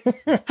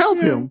 Help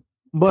him.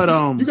 But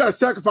you gotta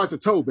sacrifice a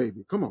toe,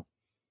 baby. Come on.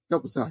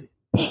 Help us out here.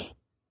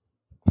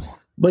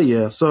 But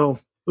yeah, so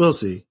we'll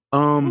see.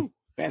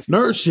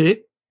 Nerd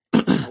shit.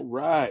 All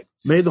right.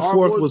 May the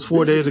 4th was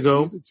 4 days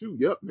ago. Season 2.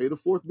 Yep. May the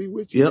 4th be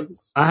with you. Yep.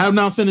 Niggas. I have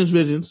not finished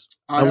Visions.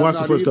 I watched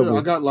the first couple.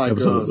 I got like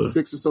episodes,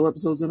 6 or so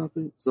episodes in, I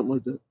think. Something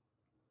like that.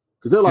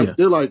 Because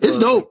they're like it's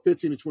dope. Like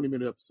 15 to 20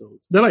 minute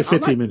episodes. They're like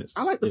 15 minutes.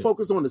 I like to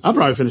focus on the Sith. I'll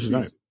probably finish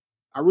tonight.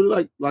 I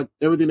really like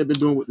everything they've been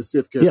doing with the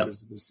Sith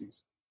characters in this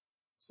season.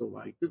 So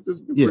like this has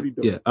been pretty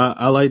dope. Yeah,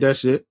 I like that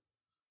shit.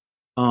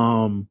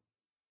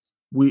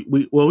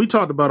 We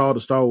talked about all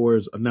the Star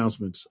Wars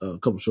announcements a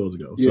couple shows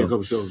ago. Yeah, a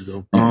couple shows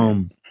ago.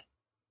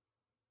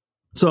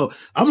 So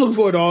I'm looking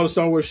forward to all the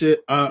Star Wars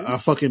shit. I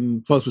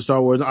fucking fucks with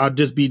Star Wars. I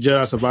just beat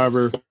Jedi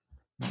Survivor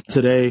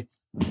today.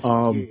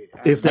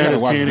 If that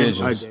is canon,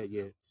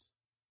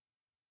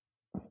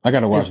 I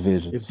gotta watch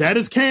Visions. If that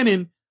is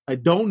canon, I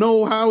don't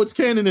know how it's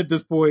canon at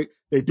this point.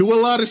 They do a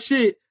lot of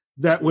shit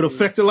that would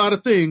affect a lot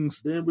of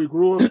things. Then we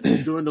grew up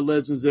during the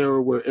Legends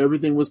era where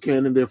everything was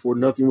canon, therefore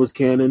nothing was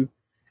canon.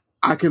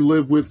 I can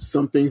live with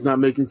some things not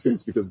making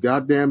sense because,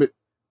 goddamn it,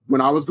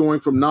 when I was going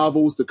from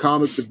novels to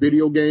comics to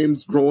video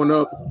games growing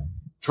up,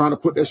 trying to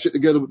put that shit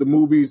together with the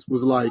movies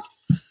was like,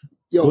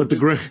 yo, with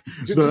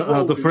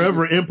the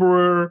Forever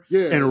Emperor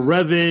and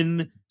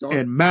Revan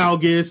and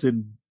Malgus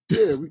and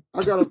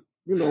I gotta,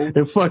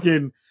 and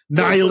fucking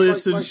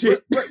Nihilus and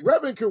shit.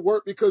 Revan could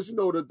work because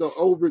the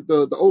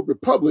Old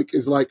Republic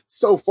is like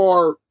so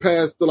far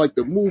past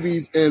the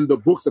movies and the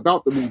books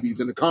about the movies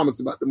and the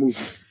comics about the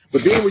movies.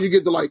 But then when you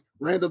get to like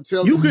random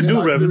tales, you could do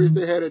Revan series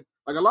they had it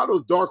like a lot of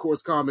those Dark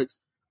Horse comics.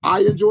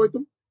 I enjoyed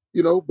them,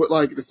 but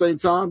like at the same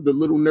time, the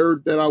little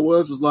nerd that I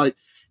was like,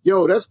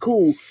 yo, that's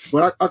cool.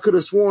 But I could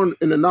have sworn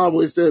in the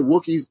novel it said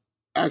Wookiees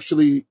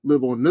actually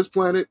live on this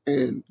planet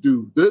and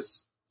do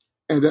this,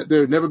 and that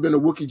there had never been a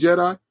Wookiee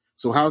Jedi.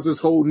 So how's this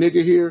whole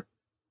nigga here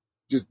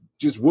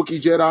just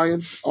Wookiee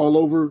Jediing all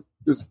over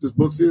this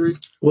book series?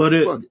 Fuck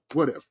it,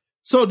 whatever.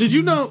 So did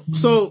you know?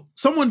 So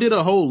someone did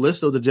a whole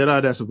list of the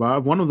Jedi that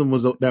survived. One of them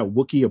was that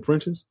Wookiee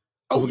apprentice.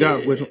 I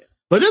forgot which one.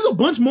 But there's a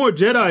bunch more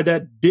Jedi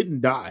that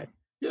didn't die.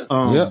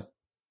 Yeah.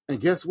 And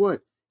guess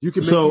what? You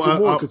can make even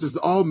more because it's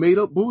all made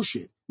up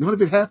bullshit. None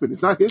of it happened.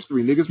 It's not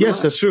history, niggas.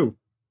 Yes, that's true.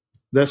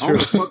 That's true.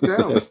 Fuck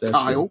down, that's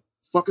Kyle. True.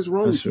 Fuck is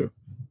wrong with you?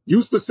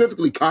 You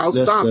specifically, Kyle.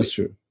 Stop that's it.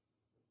 True.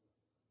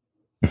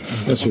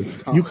 That's true.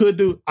 You could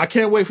do. I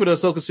can't wait for the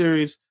Ahsoka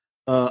series.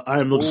 I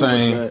am looking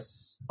forward to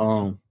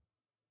that.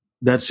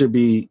 That should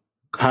be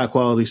high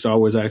quality Star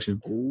Wars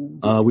action.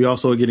 We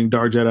also are getting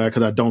Dark Jedi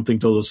because I don't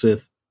think those are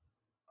Sith.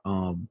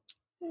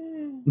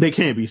 They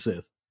can't be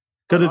Sith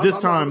because at this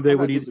time they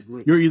would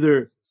you're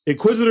either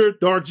Inquisitor,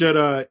 Dark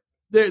Jedi.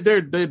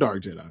 They're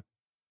Dark Jedi.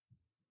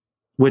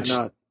 Which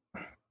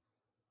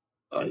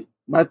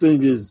my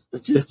thing is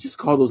just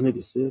call those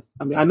niggas Sith.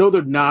 I mean, I know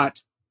they're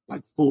not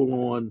like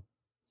full on.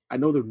 I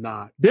know they're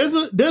not. There's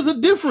a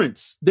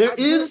difference. There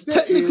is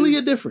technically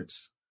a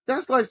difference.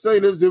 That's like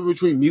saying there's a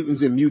difference between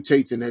mutants and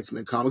mutates in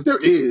X-Men comics.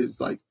 There is,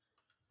 like,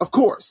 of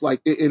course,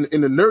 like in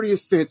the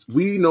nerdiest sense,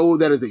 we know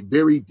that is a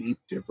very deep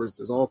difference.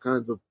 There's all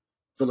kinds of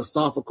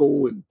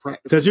philosophical and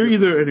practical. Because you're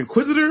either an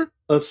Inquisitor,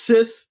 a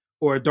Sith,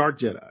 or a Dark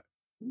Jedi.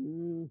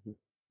 Mm-hmm.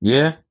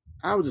 Yeah.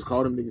 I would just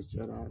call them niggas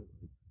Jedi.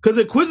 Because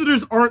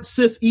Inquisitors aren't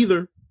Sith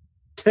either,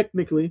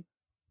 technically.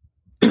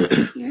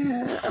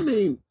 Yeah, I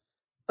mean,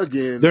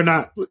 again, they're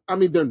not. I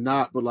mean, they're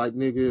not, but like,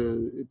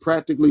 nigga,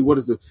 practically, what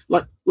is the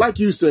like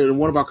you said in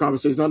one of our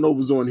conversations? I know it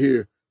was on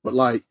here, but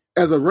like,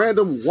 as a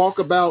random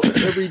walkabout,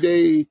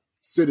 everyday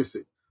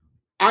citizen,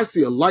 I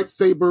see a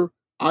lightsaber,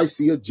 I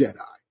see a Jedi.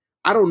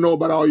 I don't know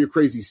about all your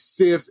crazy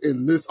Sith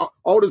and this,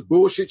 all this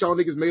bullshit y'all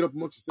niggas made up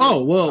amongst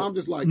yourselves. Oh well, I'm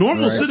just like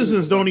normal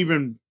citizens don't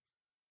even.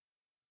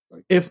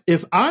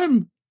 If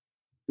I'm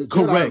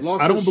correct,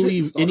 I don't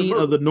believe any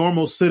of the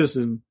normal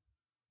citizen.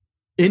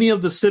 Any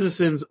of the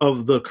citizens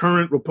of the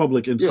current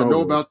Republic in Star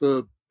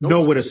Wars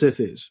know what a Sith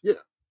is. Yeah.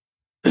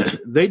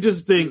 They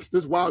just think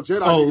this wild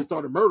Jedi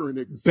started murdering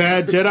niggas.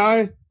 Bad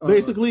Jedi,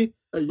 basically.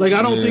 Like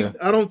I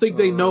don't think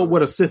they know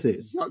what a Sith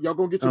is. Y'all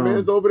gonna get your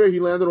mans over there? He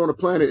landed on a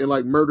planet and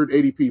like murdered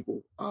 80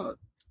 people.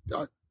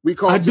 We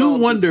call. I do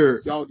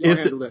wonder y'all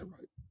handle that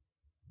right.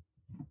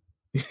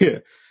 Yeah,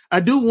 I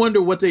do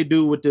wonder what they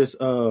do with this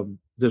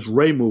this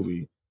Rey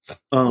movie,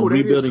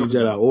 rebuilding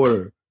Jedi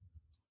Order.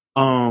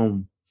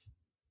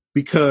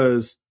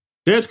 Because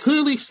there's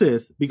clearly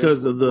Sith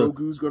because of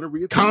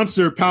the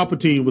concert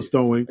Palpatine was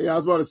throwing. Yeah, I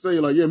was about to say,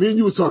 like, yeah, me and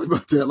you was talking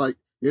about that. Like,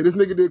 yeah, this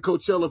nigga did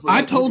Coachella.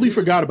 I totally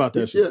forgot about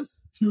that shit. Yes,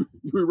 you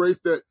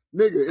erased that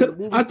nigga. In the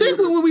movie I think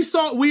when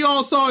we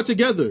all saw it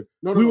together,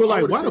 we were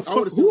like, why the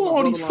fuck? Who are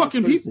all these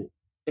fucking people?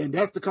 And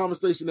that's the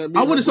conversation that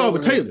I would have saw it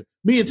with brother had. Taylor.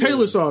 Me and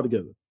Taylor saw it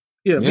together.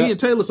 Yeah, me and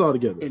Taylor saw it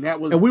together. And that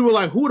was, And we were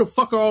like, who the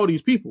fuck are all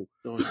these people?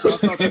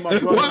 shouts out to my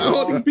brother. Why are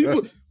all these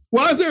people?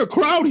 Why is there a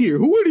crowd here?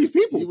 Who are these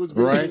people? He was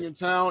visiting in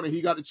town and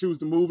he got to choose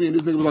the movie, and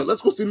this nigga was like,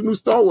 let's go see the new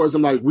Star Wars.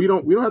 I'm like, we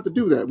don't have to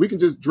do that. We can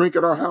just drink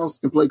at our house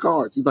and play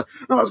cards. He's like,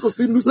 no, let's go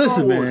see the new Star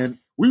Wars. Man.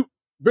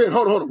 Ben,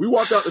 hold on. We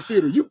walked out the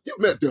theater. You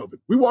met Delvin.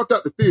 We walked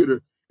out the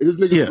theater and this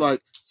nigga was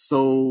like,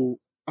 so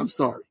I'm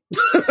sorry.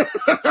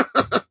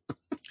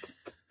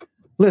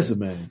 Listen,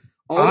 man.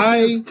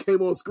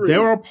 Came on screen.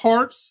 There are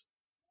parts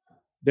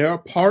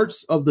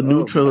of the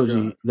new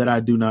trilogy that I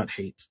do not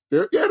hate.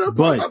 There are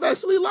parts I've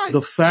actually liked.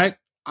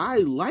 I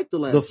like the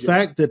last. The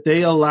fact that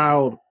they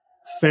allowed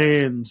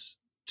fans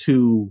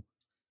to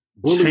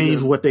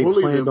change what they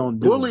planned on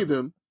doing. Bully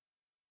them.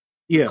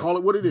 Yeah. Call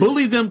it what it is.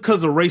 Bully them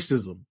because of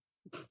racism.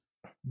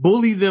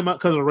 Bully them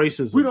because of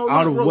racism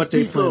out of what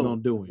they planned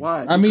on doing.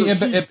 Why? I mean,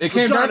 it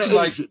came down to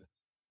like,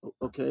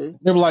 okay,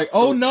 they were like,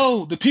 oh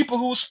no, the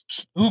people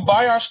who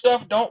buy our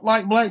stuff don't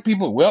like black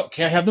people. Well,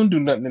 can't have them do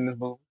nothing in this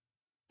movie.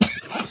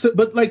 So,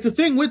 but like the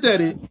thing with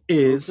that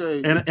is,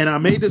 and I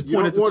made this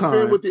point at the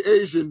time, with the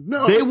Asian,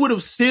 no, they would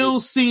have still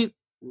seen,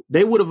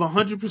 they would have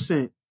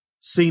 100%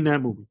 seen that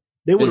movie.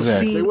 They would have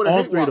seen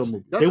all three of those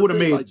movies. They would have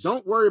made. Like,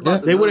 don't worry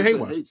about they would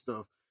have hate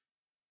stuff.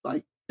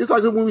 Like it's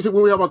like when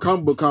we have our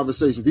comic book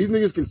conversations. These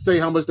niggas can say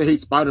how much they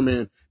hate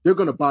Spider-Man. They're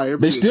gonna buy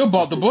everything. They still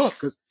bought the book.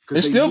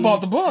 They still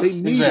bought the book. They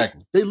need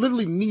exactly. it. They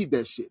literally need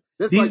that shit.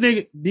 That's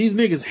these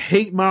niggas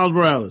hate Miles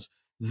Morales.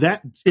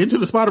 That Into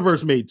the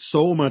Spider-Verse made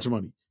so much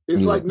money.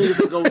 It's like niggas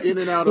that go in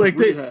and out of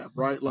rehab,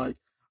 right? Like,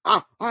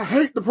 I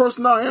hate the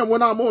person I am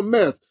when I'm on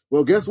meth.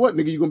 Well, guess what,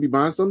 nigga? You're going to be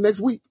buying some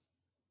next week.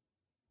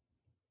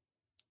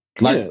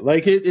 Yeah, go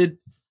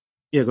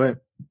ahead.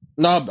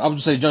 No, I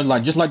would say, John,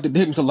 like, just like the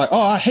Hickman, so like, oh,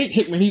 I hate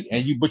Hickman,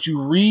 but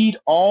you read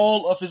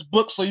all of his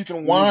books so you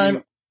can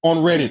whine on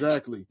Reddit.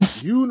 Exactly.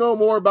 You know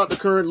more about the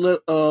current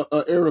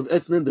era of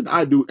X-Men than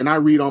I do, and I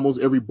read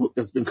almost every book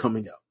that's been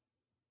coming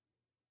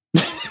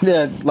out.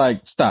 Yeah,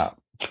 like, stop.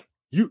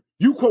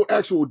 You quote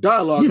actual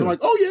dialogue and like,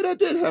 oh yeah, that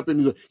did happen.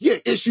 He's like, yeah,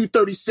 issue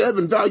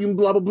 37, volume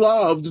blah blah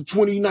blah of the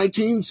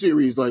 2019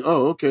 series. Like,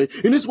 oh okay,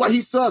 and this is why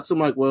he sucks. I'm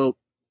like, well,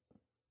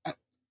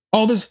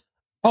 all this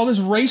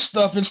race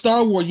stuff in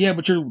Star Wars, yeah,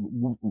 but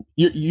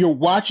you're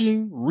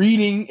watching,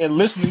 reading, and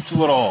listening to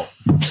it all.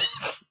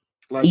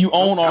 Like, you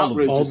own all of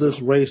it. All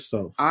this race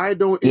stuff. I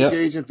don't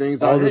engage in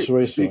things I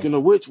hate. Speaking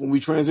of which, when we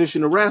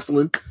transition to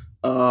wrestling,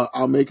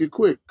 I'll make it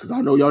quick because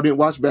I know y'all didn't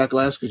watch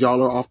Backlash because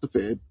y'all are off the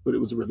Fed, but it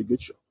was a really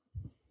good show.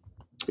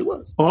 It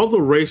was. All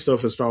the race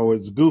stuff in Star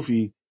Wars is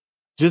goofy.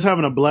 Just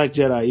having a black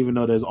Jedi, even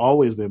though there's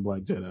always been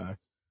black Jedi.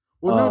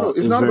 Well, no,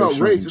 it's not about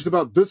race. It's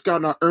about this guy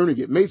not earning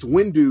it. Mace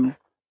Windu,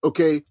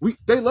 okay,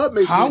 they love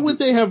Mace Windu. How would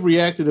they have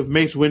reacted if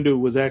Mace Windu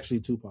was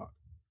actually Tupac?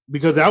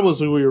 Because that was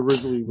who he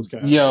originally was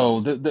cast.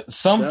 Yo,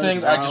 some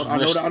things I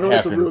know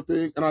that's a real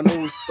thing, and I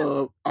know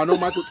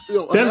Michael.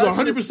 That is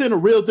 100% a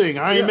real thing.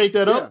 I ain't make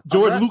that up.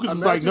 George Lucas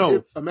was like,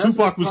 no,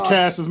 Tupac was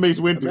cast as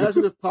Mace Windu.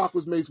 Imagine if Pac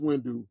was Mace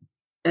Windu.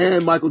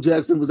 And Michael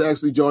Jackson was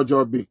actually Jar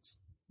Jar Binks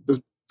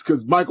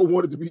because Michael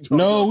wanted to be Jar Jar.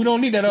 No, we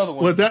don't need that other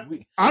one. Well,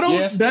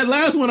 that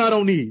last one I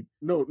don't need.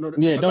 No.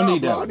 Yeah, don't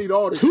need that. I need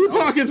all this.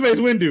 Tupac is Mace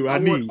Windu. I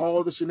need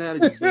all the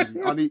shenanigans,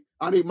 baby.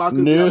 I need Michael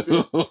to be out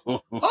there.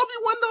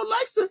 Obi-Wan no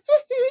likes it.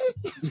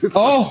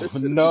 Oh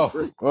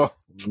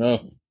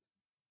no.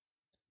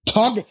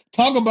 Talk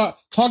about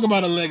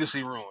a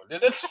legacy ruin.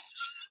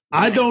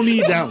 I don't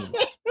need that one.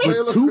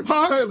 But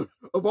Tupac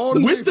of all the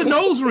with the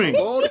nose ring.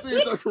 All the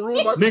things I can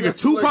ruin. Nigga,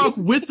 Tupac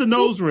with the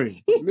nose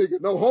ring. Nigga,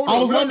 no, hold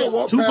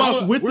on.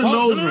 Tupac with the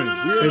nose ring.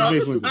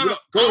 No.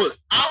 Go ahead.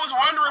 I was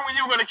wondering when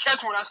you were going to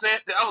catch what I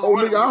said.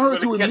 Nigga, I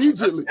heard you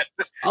immediately.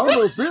 I don't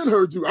know if Ben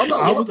heard you. I'm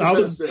not. I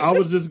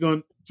was just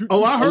going.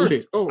 Oh, I heard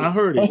it. I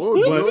heard it.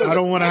 But I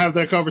don't want to have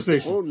that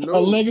conversation. Oh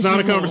no, it's not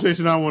a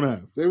conversation I want to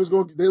have. They was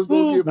going to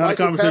give not a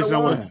conversation I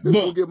want to have. They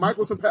was going to give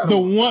Michael some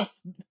Padawans.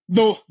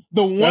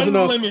 The one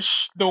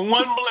blemish on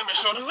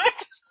the legacy.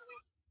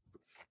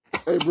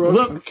 Hey, bro,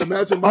 look,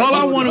 imagine all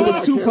I wanted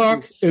was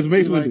Tupac as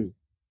Mace Windu.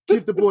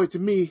 Give the boy to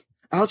me.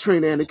 I'll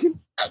train Anakin.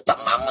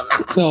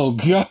 Oh,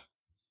 God.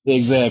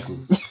 Exactly.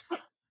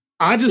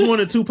 I just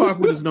wanted Tupac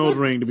with his nose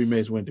ring to be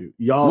Mace Windu.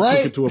 Y'all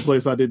took it to a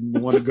place I didn't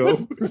want to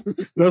go.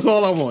 That's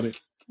all I wanted.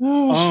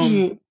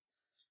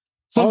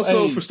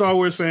 Also, for Star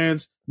Wars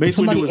fans, Mace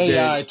Windu was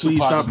dead.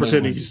 Please stop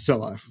pretending he's still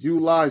alive. You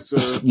lie,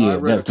 sir. I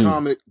read a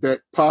comic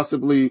that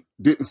possibly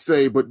didn't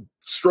say, but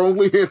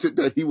strongly hinted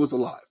that he was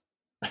alive.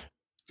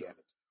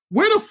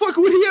 Where the fuck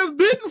would he have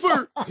been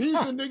for? He's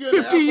the nigga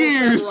 50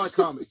 years.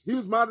 Comic. He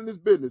was minding his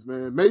business,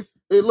 man. Mace,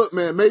 hey, look,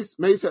 man.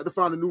 Mace had to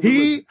find a new.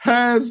 He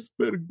has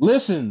been.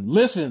 Listen.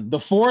 The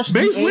Force.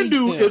 Mace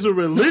Windu is a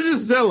religious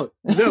zealot.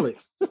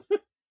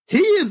 He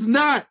is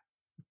not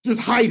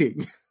just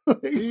hiding.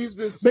 He's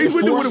been. Mace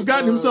Windu would have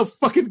gotten himself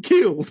fucking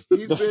killed.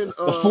 He's been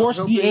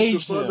helping to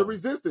fund the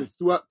resistance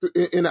throughout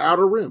in the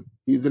Outer Rim.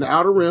 He's in the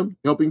Outer Rim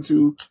helping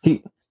to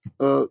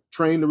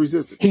train the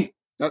resistance.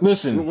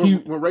 Listen,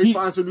 when Rey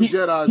finds her new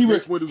Jedi,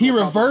 Mace Windu's he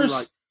reversed.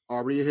 like,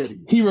 already ahead of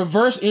you. He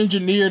reverse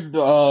engineered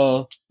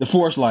the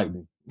Force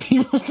Lightning. He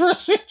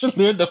reverse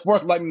engineered the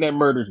Force Lightning that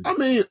murdered him. I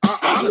mean,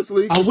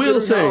 honestly, I will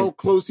considering say how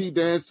close he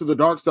danced to the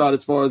dark side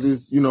as far as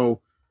his,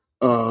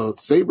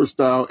 saber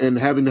style and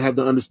having to have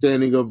the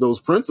understanding of those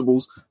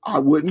principles, I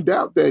wouldn't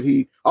doubt that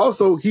he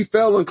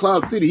fell in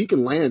Cloud City. He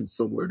can land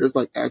somewhere. There's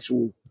like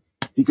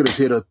he could have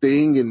hit a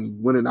thing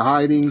and went into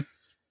hiding.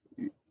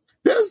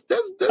 There's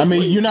I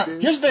mean, ways, you're not.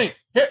 man. Here's the thing.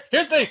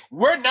 Here's the thing.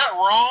 We're not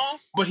wrong,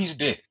 but he's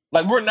dead.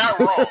 Like we're not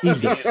wrong.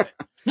 He's dead.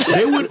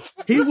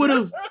 He would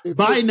have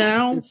by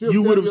now.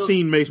 You would have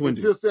seen Mace Windu.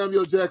 Until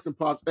Samuel Jackson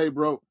pops. Hey,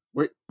 bro,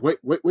 wait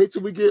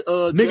till we get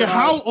Nigga, Jedi,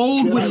 how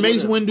old Jedi would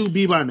Mace whatever. Windu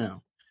be by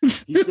now?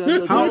 He's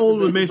Samuel How Jackson, old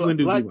would baby, Mace Windu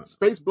be black, by?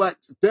 Space Black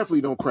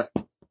definitely don't crack.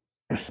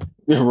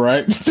 You're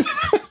right.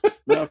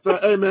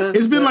 Hey man,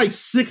 It's been like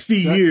 60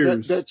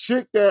 years. That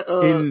chick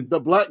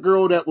the black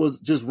girl that was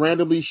just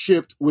randomly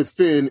shipped with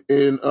Finn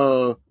in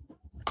Rise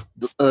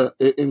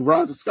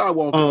of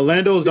Skywalker.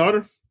 Lando's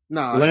daughter?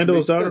 Nah,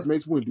 Lando's daughter? That's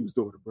Mace Windu's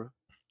daughter, bro.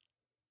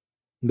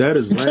 That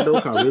is Lando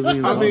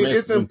Calrissian's I mean,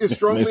 daughter. it's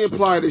strongly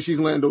implied that she's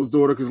Lando's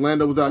daughter because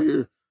Lando was out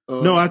here.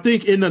 No, I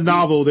think in the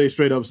novel they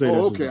straight up say that.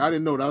 Oh, okay. I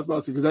didn't know that. I was about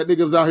to say because that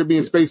nigga was out here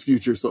being space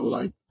future. So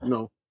like,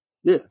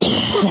 yeah.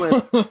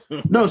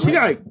 No, she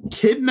got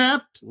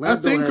kidnapped, Lando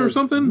I think, or has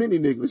something. Many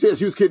niggas. Yeah,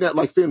 she was kidnapped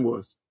like Finn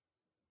was.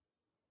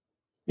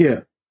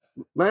 Yeah.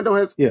 Lando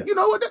has. Yeah. You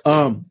know what?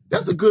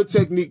 That's a good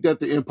technique that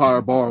the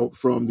Empire borrowed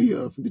from the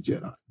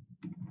Jedi.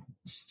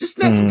 Just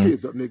snatch some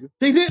kids up, nigga.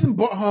 They didn't.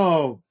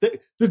 The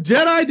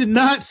Jedi did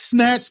not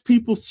snatch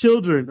people's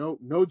children.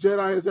 No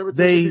Jedi has ever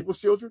taken people's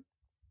children.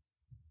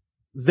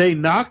 They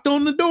knocked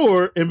on the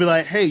door and be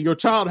like, "Hey, your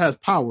child has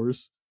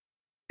powers.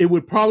 It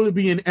would probably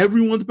be in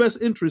everyone's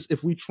best interest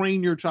if we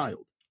train your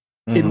child."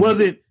 It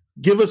wasn't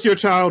give us your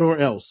child or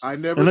else.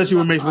 Unless you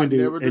were Mace Windu.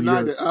 I never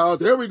denied it. Oh,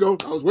 there we go.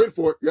 I was waiting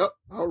for it. Yep.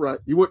 All right.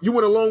 You went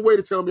a long way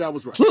to tell me I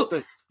was right.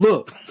 Thanks.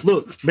 Look.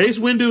 Mace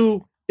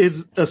Windu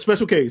is a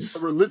special case.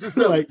 A religious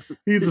zealot.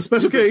 He's a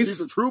special case.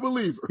 He's a true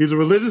believer. He's a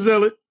religious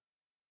zealot.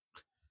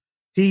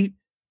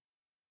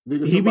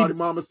 Somebody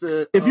mama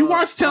said. If you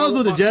watch Tales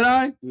of the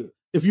Jedi,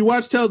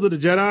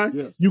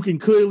 yes. you can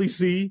clearly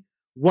see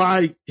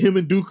why him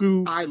and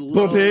Dooku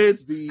bump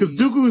heads. Because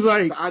Dooku's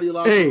like, the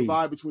ideological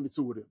vibe between the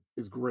two of them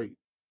is great.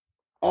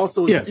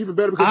 Also, it's even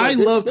better because I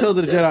love Tales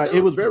of the Jedi.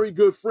 It was very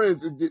good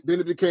friends. Then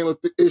it became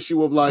the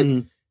issue of like,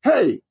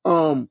 hey,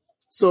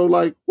 so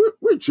like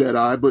we're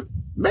Jedi, but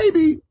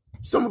maybe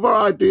some of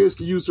our ideas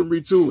can use some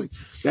retooling.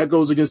 That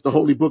goes against the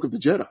holy book of the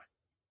Jedi.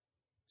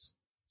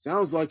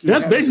 Sounds like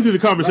that's basically the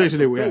conversation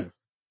that we have.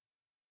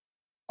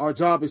 Our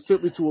job is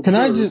simply to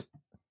observe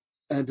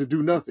and to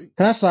do nothing.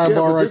 Can I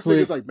sidebar right this quick?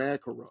 nigga's like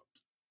mad corrupt.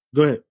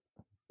 Go ahead.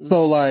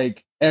 So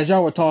like, as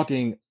y'all were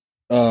talking,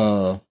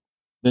 the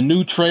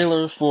new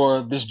trailer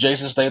for this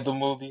Jason Statham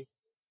movie,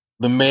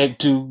 The Meg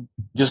 2,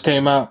 just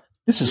came out.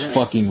 This is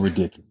fucking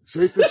ridiculous.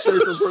 Jason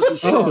Statham versus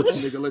sharks,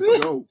 nigga. Let's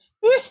go.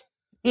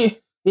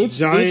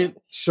 Giant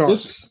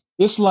sharks.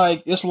 It's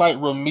like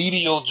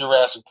remedial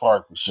Jurassic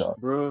Park for sharks,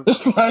 bro.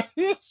 It's like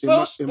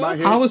in my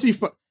head, how is he,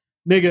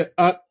 nigga?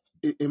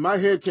 In my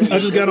head, I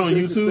just got on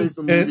YouTube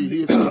and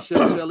he is from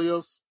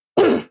Chelios.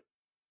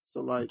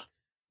 So like,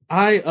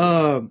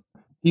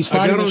 he's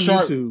fighting a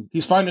shark. YouTube.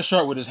 He's fighting a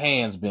shark with his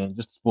hands, Ben.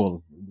 Just to spoil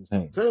it with his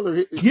hands. Taylor,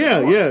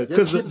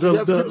 because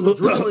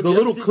the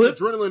little clip,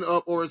 adrenaline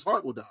up, or his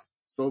heart will die.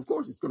 So of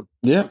course it's gonna.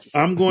 Yeah,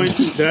 I'm going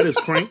to. That is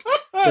Crank.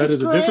 That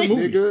is a different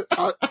movie.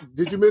 Nigga,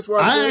 did you miss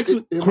what I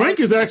said? Crank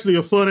is actually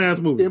a fun ass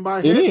movie. In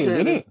my head,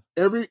 canon,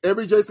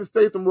 every Jason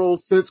Statham role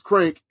since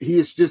Crank, he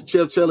is just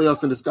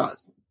Chelios in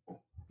disguise.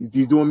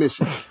 He's doing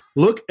missions.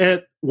 Look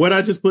at what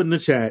I just put in the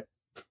chat.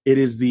 It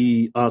is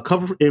the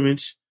cover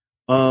image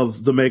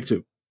of the Meg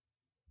 2.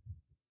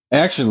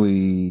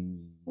 Actually,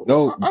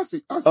 no. I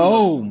see.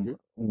 Oh,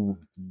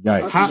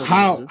 yikes!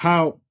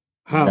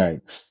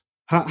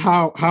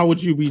 How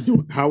would you be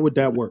doing? How would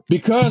that work?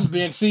 Because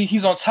Ben, see,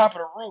 he's on top of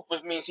the roof,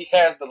 which means he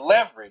has the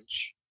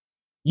leverage.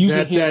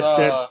 Using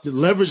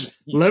leverage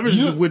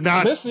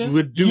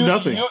would do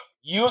nothing.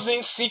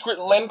 Using secret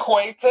Lin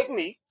Kuei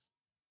technique.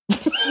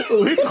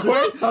 Lin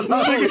Kuei? This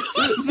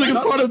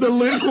nigga's part of the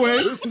Lin Kuei.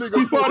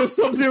 He's part of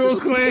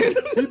Sub-Zero's clan.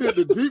 He did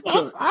the deep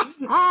cut.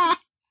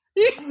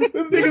 This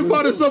nigga's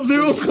part of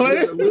Sub-Zero's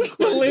clan.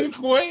 Lin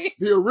Kuei.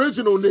 The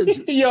original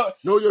ninjas.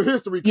 Know your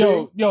history,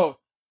 King. Yo,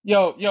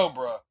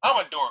 bro.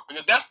 I'm a dork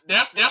because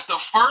that's the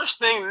first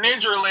thing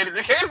ninja related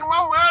that came to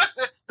my mind.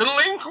 The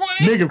Lin Kuei.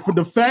 Nigga, for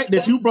the fact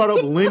that you brought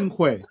up Lin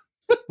Kuei.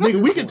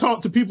 Nigga, we can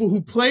talk to people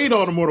who played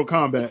all the Mortal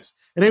Kombats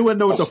and they wouldn't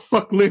know what the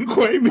fuck Lin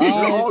Kuei means.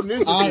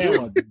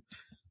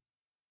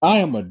 I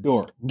am a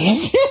dork.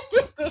 Hey,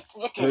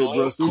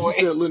 bro, so you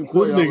said Lin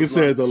Kuei. This nigga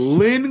said the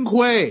Lin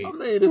Kuei. I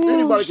mean, if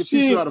anybody could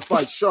teach you how to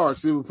fight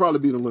sharks, it would probably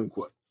be the Lin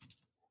Kuei.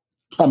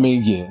 I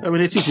mean, yeah. I mean,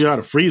 they teach you how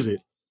to freeze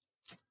it.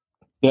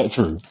 Yeah,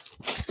 true.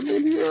 I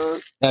mean,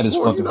 that is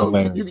fucking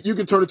hilarious. You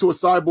can turn it to a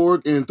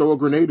cyborg and throw a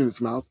grenade in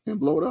its mouth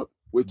and blow it up.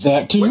 Which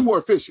that too. Way more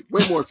efficient,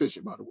 by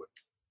the way.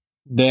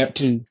 That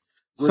too.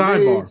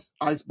 Grenades,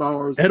 ice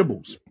bars,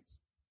 edibles.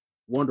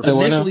 Wonderful.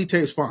 why not? initially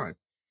taste fine.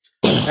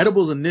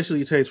 Edibles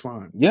initially taste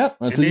fine. Yep.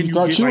 And Until then you you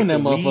start get, chewing like,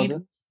 that the weed.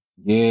 motherfucker.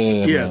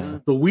 Yeah. Yeah,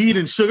 Man. the weed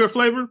and sugar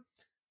flavor.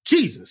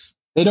 Jesus.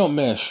 They don't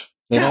mesh.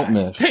 They don't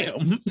mesh.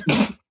 Damn.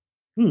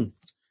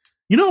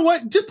 You know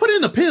what? Just put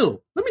in a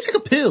pill. Let me take a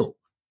pill.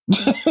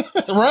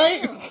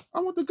 Right? I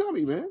want the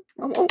gummy, man.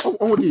 I want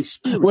the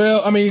experience.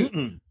 Well, I mean,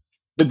 Mm-mm.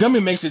 the gummy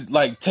makes it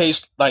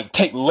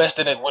take less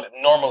than it would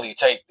normally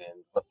take. Then,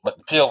 but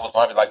the pill was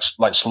probably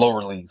like slow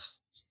release.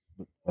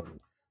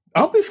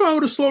 I'll be fine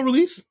with a slow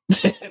release.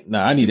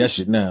 Nah, I need that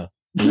shit now.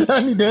 I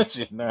need that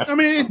shit now. I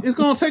mean, it's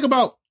going to take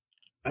about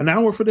an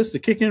hour for this to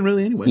kick in,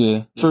 really, anyway.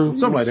 Yeah, true.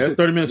 Something like that.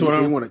 30 minutes or You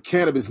whatever. want a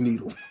cannabis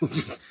needle?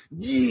 Just,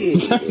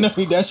 yeah. I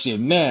need that shit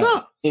now.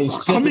 No,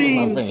 It's I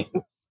mean- my vein.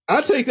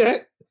 I'll take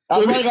that. I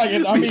mean,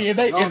 if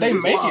they Y'all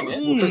niggas making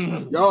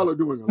wild. it, Y'all are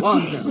doing a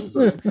lot now. So.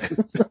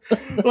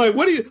 Like,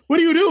 what are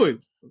you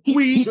doing?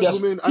 Keep that-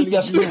 Gentlemen, I keep need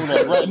that you spoon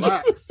up right now.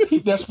 relax.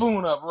 Keep that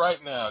spoon up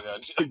right now,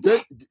 guys.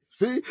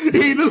 See?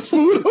 Eat the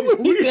spoon of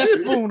Keep that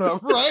weed. spoon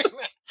up right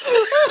now.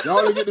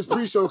 Y'all didn't get this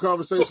pre-show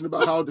conversation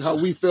about how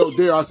we failed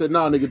Dare. I said,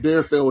 nah, nigga,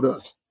 Dare failed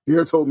us.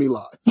 Dare told me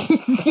lies.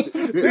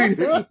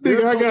 Nigga,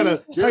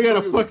 I got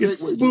a fucking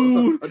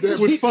spoon with Keep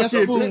that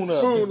fucking spoon up.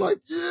 spoon, like,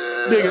 yeah.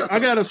 nigga. I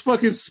got a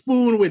fucking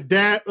spoon with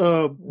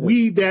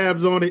weed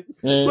dabs on it.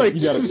 Man, Like,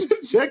 you gotta,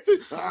 check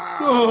it.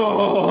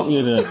 Oh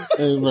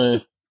hey,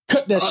 man.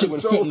 Cut that shit I'm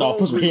with so fentanyl,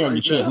 put some hungry hair on your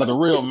right chest now. like a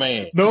real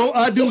man. no,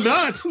 I do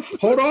not.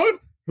 Hold on.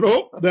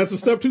 Nope, that's a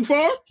step too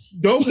far.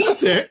 Don't want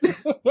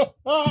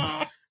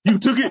that. You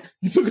took it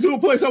to a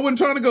place I wasn't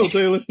trying to go,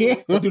 Taylor.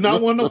 I do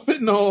not want no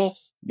fentanyl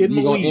in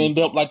my You're gonna weed. end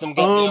up like them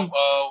goddamn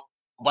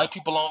white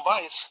people on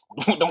Vice.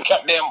 Them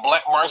goddamn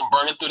black marks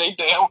burning through their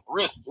damn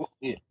wrists.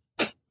 Yeah.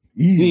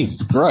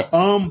 Jesus Christ.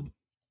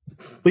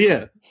 But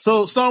yeah,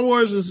 so Star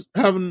Wars is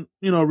having,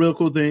 a real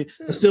cool thing.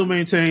 I still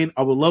maintain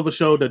I would love a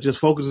show that just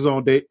focuses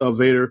on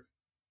Vader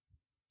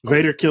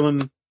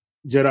killing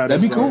Jedi.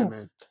 That'd be That's cool. right.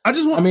 Man. I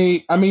just want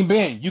I mean,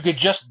 Ben, you could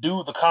just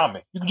do the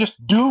comic. You could just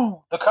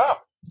do the comic.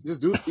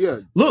 Just do, yeah.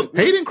 look.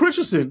 Hayden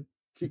Christensen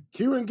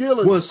Kieran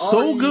Gillen was so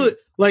already- good.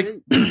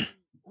 Like,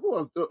 who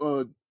else?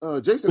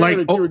 Jason Like, Aaron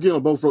and Kieran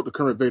Gillen both wrote the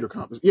current Vader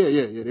comics. Yeah.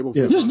 They both.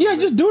 Yeah. wrote the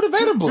Just do the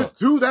Vader book. Just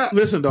do that.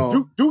 listen,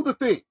 dog. Do the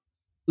thing.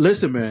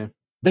 Listen, man.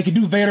 They could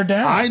do Vader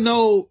down. I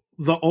know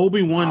the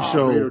Obi-Wan Vader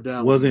show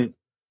down. wasn't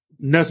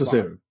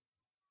necessary.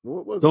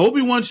 What was The it?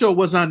 Obi-Wan show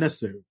was not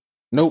necessary.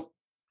 Nope.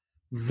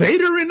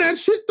 Vader in that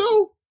shit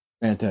though,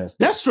 Fantastic.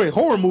 that's straight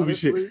horror movie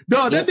Honestly, shit.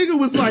 Dog, that nigga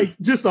was like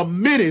just a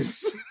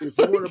menace. If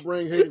you want to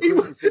bring Hayden he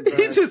Christensen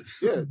back, just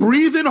yeah,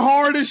 breathing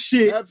hard as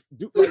shit.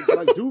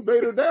 do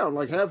Vader down.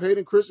 Like have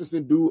Hayden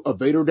Christensen do a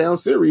Vader down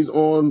series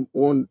on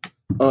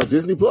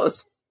Disney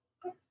Plus.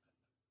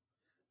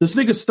 This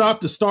nigga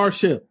stopped the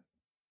starship,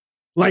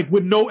 like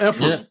with no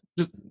effort. Yeah.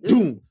 Just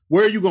boom.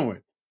 Where are you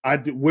going?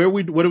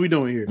 What are we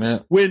doing here? Yeah.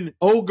 When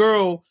old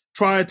girl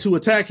tried to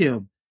attack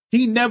him,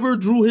 he never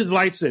drew his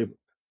lightsaber.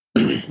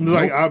 He's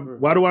like,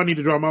 why do I need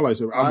to draw my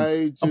lightsaber?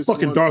 I'm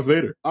fucking Darth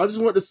Vader. I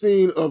just want the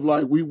scene of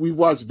like we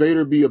watched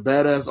Vader be a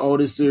badass all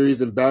this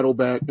series and battle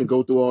back and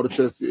go through all the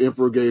tests the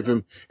Emperor gave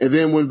him, and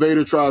then when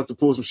Vader tries to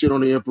pull some shit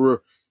on the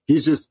Emperor,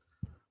 he's just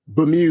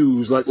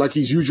bemused like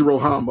he's Yujiro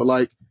Hama.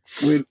 Like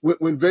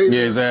when Vader,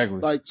 Yeah, exactly.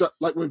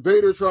 like when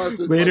Vader tries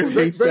to Vader like,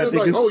 hates that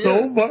Vader's nigga like,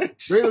 so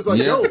much. Vader's like,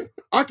 Yeah. yo,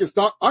 I can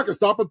stop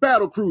a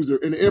battle cruiser,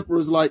 and the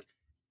Emperor's like,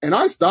 and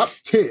I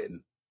stopped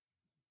 10.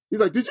 He's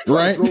like, did you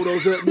try Right. to throw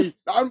those at me?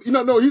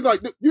 No. He's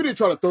like, you didn't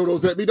try to throw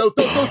those at me. Those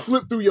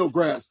slip through your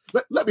grasp.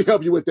 Let me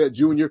help you with that,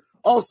 Junior.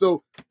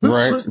 Also, this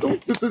Right. crystal,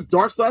 this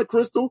dark side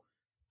crystal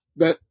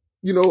that,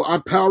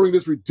 I'm powering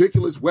this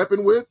ridiculous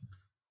weapon with,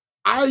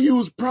 I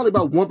use probably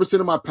about 1%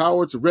 of my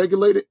power to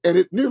regulate it, and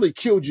it nearly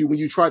killed you when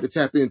you tried to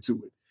tap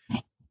into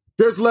it.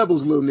 There's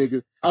levels, little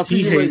nigga. I'll see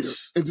He you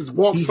hates- later. And just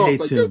walks he off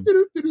hates like, him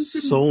 "Do-do-do-do-do-do."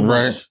 So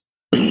much.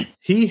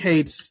 He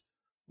hates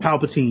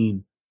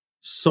Palpatine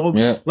so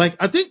Yeah. like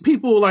I think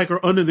people like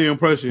are under the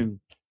impression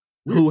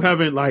who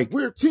haven't like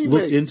We're teammates.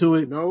 looked into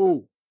it.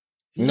 No.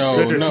 No,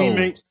 that their no.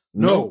 teammates.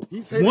 No.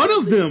 He's hated One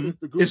of me them since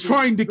the is Goonies.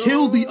 trying to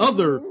kill the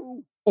other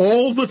No.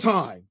 all the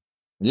time.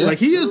 Yeah. Like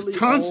he is Literally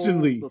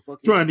constantly all the fucking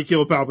trying to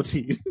kill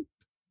Palpatine.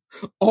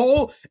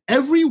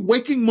 Every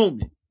waking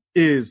moment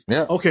is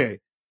Yeah. okay.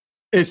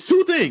 It's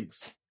two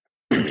things: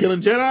 I'm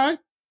killing Jedi,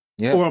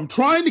 Yeah. or I'm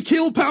trying to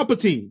kill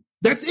Palpatine.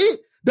 That's it.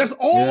 That's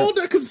all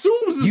that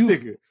consumes this You-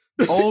 nigga.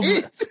 That's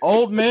it.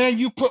 Old man,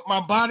 you put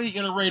my body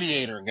in a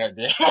radiator,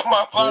 goddamn.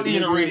 My body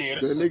in a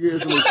radiator. That nigga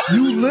is a machine.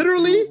 You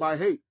literally- fueled by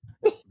hate.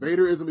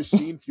 Vader is a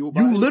machine fueled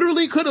by You hate.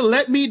 literally could have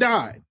let me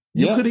die.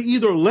 You Yeah. could have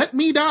either let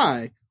me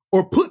die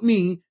or put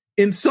me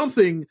in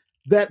something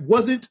that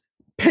wasn't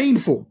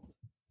painful.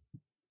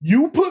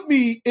 You put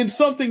me in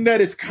something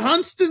that is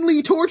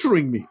constantly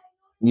torturing me.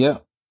 Yeah.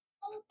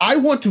 I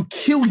want to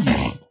kill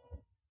you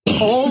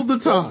all the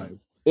time.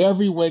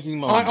 Every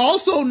waking I moment.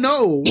 also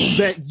know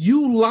that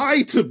you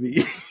lied to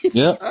me.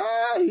 Yeah.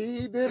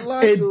 He did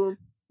lie And- to him.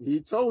 He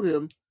told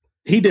him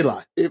He did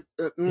lie. if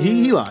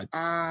He lied.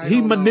 I He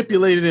don't know.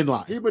 manipulated and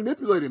lied. He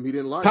manipulated him. He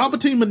didn't lie. to him.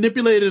 Palpatine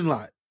manipulated and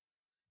lied.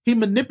 He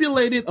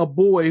manipulated a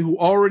boy who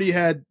already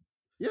had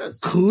Yes.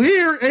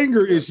 clear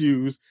anger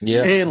issues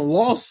Yeah. and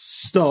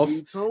lost stuff.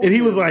 He told And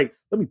he was him- like,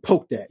 let me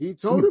poke that. He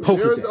told Let me him poke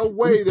there at is that. a Let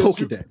way me that poke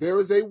you, at that. there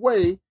is a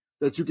way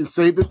that you can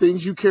save the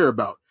things you care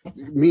about.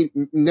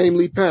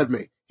 Namely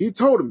Padme. He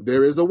told him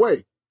there is a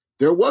way.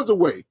 There was a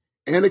way.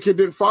 Anakin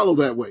didn't follow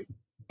that way.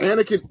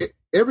 Anakin,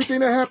 everything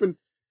that happened.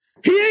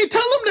 He ain't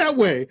tell him that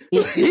way. He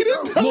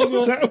didn't tell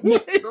him that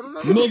way. No.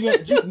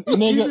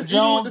 Nigga,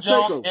 Jones, with the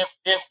takeover.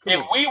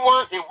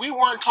 if we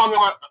weren't talking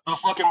about a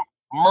fucking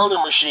murder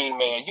machine,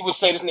 man, you would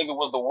say this nigga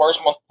was the worst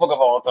motherfucker of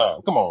all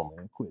time. Come on,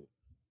 man, quit.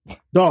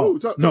 No,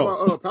 talk no.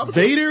 about, Palpatine.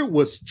 Vader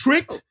was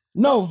tricked.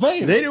 No,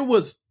 Vader. Vader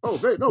was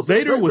Vader was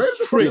Vader's a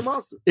fucking tricked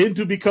monster.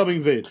 into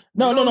becoming Vader.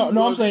 No, he I'm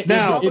was. saying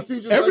Now, Palpatine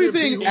just let him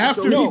everything be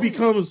after who he he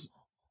becomes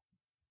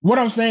what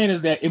I'm saying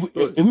is that if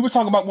we were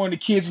talking about one of the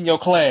kids in your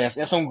class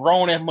and some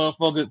grown ass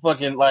motherfucker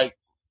fucking like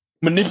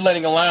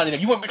manipulating a line,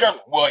 you wouldn't be trying.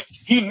 Well,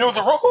 he knew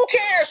the rule. Who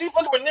cares? He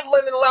fucking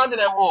manipulating the line to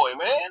that boy,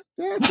 man.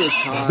 That's a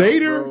child,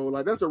 Vader- bro.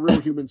 Like that's a real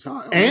human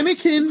child.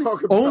 Anakin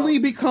Talk about- only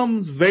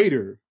becomes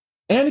Vader.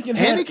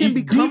 Anakin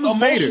becomes deep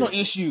Vader. emotional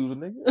issues,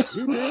 nigga.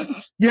 He did.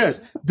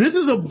 Yes, this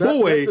is a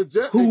boy that's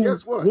and who,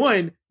 guess what?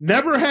 one,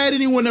 never had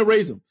anyone to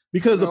raise him.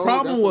 Because the No,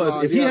 problem that's a was,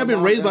 lie. if he He had had a been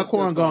mom raised by and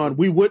stepfather. Qui-Gon,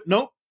 we would,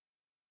 no,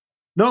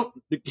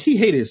 he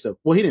hated his stuff.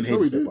 Well, he didn't hate No,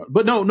 his he did. stepfather.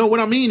 But no, what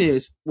I mean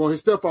is, Well, his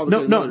stepfather. No,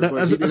 came no, later, no, but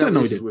I he didn't said have no,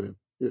 he issues did. with him.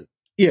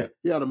 yeah,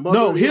 He had a mother.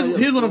 No, he had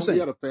here's what I'm He saying.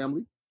 had a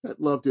family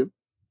that loved him.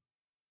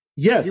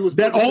 yes, He was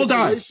that put in a all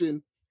died.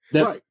 situation-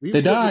 That- right. He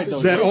they was put in a died, though.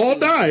 That all situation-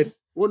 died.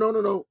 Well,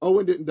 no.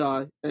 Owen didn't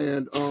die,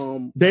 and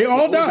They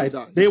all Owen died. didn't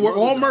die. They His were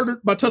mother all died.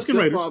 murdered by Tusken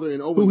Raiders, Stepfather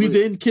and Owen who he lived.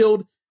 then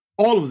killed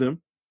all of them.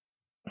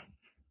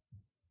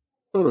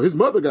 No, his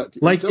mother got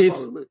killed. Like, His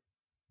stepfather lived.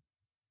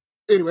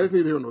 Anyway, it's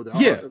neither here nor there.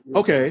 Yeah,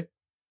 okay.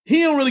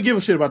 He don't really give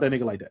a shit about that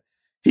nigga like that.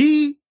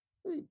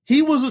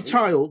 He was a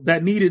child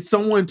that needed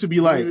someone to be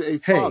He like, needed a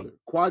hey, father.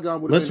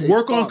 Qui-Gon would have let's been a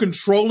work on father.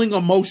 controlling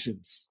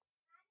emotions.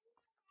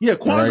 Yeah,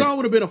 Qui-Gon Right.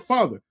 would have been a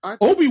father. I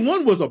think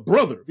Obi-Wan was a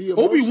brother. The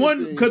emotion Obi-Wan,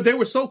 thing- because they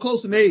were so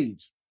close in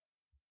age.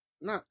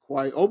 Not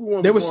quite.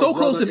 Obi-Wan. They were was so more a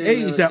close in brother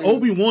age that in-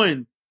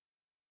 Obi-Wan,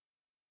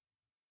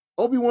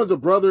 Obi-Wan's a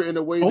brother in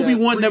a way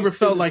Obi-Wan that never priests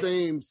felt in like- the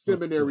same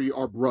seminary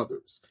are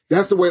brothers.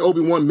 That's the way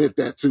Obi-Wan meant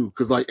that too.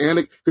 Because like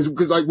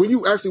because like when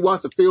you actually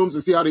watch the films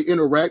and see how they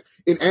interact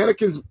in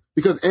Anakin's,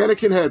 because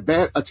Anakin had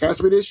bad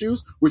attachment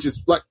issues, which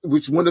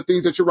one of the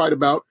things that you're right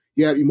about.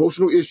 He had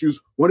emotional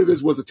issues. One of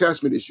his was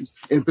attachment issues,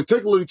 and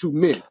particularly to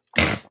men,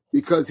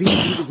 because he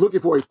was looking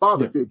for a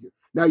father Yeah. figure.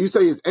 Now you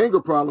say his anger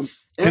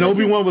problems, and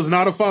Obi-Wan was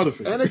not a father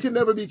figure. Anakin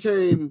never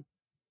became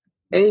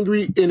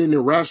angry in an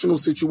irrational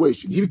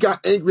situation. He got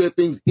angry at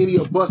things any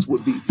of us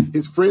would be.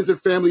 His friends and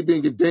family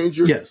being in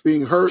danger, Yes.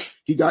 being hurt.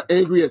 He got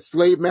angry at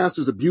slave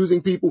masters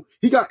abusing people.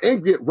 He got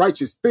angry at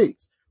righteous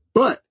things.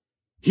 But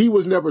he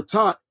was never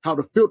taught how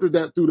to filter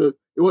that through the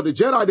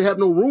Jedi. They have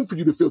no room for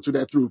you to filter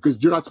that through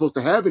because you're not supposed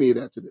to have any of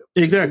that to them.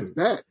 Exactly. It's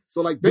bad.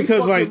 So like they Because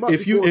fucked like him up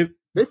if you before-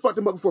 they fucked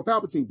him up before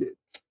Palpatine did.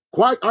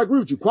 I agree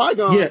with you.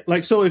 Qui-Gon yeah,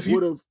 like so if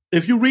would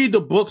you have. read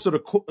the books or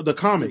the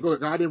comics,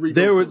 I didn't read.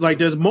 there those were books. like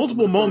there's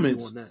multiple I'm gonna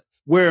moments on that.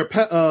 where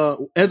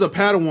as a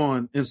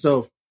Padawan and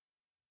stuff,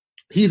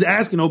 he's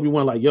asking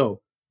Obi-Wan like,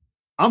 "Yo,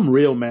 I'm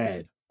real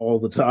mad all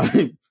the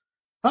time.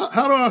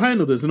 How do I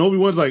handle this?" And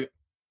Obi-Wan's like,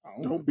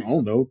 I Don't be.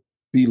 don't know.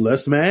 Be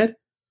less mad.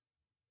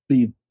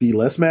 Be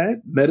less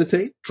mad.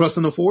 Meditate. Trust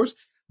in the Force.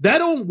 That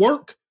don't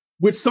work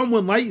with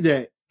someone like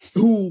that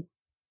who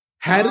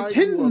had I a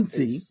grew up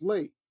tendency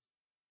slave.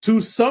 to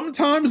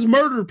sometimes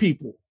murder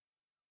people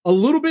a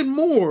little bit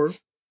more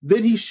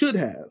than he should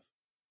have.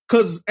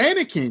 Because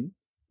Anakin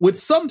would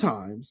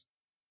sometimes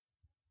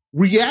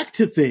react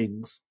to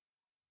things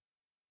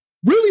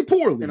really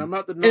poorly. And I'm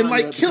not denying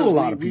like, that kill a because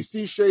lot of we people.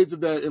 see shades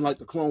of that in like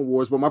the Clone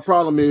Wars, but my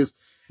problem is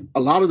a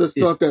lot of the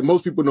stuff that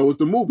most people know is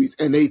the movies,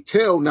 and they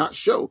tell, not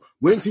show.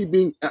 When's he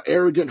being an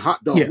arrogant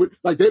hot dog? Yeah.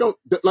 Like they don't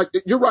like.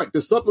 You're right.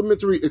 The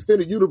supplementary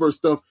extended universe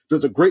stuff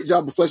does a great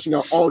job of fleshing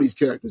out all these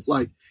characters.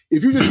 Like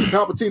if you just see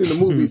Palpatine in the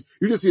movies,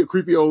 you just see a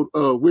creepy old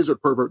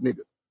wizard pervert nigga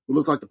who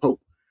looks like the Pope.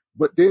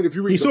 But then if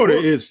you read He the sort of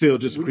books, is still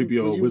just a when creepy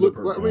you- when old you wizard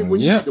look- person. I mean, when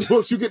you Yeah. read the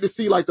books, you get to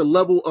see like the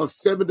level of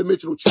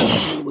 7-dimensional chess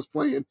this nigga was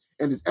playing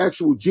and his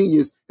actual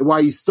genius and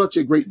why he's such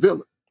a great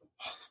villain.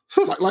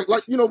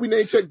 like you know, we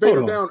name checked Vader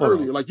Hold on, down hold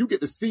earlier. on. Like you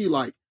get to see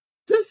like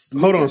this.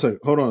 Hold on a nigga second.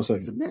 Hold on a is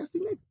a second. nasty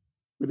nigga.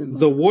 But then,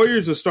 The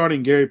Warriors are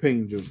starting Gary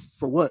Payton Jr.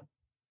 for what?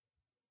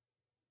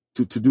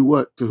 To do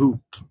what? To who?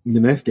 in the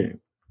next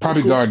game.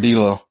 Probably cool. guard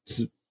D'Lo.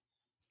 You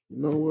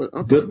know what?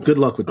 I'm Good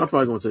luck with I'm that.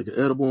 probably gonna take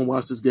an edible and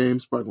watch this game.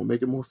 It's probably gonna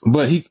make it more fun.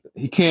 But he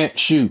can't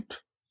shoot.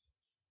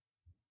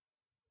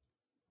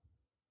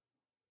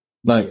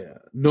 Like Yeah.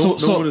 No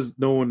So-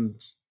 one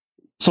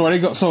so are they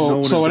go no so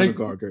one is so are going they to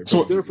guard Gary so- Payton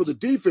It's there for the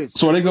defense.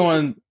 so are they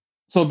going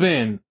so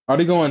Ben, are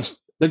they going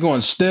they're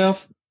going Steph,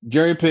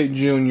 Gary Payton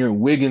Jr.,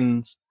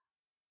 Wiggins,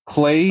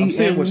 Clay? I'm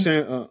seeing what and-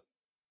 Shan.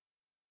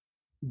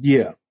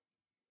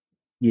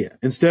 Yeah.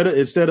 Instead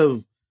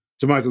of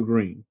Jermichael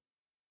Green.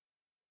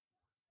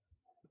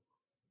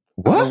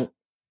 I What? don't-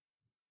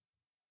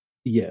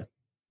 Yeah.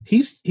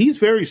 He's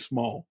very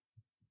small.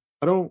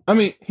 I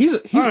mean, he's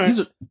right.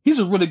 a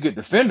really good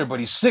defender, but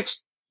he's 6'2".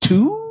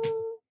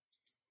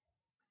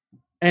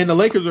 And the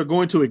Lakers are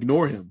going to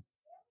ignore him.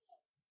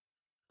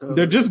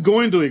 They're just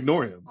going to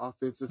ignore him.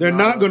 They're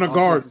not going to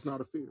guard. It's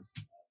not a fear.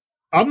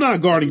 I'm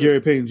not guarding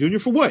Gary Payton Jr.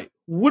 for what?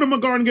 What am I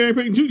guarding Gary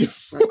Payton Jr.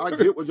 for? I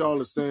get what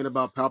y'all are saying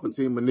about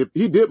Palpatine.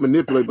 He did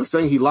manipulate, but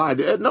saying he lied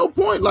at no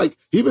point. Like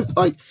he was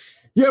like,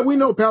 yeah, we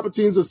know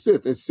Palpatine's a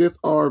Sith, and Sith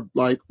are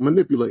like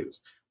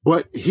manipulators.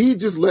 But he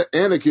just let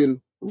Anakin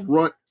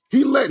run.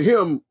 He let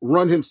him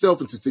run himself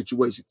into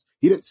situations.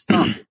 He didn't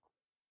stop him.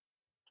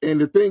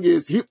 And the thing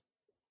is,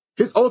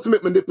 his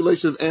ultimate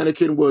manipulation of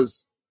Anakin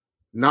was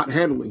not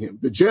handling him.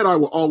 The Jedi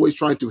were always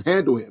trying to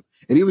handle him.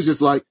 And he was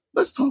just like,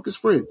 let's talk as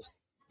friends.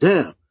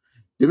 Damn.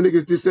 Them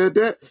niggas just said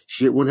that.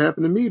 Shit wouldn't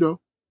happen to me,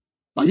 though.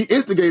 Like, he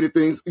instigated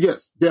things.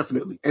 Yes,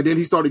 definitely. And then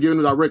he started giving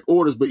them direct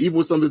orders. But even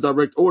with some of his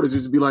direct orders, he'd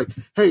just be like,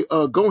 hey,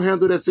 go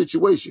handle that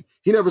situation.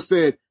 He never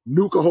said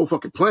nuke a whole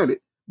fucking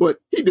planet. But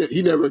he did.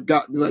 He never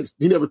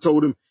he never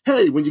told him,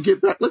 hey, when you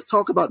get back, let's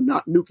talk about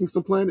not nuking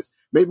some planets.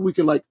 Maybe we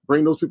can like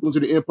bring those people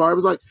into the Empire. It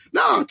was like,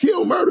 nah,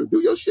 kill, murder,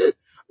 do your shit.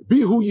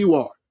 Be who you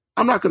are.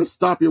 I'm not going to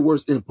stop your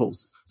worst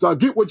impulses. So I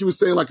get what you were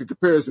saying, like a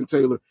comparison,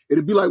 Taylor.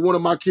 It'd be like one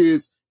of my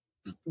kids,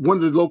 one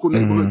of the local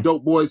neighborhood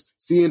dope boys,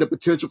 seeing the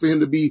potential for him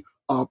to be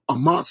a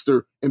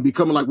monster and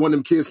becoming like one of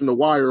them kids from The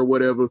Wire or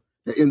whatever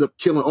that end up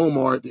killing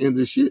Omar at the end of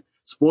this shit.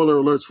 Spoiler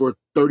alerts for a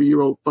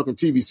 30-year-old fucking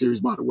TV series,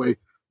 by the way.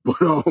 But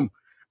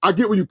I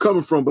get where you're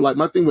coming from, but like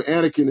my thing with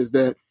Anakin is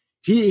that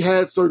he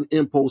had certain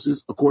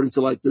impulses according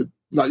to like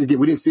again,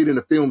 we didn't see it in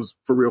the films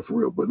for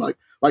real, but like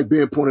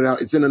being pointed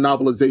out, it's in the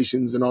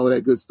novelizations and all of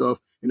that good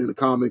stuff and in the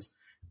comics.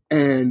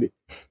 And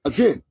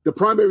again, the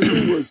primary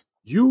thing was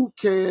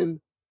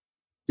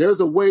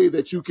there's a way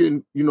that you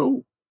can,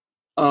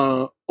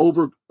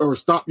 over or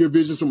stop your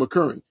visions from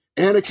occurring.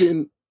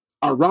 Anakin,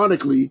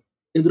 ironically,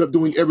 ended up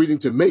doing everything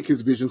to make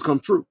his visions come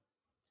true.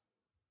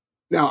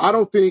 Now, I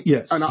don't think,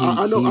 yes, and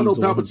I know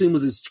Palpatine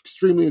was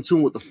extremely in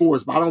tune with the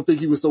Force, but I don't think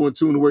he was so in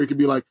tune to where he could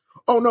be like,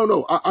 oh,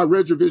 no, I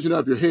read your vision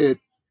out of your head,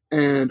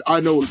 and I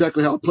know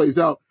exactly how it plays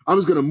out. I'm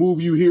just going to move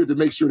you here to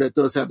make sure that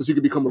does happen so you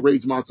can become a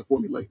rage monster for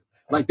me later.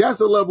 Like, that's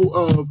a level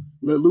of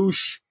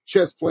Lelouch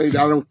chess play that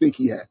I don't think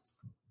he has.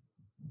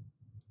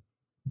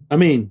 I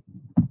mean,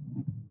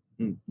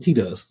 he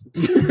does.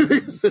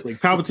 Like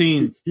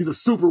Palpatine. He's a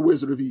super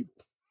wizard of evil.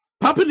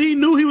 Palpatine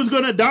knew he was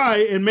going to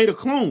die and made a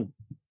clone.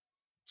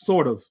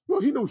 Sort of.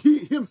 Well, he knew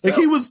himself. Like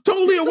he was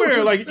totally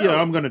aware. Like,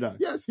 yeah, I'm gonna die.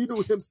 Yes, he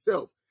knew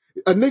himself.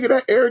 A nigga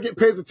that arrogant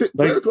pays attention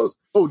very close.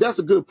 Oh, that's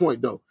a good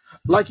point, though.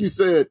 Like you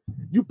said,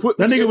 you put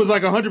that nigga was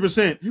like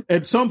 100%.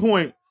 At some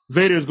point,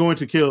 Vader is going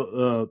to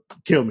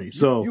kill me.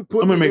 So you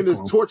put me in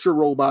this torture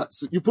robot.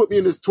 So you put me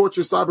in this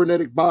torture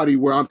cybernetic body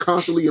where I'm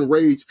constantly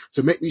enraged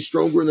to make me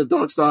stronger in the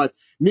dark side.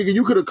 Nigga,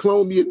 you could have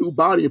cloned me a new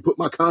body and put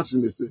my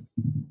consciousness in.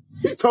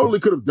 He totally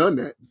could have done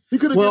that. He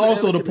could have. Well,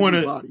 also the point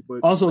of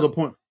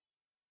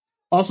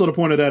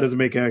that is to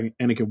make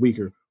Anakin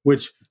weaker,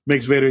 which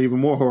makes Vader even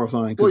more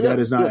horrifying because that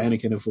is not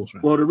Anakin in full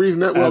strength. Well, the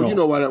reason that, you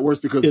know why that works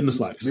because in the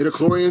slightest,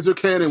 midichlorians are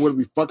canon, whether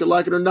we fucking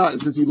like it or not.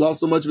 And since he lost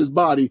so much of his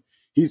body,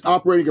 he's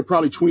operating at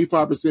probably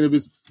 25% of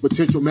his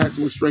potential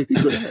maximum strength he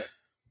could have had.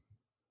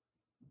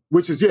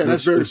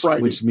 That's very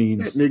frightening. Which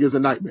means that nigga's a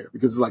nightmare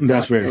because it's like,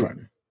 that's very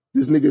frightening.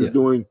 This nigga is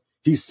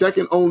he's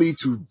second only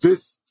to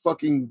this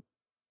fucking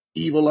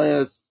evil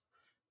ass,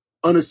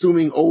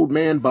 unassuming old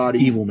man body.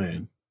 Evil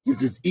man. It's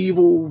this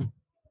evil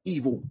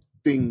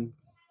thing.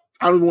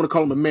 I don't even want to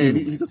call him a man.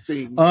 He's a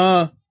thing.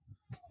 But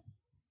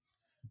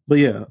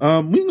yeah,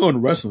 we can go into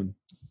wrestling.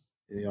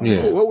 Yeah.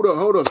 Oh,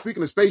 hold up.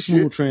 Speaking of space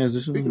shit.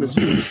 Transition. Speaking of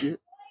space shit.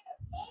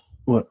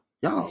 What?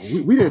 Y'all,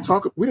 we didn't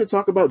talk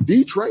about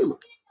the trailer.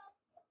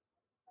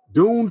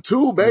 Dune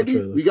 2,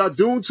 baby. We got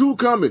Dune 2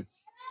 coming.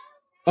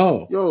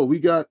 Oh. Yo, we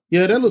got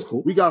that looks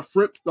cool. We got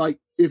like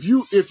if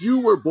you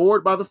were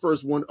bored by the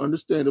first one,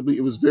 understandably,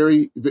 it was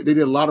they did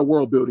a lot of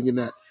world building in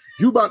that.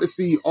 You about to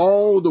see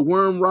all the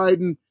worm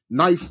riding,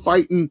 knife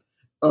fighting,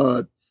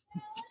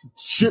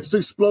 ships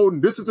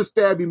exploding. This is the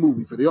stabby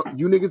movie for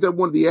you niggas that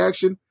want the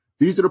action.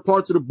 These are the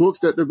parts of the books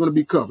that they're going to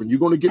be covering. You're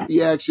going to get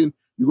the action.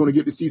 You're going to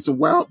get to see some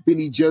wild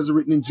Bene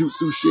Gesserit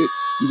ninjutsu shit.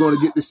 You're going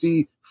to get to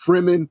see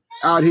Fremen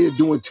out here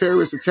doing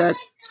terrorist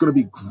attacks. It's going to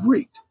be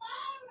great.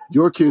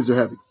 Your kids are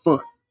having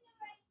fun.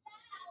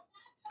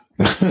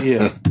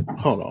 Yeah.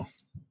 Hold on.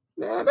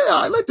 Man,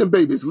 I let them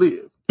babies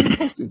live. They're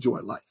supposed to enjoy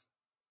life.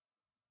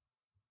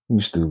 You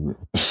stupid.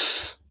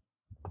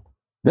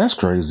 That's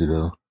crazy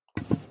though.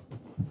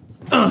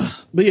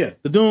 But yeah,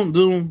 the Dune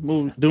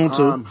movie, Dune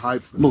 2. I'm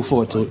hyped for Look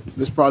forward to it.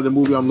 This is probably the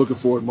movie I'm looking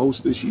for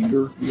most this year,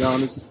 to be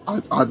honest.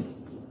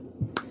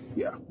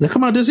 Yeah. They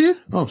come out this year?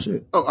 Oh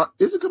shit. Oh,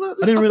 is it coming out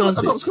this year? I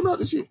thought it was coming out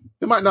this year.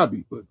 It might not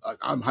be, but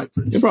I'm hyped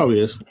for this. It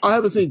probably is. I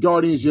haven't seen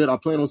Guardians yet. I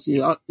plan on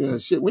seeing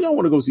shit. When y'all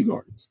want to go see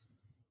Guardians?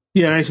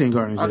 Yeah, I ain't seen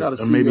Guardians yet. I gotta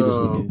see maybe this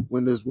weekend.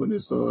 when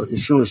this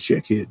insurance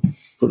check hit.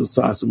 Put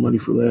aside some money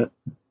for that.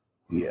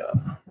 Yeah.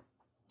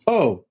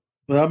 Oh,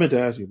 well, I meant to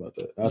ask you about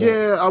that.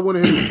 I went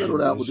ahead and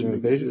settled out with the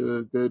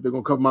niggas. They're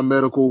gonna cover my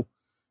medical.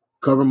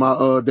 cover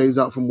my days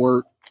out from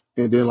work,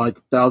 and then like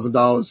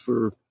 $1,000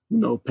 for,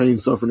 pain,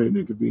 suffering, and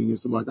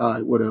inconvenience. I'm like, all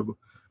right, whatever.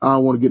 I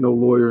don't want to get no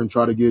lawyer and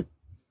try to get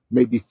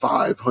maybe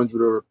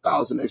 $500 or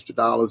 $1,000 extra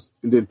dollars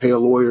and then pay a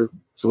lawyer.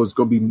 So it's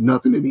going to be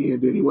nothing in the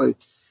end anyway.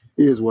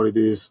 It is what it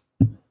is.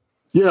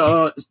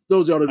 Yeah,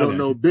 those of y'all that don't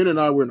know, Ben and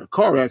I were in a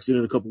car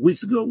accident a couple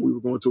weeks ago when we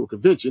were going to a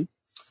convention.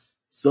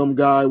 Some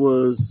guy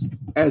was,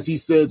 as he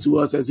said to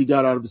us as he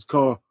got out of his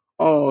car,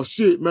 "Oh,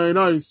 shit, man,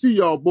 I didn't see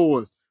y'all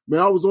boys. Man,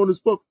 I was on this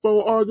fucking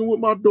phone arguing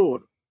with my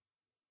daughter."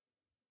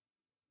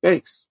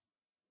 Thanks.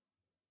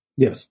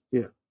 Yes.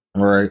 Yeah.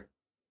 All right.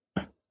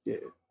 Yeah.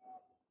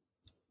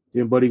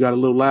 Then Buddy got a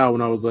little loud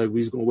when I was like,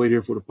 "We just gonna wait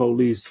here for the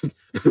police."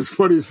 It's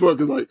funny as fuck.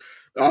 Cause like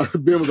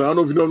Ben was like, "I don't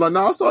know if you know." I'm like,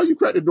 "Nah, I saw you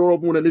crack the door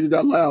open when that nigga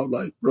got loud."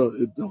 Like, bro,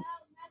 it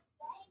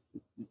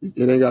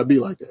ain't gotta be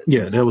like that.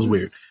 Yeah, that was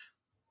weird.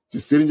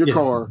 Just sit in your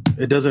car.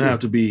 It doesn't have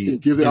to be.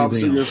 Give the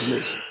officer your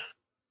information.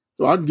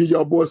 So I can give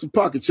y'all boys some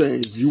pocket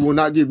change. You will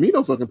not give me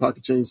no fucking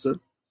pocket change, sir.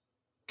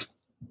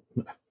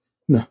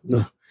 No.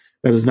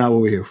 That is not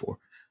what we're here for.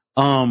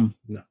 No.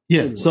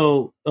 Yeah. Anyway.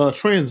 So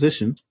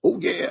transition. Oh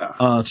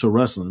yeah. To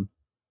wrestling.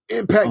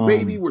 Impact,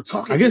 baby. We're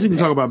talking. I guess you can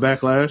Impact. talk about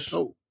Backlash.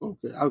 Oh,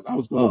 okay. I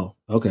was going. Oh,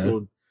 okay.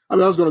 I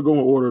was going to go in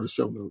order of the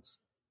show notes.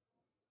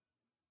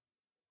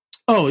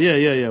 Oh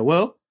yeah.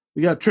 Well,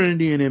 we got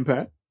Trinity and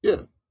Impact.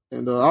 Yeah.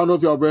 And I don't know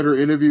if y'all read her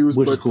interviews,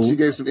 Which is but cool. she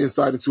gave some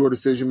insight into her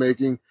decision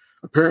making.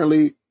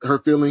 Apparently, her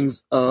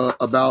feelings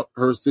about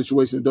her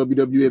situation in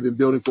WWE have been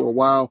building for a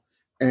while.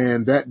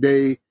 And that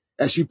day,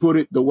 as she put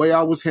it, the way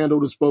I was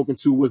handled and spoken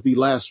to was the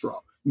last straw.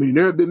 I mean,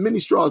 there have been many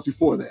straws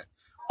before that.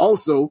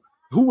 Also,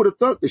 who would have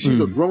thought that she's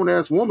a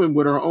grown-ass woman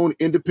with her own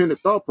independent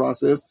thought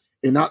process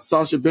and not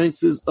Sasha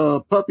Banks's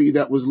puppy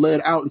that was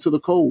led out into the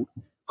cold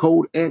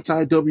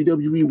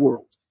anti-WWE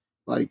world?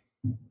 Like,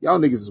 y'all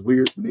niggas is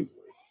weird. But anyway.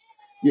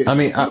 Yeah,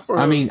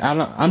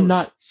 I'm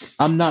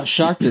not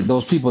shocked that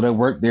those people that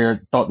worked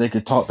there thought they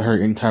could talk to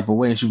her any type of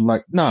way, and she was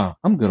like, "Nah,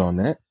 I'm good on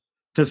that."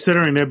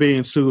 Considering they're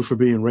being sued for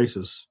being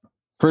racist,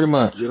 pretty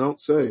much. You don't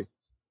say.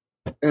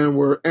 And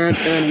we're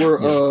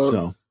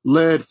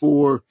led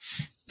for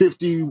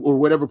 50 or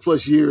whatever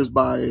plus years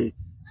by a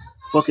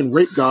fucking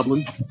rape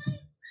goblin.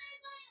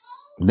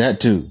 That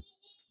too.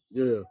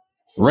 Yeah,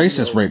 so,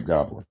 racist rape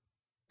goblin.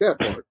 That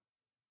part.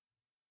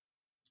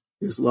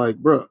 It's like,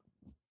 bruh.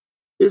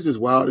 It's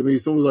just wild to me.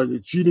 Someone's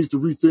like, she needs to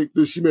rethink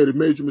this. She made a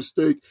major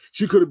mistake.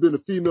 She could have been a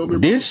female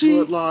member of the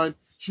bloodline.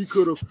 She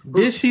could have.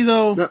 Did she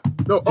though?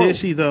 Did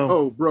she though?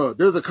 Oh, bro,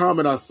 there's a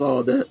comment I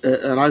saw that,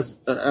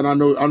 and I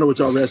know what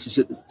y'all reaction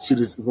shit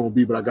is going to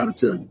be, but I got to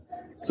tell you,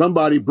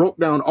 somebody broke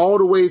down all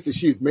the ways that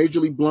she's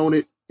majorly blown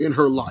it in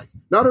her life,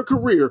 not her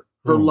career,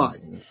 her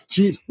life.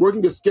 She's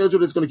working a schedule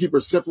that's going to keep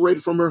her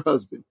separated from her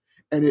husband,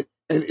 and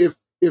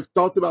if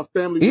thoughts about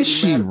family is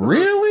she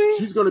really?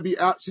 She's going to be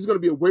out. She's going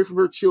to be away from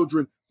her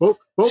children. Both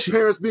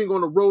parents being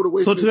on the road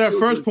away. So from to that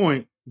children. First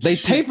point, they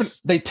tape.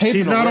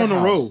 She's not on the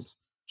road.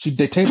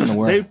 They tape in the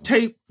warehouse. They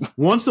tape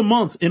once a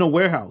month in a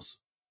warehouse.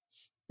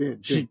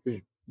 Ben.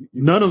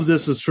 None of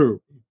this is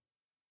true.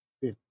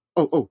 Ben.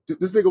 Oh,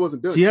 this nigga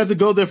wasn't done. She had to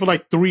go there for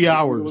like 3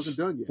 hours. Wasn't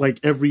done yet.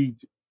 Like every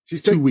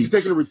she's 2 weeks.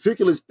 She's taking a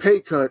ridiculous pay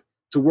cut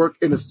to work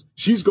in a.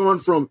 She's gone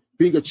from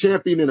being a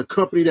champion in a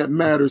company that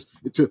matters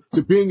to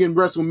being in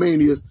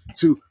WrestleManias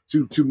to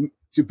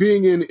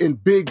being in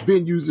big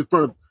venues in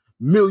front of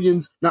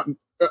millions, not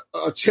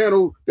a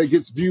channel that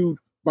gets viewed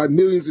by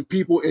millions of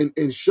people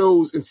in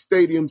shows and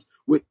stadiums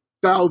with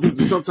thousands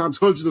and sometimes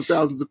hundreds of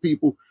thousands of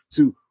people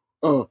to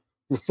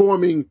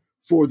performing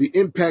for the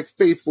Impact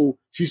faithful.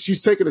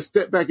 She's taken a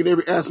step back in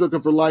every aspect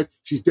of her life.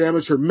 She's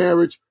damaged her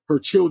marriage, her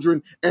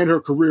children, and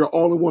her career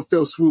all in one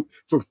fell swoop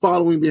from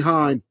following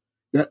behind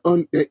that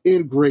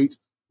ingrate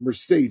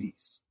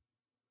Mercedes.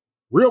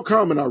 Real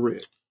comment I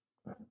read.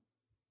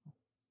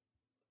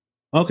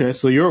 Okay,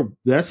 so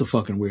that's a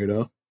fucking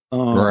weirdo.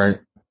 Right.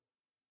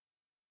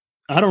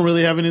 I don't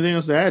really have anything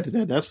else to add to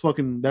that.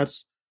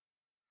 That's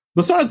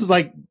besides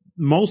like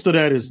most of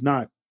that is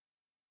not.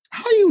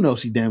 How do you know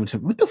she damaged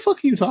him? What the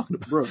fuck are you talking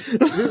about, bro? Here's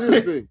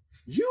the thing.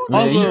 You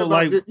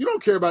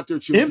don't care about their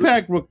children.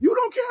 Impact. You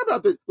don't care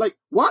about their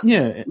what?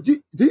 Yeah,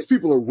 these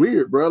people are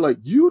weird, bro. Like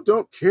you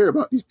don't care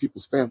about these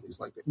people's families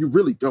like that. You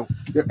really don't.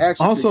 They're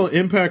actually also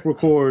Impact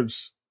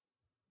records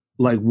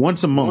like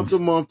once a month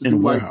in a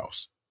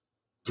warehouse.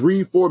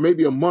 3, 4,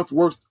 maybe a month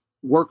worth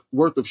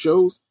of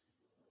shows.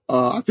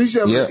 I think she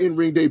has an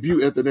in-ring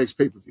debut at the next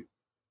pay-per-view.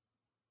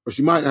 Or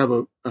she might have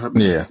a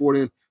match before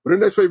then. But her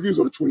next pay-per-view is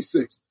on the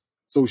 26th.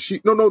 So she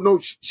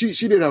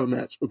did have a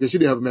match. Okay, she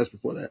did have a match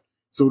before that.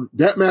 So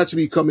that match will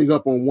be coming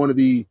up on one of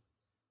the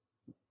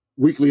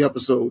weekly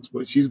episodes.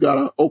 But she's got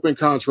an open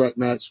contract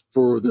match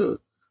for the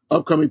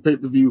upcoming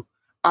pay-per-view.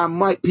 I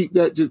might peek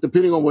that just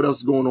depending on what else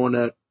is going on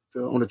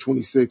on the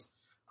 26th.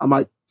 I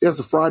might. That's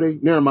a Friday.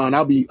 Never mind.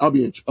 I'll be out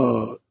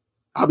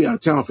of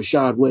town for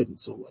Shad wedding.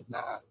 So like,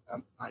 nah, I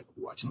ain't gonna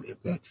be watching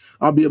Impact.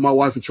 I'll be at my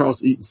wife and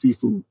Charles eating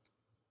seafood.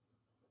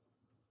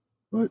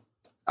 But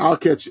I'll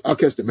catch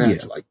the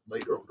match like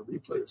later on the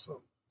replay or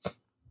something.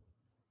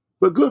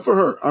 But good for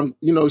her. I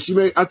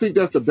think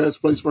that's the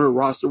best place for her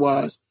roster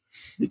wise,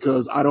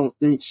 because I don't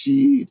think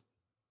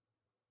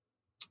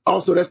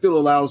also that still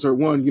allows her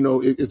one,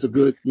 it's a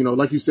good,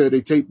 like you said,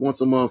 they tape once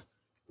a month.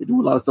 They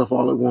do a lot of stuff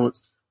all at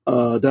once.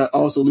 That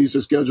also leaves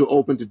her schedule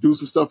open to do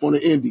some stuff on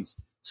the indies.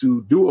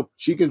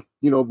 She can,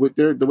 with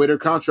the way their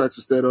contracts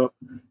are set up,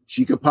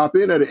 she can pop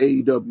in at an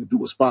AEW,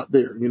 do a spot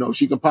there.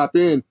 She can pop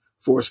in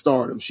for a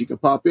Stardom. She can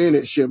pop in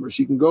at Shimmer.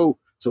 She can go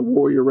to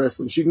Warrior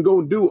Wrestling. She can go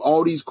and do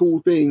all these cool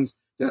things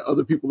that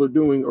other people are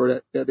doing,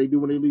 or that they do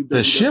when they leave.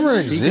 Does Shimmer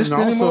exist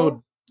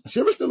anymore?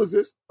 Shimmer still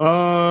exists.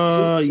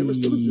 Shimmer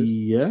still exists.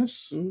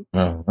 Yes.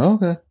 Mm-hmm. Oh,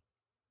 okay.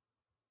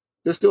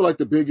 They're still like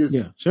the biggest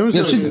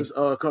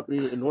company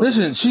in North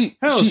Listen, she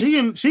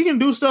can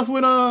do stuff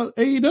with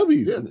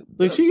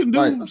AEW. She can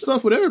do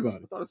stuff with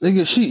everybody.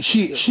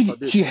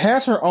 She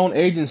has her own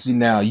agency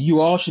now. You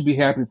all should be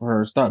happy for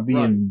her. Stop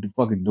being the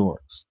fucking dorks.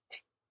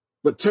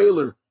 But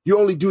Taylor, you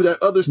only do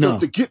that other stuff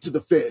to get to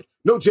the Fed.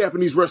 No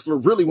Japanese wrestler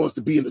really wants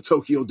to be in the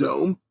Tokyo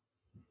Dome.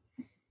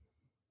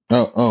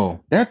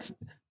 That's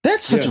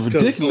such a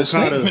ridiculous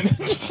statement.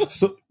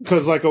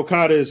 Because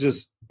Okada is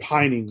just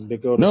pining to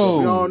go to we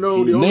all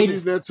know the only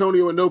reason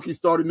Antonio Inoki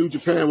started New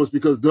Japan was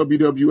because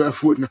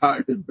WWF wouldn't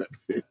hire him back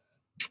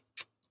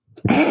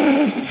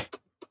then.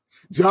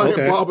 Giant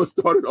Baba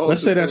started all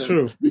Let's say that's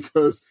true.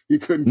 Because he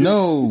couldn't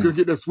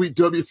get that sweet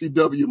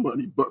WCW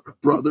money,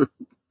 brother.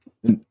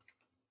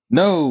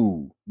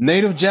 No,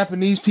 native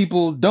Japanese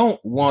people don't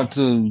want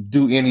to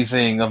do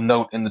anything of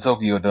note in the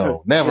Tokyo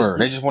Dome. Never.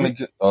 They just want to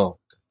get. Oh,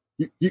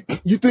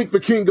 you think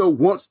Vikingo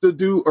wants to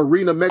do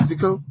Arena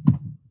Mexico?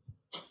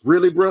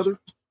 Really, brother?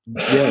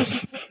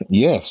 Yes.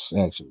 Yes,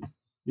 actually.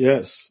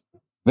 Yes.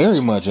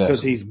 Very much, actually.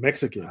 Because he's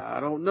Mexican. I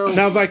don't know.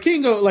 Now,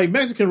 Vikingo,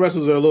 Mexican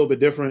wrestlers are a little bit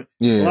different.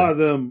 Yeah. A lot of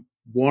them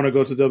want to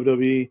go to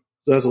WWE.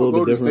 So that's a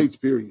little bit different. States,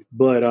 period.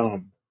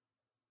 But,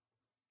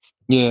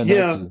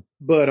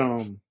 but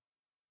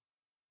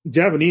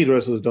Japanese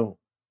wrestlers don't.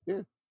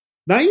 Yeah.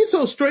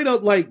 Naito straight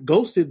up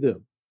ghosted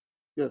them.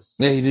 Yes.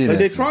 Yeah, he did.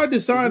 They tried to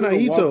sign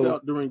Naito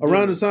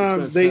around the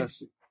time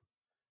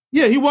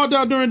he walked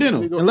out during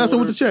dinner and left him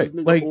with the check.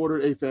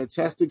 Ordered a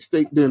fantastic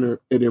steak dinner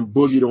and then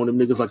boogied on them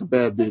niggas like a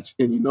bad bitch.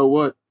 And you know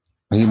what?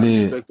 He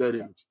did. Respect that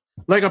image.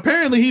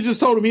 Apparently he just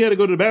told him he had to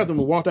go to the bathroom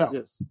and walked out.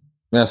 Yes.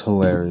 That's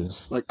hilarious.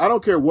 I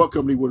don't care what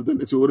company would have done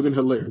it to. It would have been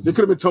hilarious. It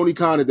could have been Tony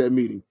Khan at that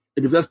meeting.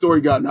 And if that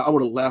story got out, I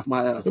would have laughed my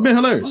ass off. It'd been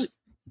hilarious.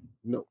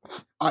 No.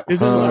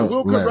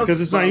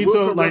 Because it's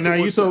Naito.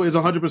 Naito is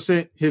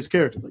 100% his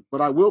character. But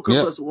I will come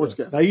wrestle Orange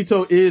Cassidy.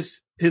 Naito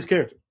is his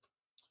character.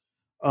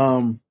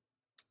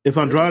 If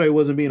Andrade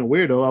wasn't being a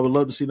weirdo, I would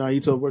love to see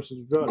Naito versus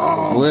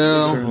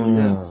Andrade.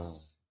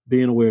 Yes.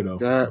 Being a weirdo.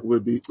 That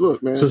would be.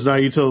 Look, man. Since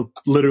Naito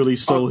literally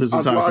stole his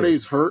entire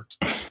Andrade's hurt.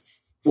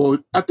 Well,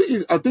 I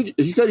think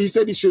he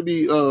said he should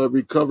be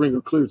recovering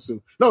or cleared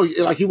soon. No,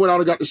 he went out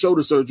and got the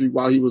shoulder surgery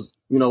while he was,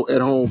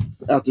 at home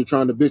after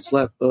trying to bitch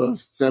slap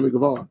Sammy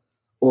Guevara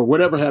or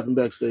whatever happened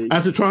backstage.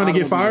 After trying to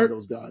get fired?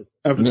 Those guys.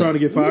 After trying to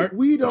get fired?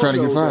 We don't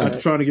know that.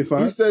 After trying to get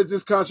fired? He says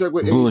this contract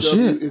with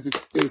AEW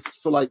is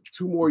for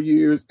 2 more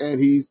years and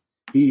he's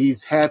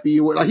happy.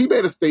 He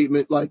made a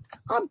statement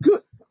I'm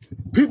good.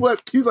 People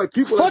have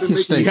been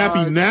making lies.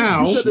 Happy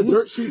now. He said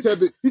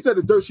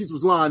the dirt sheets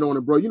was lying on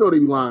him, bro. You know they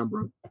be lying,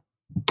 bro.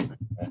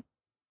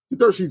 The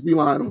dirt sheets be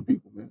lying on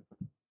people, man.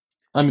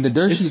 I mean, the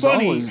dirt sheets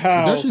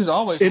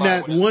always in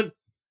that one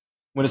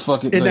when it's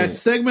fucking in that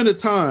segment of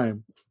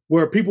time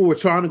where people were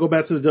trying to go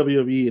back to the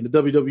WWE and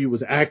the WWE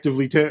was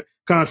actively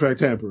contract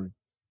tampering.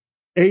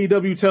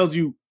 AEW tells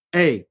you,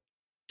 "Hey,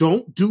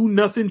 don't do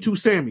nothing to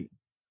Sammy.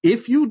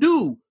 If you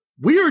do,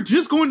 we are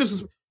just going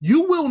to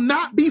you will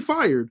not be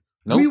fired.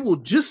 Nope. We will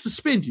just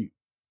suspend you."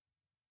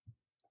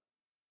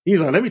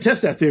 He's like, "Let me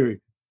test that theory."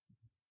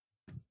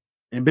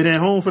 And been at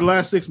home for the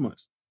last 6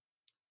 months.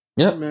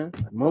 Yeah, man.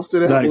 Most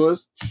of that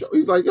was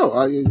he's like,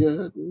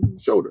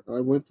 shoulder.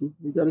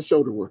 We got his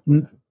shoulder work.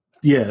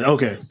 Yeah,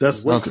 okay.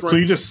 That's okay. So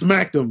you just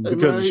smacked him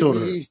because of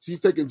shoulder. He's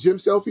taking gym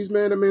selfies,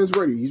 man. That man's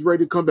ready. He's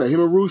ready to come back. Him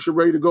and Roosh are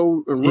ready to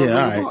go and run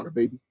the water,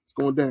 baby. It's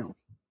going down.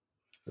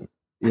 All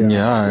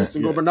right.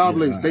 Single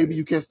Bernables, baby.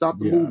 You can't stop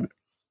the movement.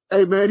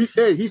 Hey, man.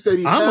 He said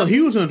he's happy. I'm a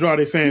huge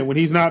Andrade fan when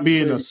he's not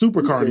being a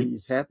super carny.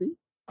 He's happy.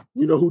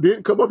 You know who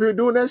didn't come up here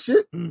doing that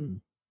shit?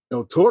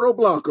 El Toro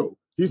Blanco.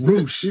 He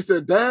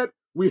said, "Dad,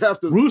 we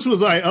have to." Bruce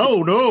was like,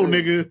 "Oh no,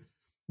 nigga,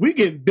 we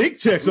getting big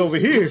checks over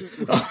here."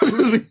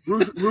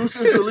 Bruce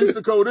released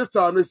the code this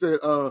time. They said,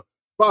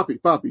 "Poppy,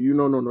 you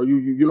no,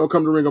 you don't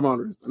come to Ring of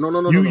Honor.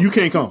 No, you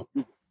can't come.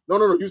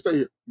 No, you stay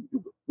here.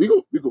 We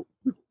go.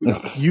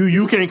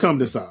 You can't come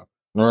this time."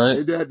 All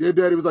right. Their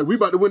daddy was like, "We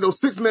about to win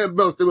those 6-man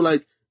belts." They were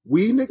like,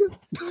 "We, nigga,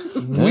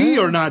 we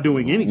are not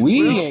doing anything.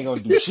 We ain't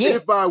gonna do shit."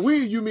 If by we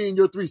you mean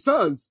your 3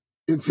 sons.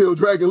 Until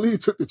Dragon Lee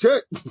took the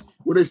check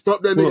when they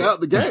stumped that nigga out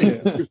the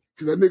game.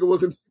 Because that nigga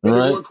wasn't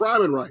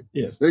criming right.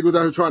 Yes. That nigga was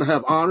out here trying to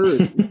have honor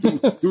and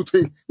do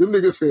things. Them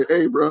niggas said,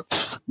 "Hey, bro,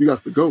 you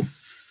got to go."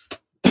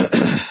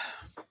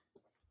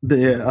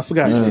 Yeah, I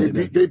forgot.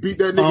 They beat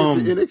that nigga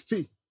to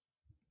NXT.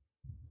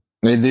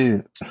 They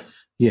did.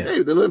 Yeah.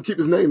 Hey, they let him keep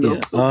his name though.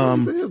 Yeah. So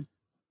good for him.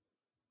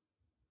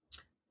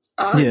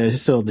 Yeah,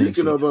 it's still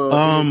Speaking of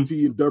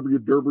NXT and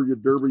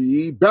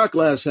WWE,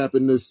 Backlash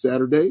happened this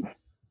Saturday.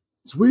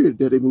 It's weird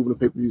that they're moving the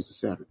pay-per-views to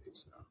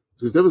Saturdays now.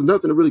 Because there was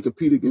nothing to really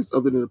compete against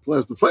other than the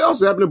playoffs. The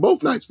playoffs happening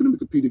both nights for them to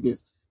compete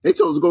against. They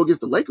chose to go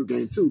against the Laker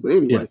game too. But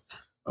anyway.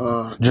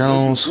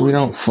 Jones, we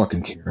don't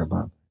fucking care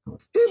about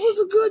it. It was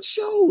a good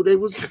show. They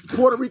was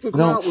Puerto Rican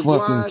crowd was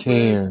live. Fucking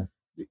care. Man.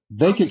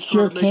 They could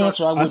cure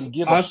cancer. I wouldn't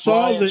give a I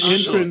saw the flying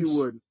entrance. You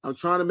would. I'm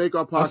trying to make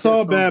our podcast. I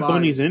saw Bad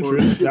Bunny's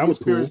entrance. That was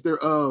cool.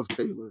 Thereof,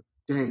 Taylor.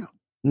 Damn.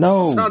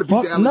 No,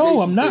 I'm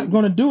I'm not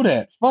going to do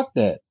that. Fuck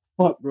that.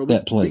 Fuck bro,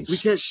 that place. We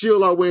can't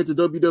shield our way into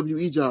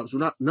WWE jobs. We're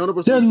not. None of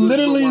us. They're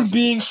literally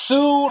being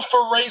sued for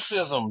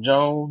racism,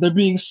 Joe. They're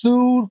being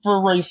sued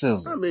for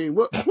racism. I mean,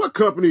 what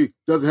company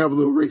doesn't have a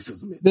little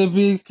racism in it? They're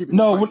being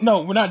no,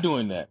 we're not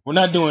doing that. We're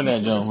not doing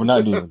that, Joe. We're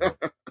not doing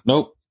that.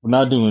 Nope, we're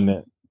not doing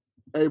that.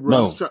 Hey,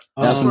 bro, No,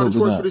 I'm trying to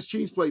work for this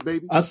cheese plate,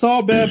 baby. I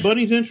saw Bad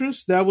Bunny's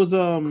entrance. That was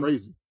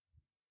crazy.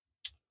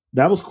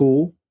 That was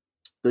cool.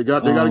 They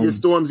got to get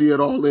Stormzy at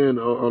All In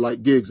or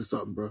like gigs or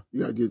something, bro.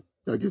 You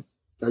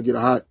gotta get a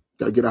hot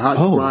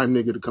grime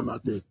nigga to come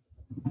out there.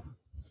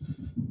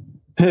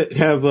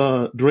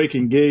 Have Drake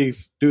and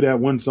Giggs do that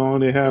one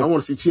song they have. I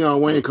want to see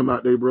Tion Wayne come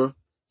out there, bro.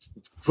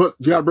 First,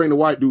 you gotta bring the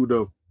white dude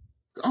though.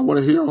 I want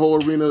to hear a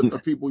whole arena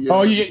of people. Yeah,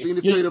 oh, yeah, seen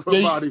the state of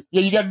her body.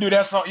 Yeah, you got to do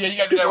that song. Yeah, you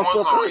got to do that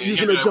one song.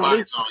 Using the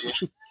Johnny.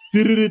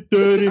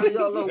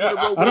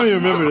 I don't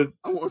even remember it.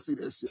 I want to see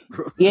that shit,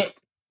 bro. Yeah,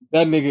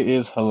 that nigga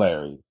is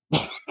hilarious.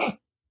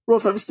 Bro,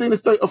 have you seen the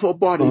state of her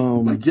body?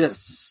 Like,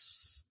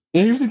 yes.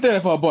 Yeah, you see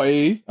that for about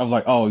A? I'm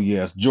like, oh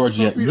yes,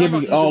 Georgia. Give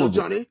me all of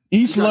it.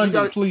 East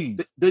London,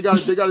 please. They got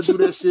to do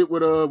that shit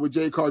with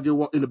Jay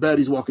Cargill and the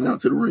baddies walking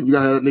out to the ring. You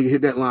got to have that nigga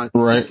hit that line.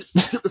 Right.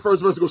 Skip the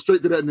first verse and go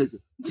straight to that nigga.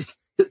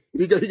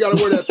 He got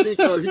to wear that pink.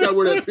 He got to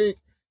wear that pink.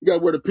 You got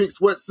to wear the pink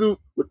sweatsuit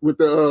with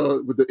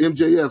the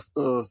MJF.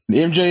 The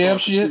MJF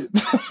shit.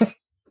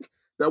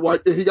 That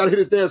white. And he got to hit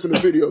his dance in the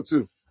video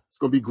too. It's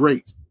gonna be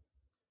great.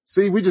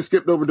 See, we just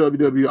skipped over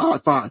WWE. All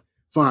right,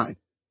 fine.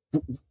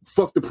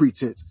 Fuck the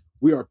pretense.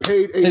 We are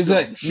paid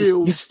exactly.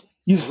 Shields.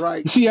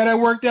 Right. You see how that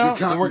worked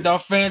out? It worked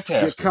out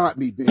fantastic. You caught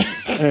me, baby.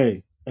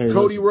 Hey,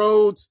 Cody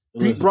Rhodes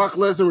beat Brock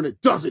Lesnar, and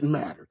it doesn't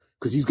matter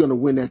because he's gonna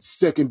win that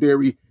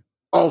secondary.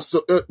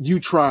 Also, you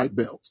tried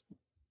belt.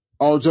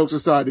 All jokes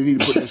aside, they need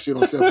to put that shit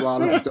on Seth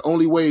Rollins. It's the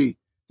only way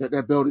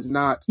that belt is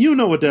not. You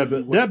know what that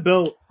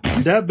belt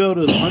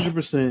is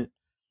 100%.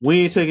 We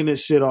ain't taking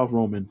this shit off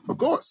Roman. Of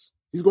course,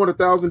 he's going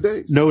 1,000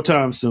 days. No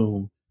time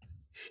soon.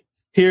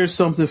 Here's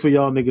something for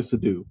y'all niggas to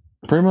do.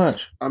 Pretty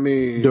much. I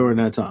mean, during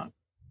that time.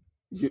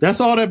 That's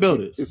all that belt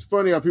is. It's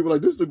funny how people are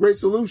like, this is a great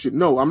solution.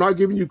 No, I'm not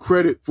giving you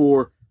credit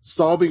for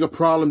solving a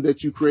problem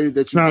that you created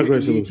that you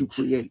didn't need to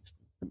create.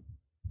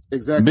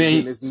 Exactly.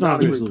 It's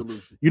not a great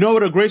solution. You know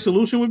what a great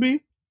solution would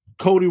be?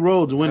 Cody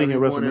Rhodes winning at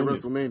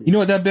WrestleMania. You know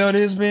what that belt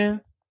is,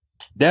 Ben?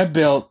 That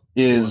belt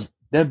is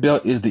the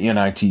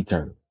NIT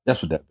tournament.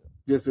 That's what that belt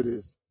is. Yes, it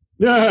is.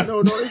 Yeah.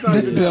 No, it's not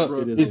even that, bro.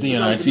 It's the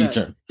NIT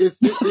tournament. It's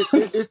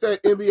that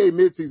NBA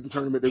midseason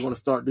tournament they're going to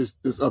start this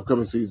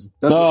upcoming season.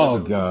 That's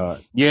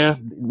God. Yeah,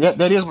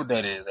 that is what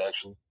that is,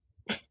 actually.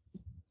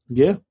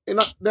 Yeah. And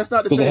that's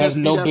not the same. Because it has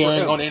no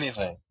bearing on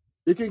anything.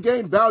 It can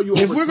gain value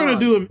if we're going to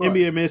do an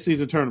NBA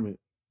midseason tournament,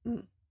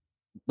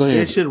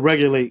 they should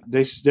regulate.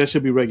 There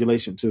should be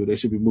regulation, too. They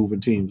should be moving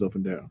teams up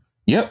and down.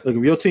 Yep. Like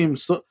if your team,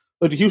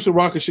 like the Houston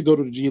Rockets should go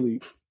to the G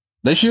League.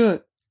 They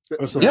should.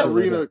 The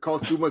arena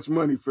costs too much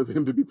money for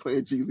them to be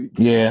playing G League.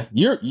 Yeah,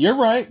 you're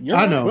right.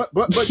 I know,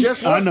 but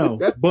guess what? I know,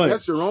 but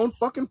that's your own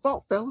fucking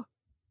fault, fella.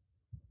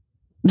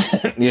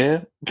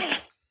 Yeah.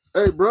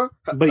 Hey, bro.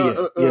 But I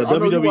know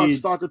WWE you watch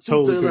soccer too,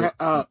 totally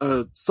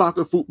Taylor.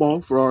 Soccer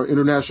football for our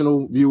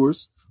international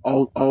viewers,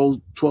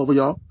 all 12 of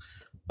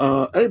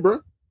y'all. Hey, bro.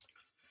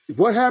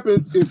 What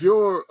happens if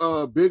your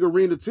big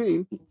arena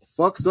team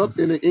fucks up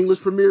in the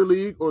English Premier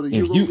League or the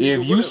Euro League?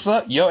 If you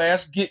suck, your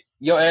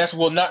ass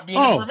will not be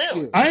in the Premier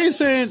League. I ain't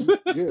saying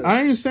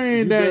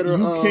that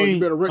you can't you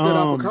better rent that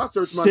out for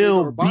concerts,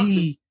 still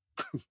be.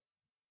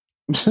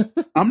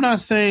 I'm not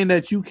saying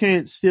that you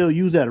can't still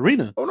use that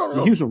arena. Oh, no.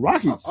 The Houston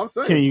Rockets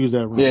can't use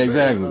that arena. Yeah,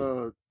 exactly.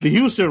 The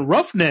Houston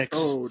Roughnecks.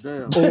 Oh,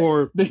 damn.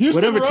 Or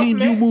whatever team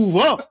you move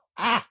up.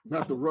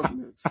 Not the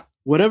Roughnecks.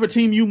 Whatever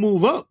team you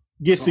move up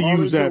gets to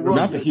use that arena.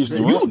 Not the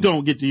Houston You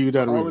don't get to use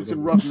that arena.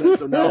 Arlington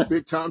Roughnecks are now a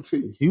big time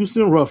team.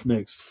 Houston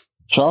Roughnecks.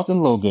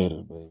 Charleston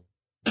Lowgators,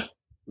 baby.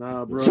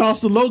 Nah, bro.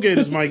 Charleston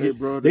Lowgators might get.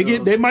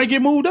 They might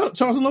get moved up.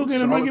 Charleston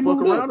Lowgators might get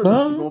moved up. We're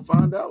gonna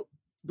find out.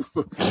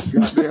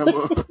 Goddamn.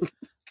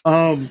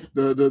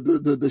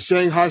 The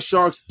Shanghai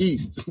Sharks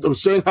East, the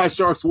Shanghai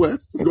Sharks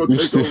West is going to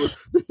take over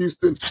the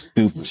Houston.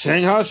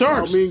 Shanghai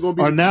Sharks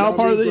are now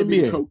part of the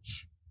NBA.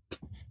 Coach.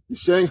 The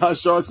Shanghai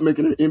Sharks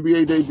making an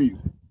NBA debut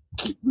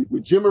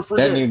with Jimmer Fredette.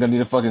 That nigga gonna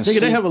need a fucking.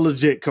 Nigga, they have a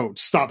legit coach.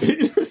 Stop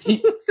it.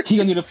 He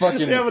gonna need a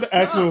fucking. They have an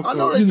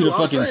actual. He need a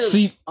fucking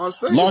seat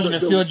larger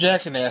than Phil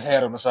Jackson has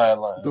had on the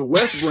sideline. The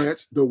West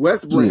Branch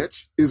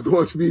is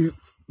going to be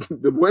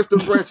the Western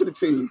branch of the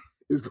team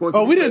is going to.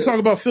 Oh, be we didn't bad. talk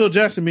about Phil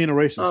Jackson being a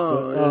racist.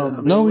 Oh, but, yeah. I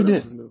mean, no, we what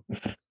else didn't. is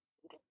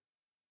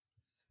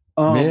new?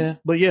 Yeah.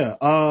 But yeah,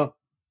 I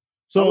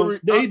so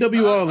would the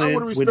AEW All I In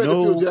would have with respected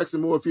Phil no.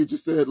 Jackson more if he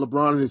just said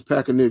LeBron and his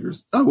pack of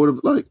niggers. I would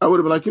have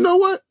been like, you know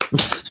what?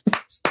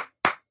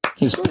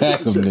 His Say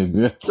pack it of with your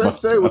niggas.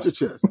 Say it with your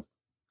chest.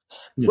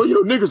 Yeah. Well,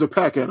 you know, niggers are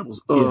pack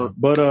animals. Yeah,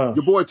 but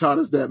Your boy taught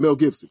us that, Mel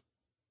Gibson.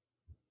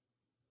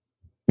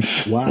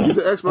 wow. He's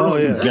an expert Oh,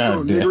 on, yeah. he's an expert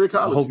on Goddamn. nigger I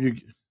ecology. hope you.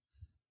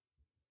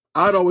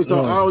 I always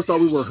thought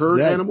we were herd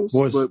that animals,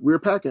 voice- but we're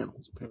pack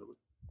animals apparently.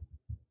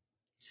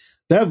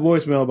 That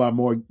voicemail by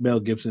Mel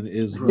Gibson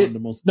is one of the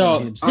most. No,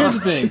 unhinged here's the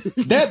things.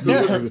 thing. That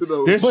Listen to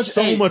those. There's But,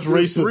 so hey, much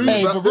There's racism.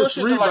 Hey, but there's versus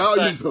three like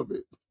values of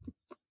it.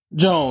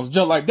 Jones,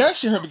 like that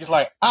shit hurt me because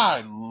like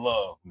I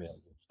love Mel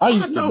Gibson. I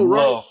used know, to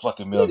right? love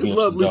fucking Mel Niggas Gibson.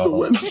 love Lethal dog.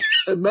 Weapon.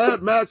 And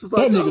Mad Max is That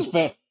like, nigga's no,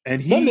 fat.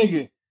 And That he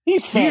nigga,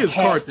 he's is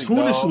fantastic,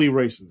 cartoonishly dog.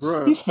 racist.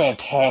 Bruh. He's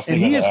fantastic.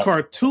 And he is in that.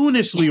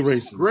 cartoonishly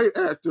racist. great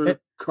actor,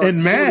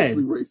 and mad.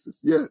 cartoonishly racist.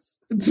 Yes.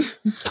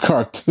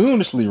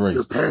 Cartoonishly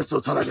Your racist. pants so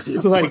tight I can see your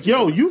It's like, pussy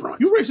yo, from the you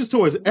front. racist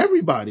towards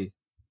everybody.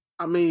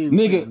 I mean,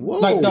 Nigga, Whoa.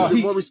 like is dog, it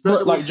he, more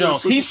respectable like to see her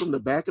Jones, pussy he's from the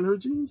back in her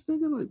jeans,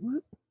 nigga? Like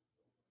what?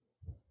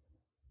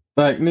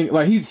 like nigga,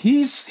 like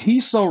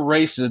he's so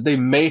racist they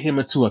made him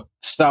into a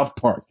South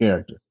Park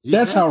character. He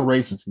That's had how to.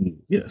 racist he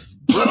is.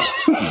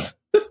 Yes.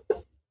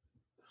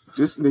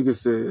 This nigga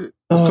said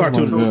Oh,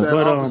 cartoon. my told God. that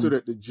But, officer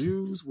that the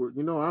Jews were,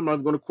 I'm not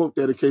going to quote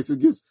that in case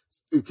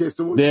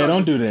someone. Yeah, tries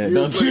don't to- do that. years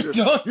Don't later.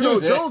 don't You know,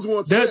 do that. Jones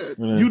once That said,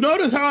 you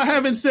notice how I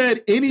haven't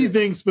said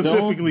anything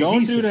specifically. Don't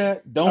he do said.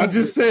 that. Don't. I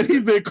just said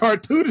he's been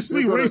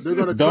cartoonishly they're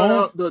gonna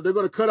racist. they're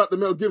gonna cut out the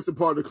Mel Gibson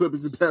part of the clip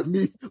and just have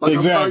me like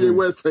Exactly. I'm Kanye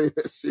West saying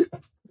that shit.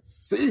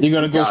 See, You're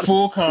gonna we go got him.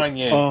 full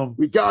Kanye.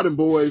 We got him,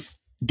 boys.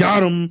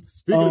 Got him.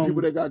 Speaking of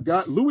people that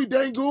got Louis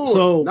Dangour,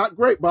 So- not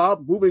great,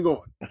 Bob. Moving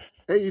on.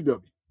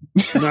 AEW.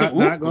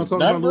 Not going to talk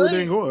Not about Louis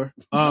great. Dangoor.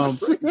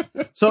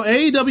 So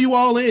AEW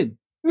All In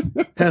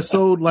has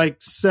sold like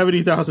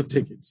 70,000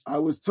 tickets. I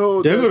was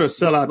told They're that- going to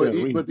sell out but,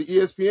 that arena. but the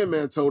ESPN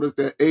man told us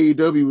that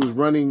AEW was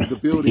running the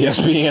building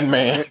ESPN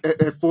man. at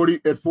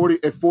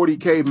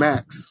 40K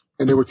max,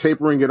 and they were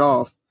tapering it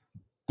off.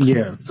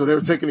 Yeah. So they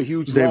were taking a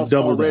huge They've loss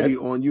doubled already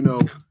that.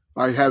 on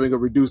by having a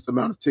reduced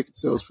amount of ticket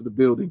sales for the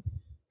building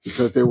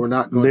because they were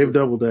not going They've to.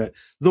 doubled that.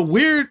 The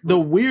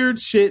weird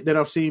shit that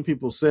I've seen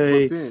people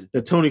say But then,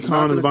 that Tony They're not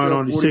Khan is gonna buying sell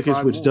all these tickets,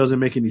 45 which more. doesn't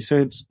make any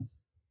sense.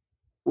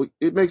 well,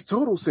 it makes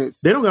total sense.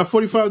 They don't got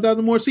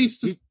 45,000 more seats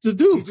to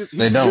do.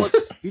 They don't.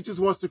 He just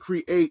wants to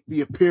create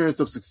the appearance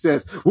of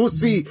success. We'll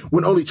see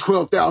when only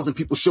 12,000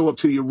 people show up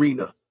to the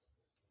arena.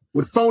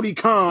 When phony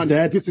Khan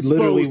That gets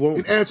literally exposed won't-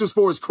 and answers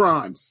for his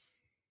crimes.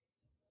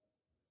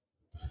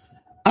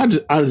 I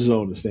just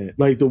don't understand.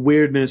 Like the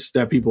weirdness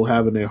that people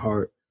have in their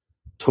heart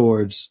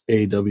towards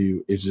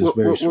AEW is just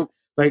very strange.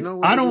 Like you know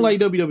what I it don't is? like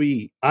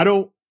WWE. I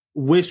don't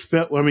wish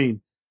failure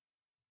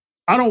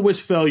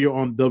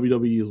on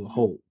WWE as a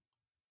whole.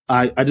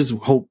 I just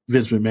hope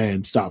Vince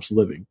McMahon stops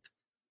living.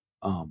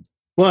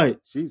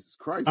 But Jesus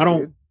Christ, I don't-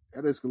 man.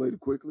 That escalated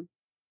quickly.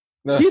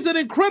 he's an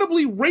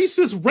incredibly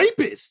racist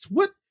rapist.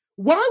 Why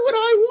would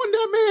I want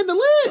that man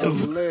to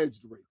live?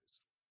 Alleged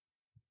rapist.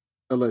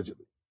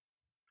 Allegedly.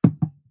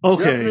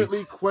 Okay.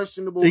 Definitely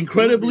questionable.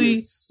 Incredibly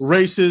dubious.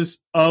 racist,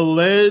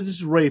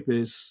 alleged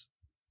rapist,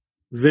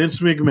 Vince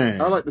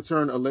McMahon. I like the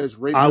term alleged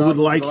rape. I would because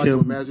like I like to him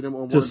imagine him on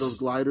one to of those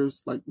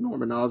gliders, like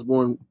Norman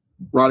Osborn,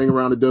 riding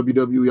around the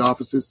WWE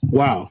offices.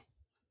 Wow.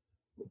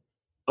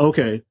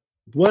 Okay.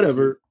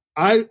 Whatever.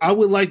 I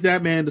would like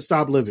that man to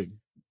stop living.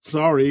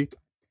 Sorry.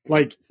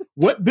 Like,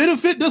 what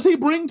benefit does he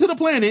bring to the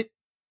planet?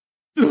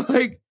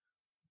 Like,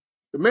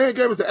 The man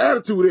gave us the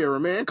attitude era,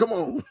 man. Come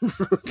on.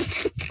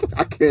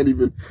 I can't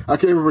even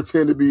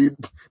pretend to be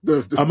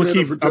the I'm gonna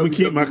stand-up for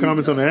keep my WWE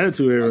comments on the guy.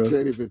 Attitude I Era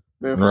can't even,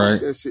 man. Fuck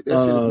Right. that shit.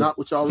 That shit is not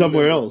what y'all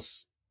somewhere remember.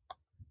 else.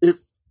 If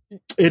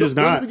It is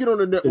don't not. even get on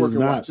the It network is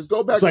and not. watch. Just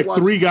go back. It's and like watch,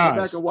 three Go guys.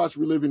 back and watch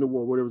Reliving the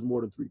War, where there was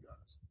more than 3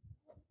 guys.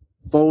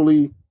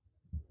 Foley,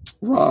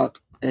 Rock,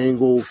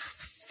 Angle,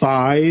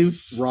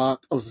 5.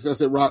 Rock. I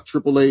said Rock,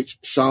 Triple H,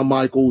 Shawn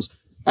Michaels.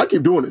 I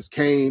keep doing this.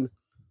 Kane.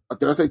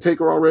 Did I say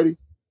Taker already?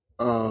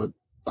 Bruh.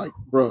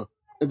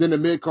 And then the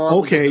mid card.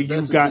 Okay,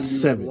 you've got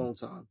 7. A long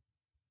time.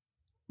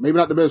 Maybe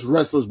not the best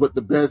wrestlers, but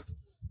the best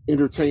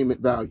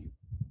entertainment value.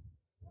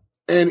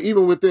 And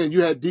even within,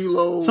 you had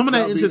D-Lo. Some of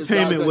that John Venus, guys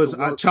entertainment that was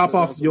could I work, chop that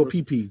off also your work.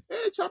 PP.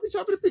 Hey, choppy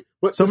the pee.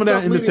 But Some the of that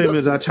stuff leading entertainment up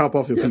is to I that- chop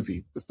off your yes,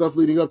 PP. the stuff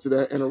leading up to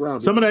that and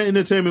around Some it. of that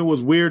entertainment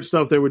was weird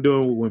stuff they were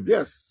doing with women.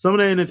 Yes. Some of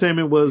that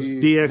entertainment was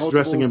The DX multiple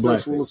dressing in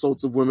sexual blackface.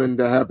 assaults of women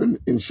that happened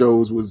in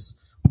shows was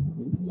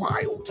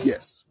wild.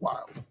 Yes,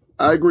 wild.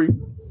 I agree.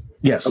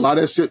 Yes. A lot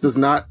of that shit does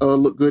not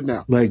look good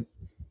now. Like,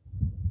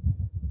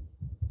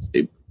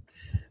 it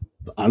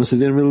honestly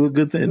didn't really look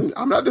good then.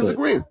 I'm not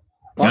disagreeing.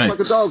 Bark Right. like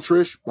a dog,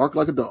 Trish. Bark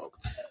like a dog.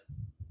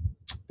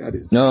 That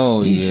is.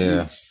 No,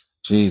 yeah.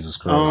 Jesus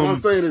Christ. All I'm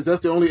saying is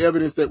that's the only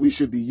evidence that we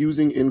should be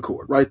using in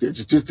court, right there.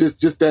 Just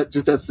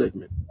that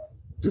segment.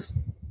 Just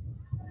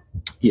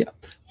Yeah.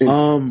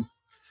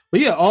 But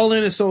yeah, All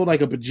In is sold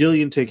like a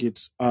bajillion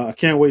tickets. I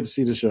can't wait to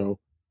see the show.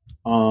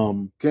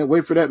 Can't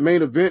wait for that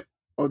main event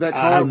or that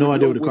card. I have no with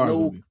idea what the card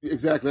will be.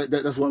 Exactly.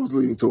 That's what I was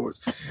leaning towards.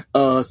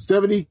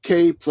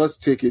 70K plus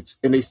tickets,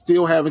 and they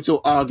still have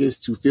until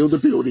August to fill the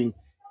building.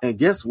 And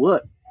guess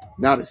what?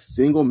 Not a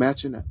single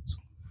match announced.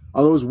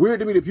 Although it's weird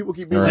to me that people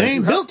keep being They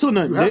ain't built to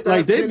nothing.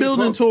 They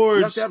building towards.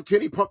 You have to have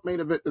Kenny Punk main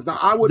event. Now,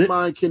 I wouldn't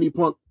mind Kenny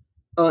Punk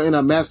in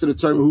a match to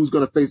determine who's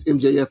going to face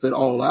MJF at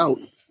All Out.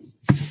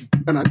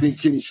 And I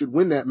think Kenny should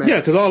win that match. Yeah,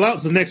 because All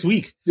Out's the next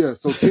week. Yeah,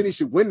 so Kenny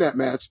should win that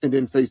match and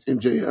then face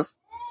MJF.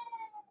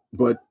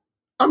 But,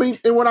 I mean,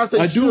 and when I say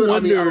I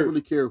don't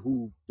really care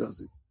who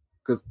does it.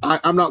 Because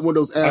I'm not one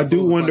of those assholes. I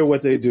do wonder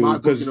what they do. My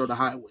booking or the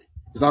highway.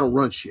 Because I don't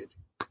run shit.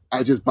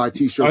 I just buy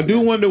T-shirts. I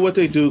do wonder what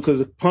they do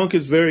because Punk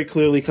is very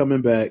clearly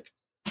coming back.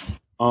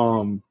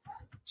 So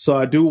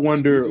I do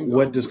wonder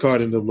what this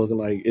card ended up looking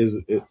like. Is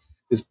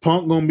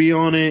Punk going to be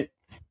on it?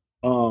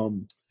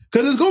 Because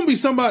there's going to be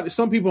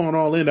some people on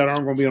All In that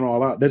aren't going to be on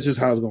All Out. That's just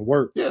how it's going to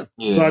work. Yeah.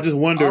 So I just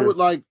wonder. I would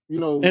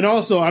and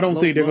also I don't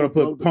think they're going to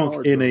put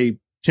Punk in a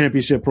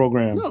championship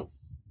program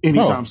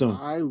anytime soon.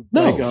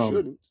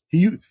 Shouldn't.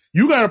 You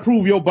got to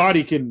prove your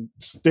body can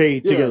stay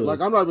together.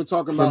 Like I'm not even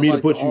talking about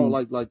like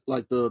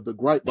the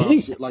gripe bomb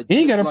shit. Like he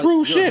ain't got to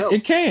prove shit. Health.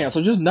 It can.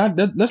 So just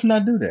let's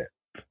not do that.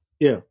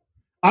 Yeah,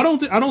 I don't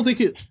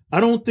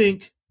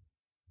think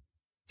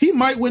he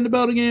might win the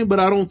belt again,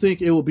 but I don't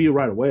think it will be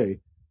right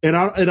away. And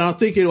I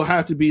think it'll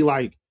have to be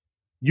like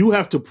you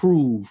have to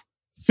prove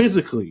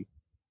physically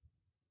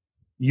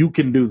you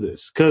can do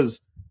this because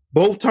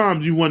both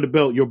times you won the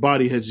belt, your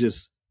body has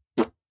just.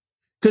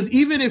 Because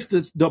even if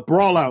the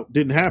brawl out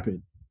didn't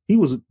happen, he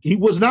was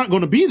not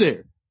going to be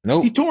there.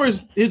 Nope. He tore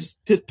his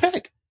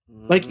pec.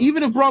 Mm-hmm. Like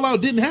even if brawl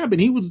out didn't happen,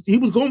 he was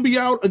going to be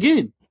out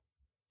again.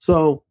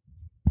 So,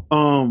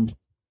 yeah.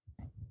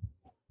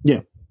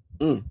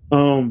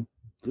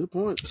 Good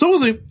point. So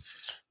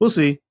we'll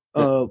see.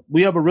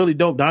 We have a really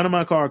dope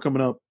Dynamite card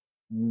coming up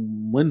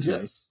Wednesday.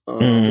 Yes.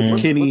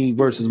 Kenny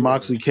versus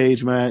Moxley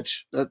cage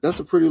match. That's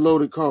a pretty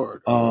loaded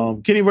card.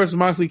 Kenny versus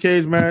Moxley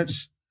cage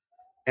match.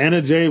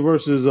 Anna Jay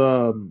versus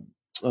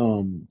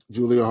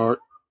Julia Hart.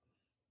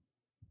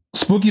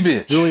 Spooky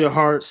bitch. Julia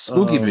Hart.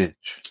 Spooky bitch.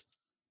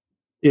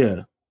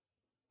 Yeah.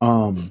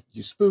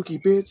 You spooky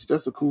bitch.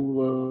 That's a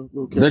cool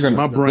little catch.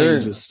 My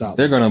brain just stopped.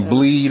 They're gonna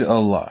bleed a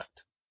lot.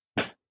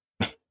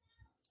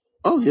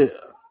 Oh yeah.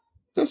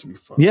 That should be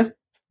fun. Yeah.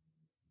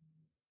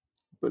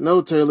 But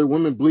no, Taylor,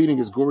 women bleeding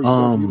is gory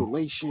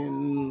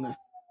self-mutilation.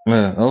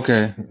 Yeah,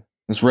 okay.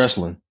 It's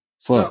wrestling.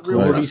 Fuck.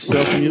 Gory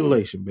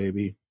self-mutilation,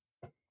 baby.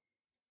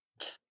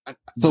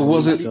 So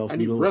was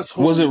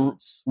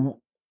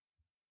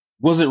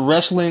it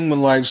wrestling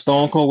when like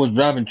Stone Cold was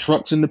driving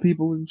trucks into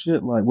people and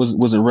shit? Like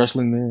was it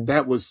wrestling there?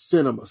 That was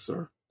cinema,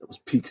 sir. That was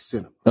peak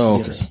cinema.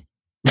 Oh, okay.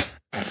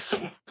 Yes.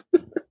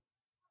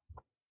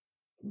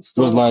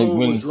 Stone Cold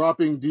was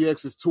dropping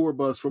DX's tour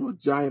bus from a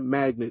giant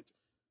magnet.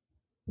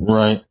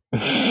 Right.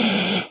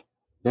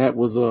 That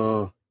was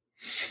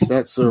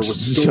that sir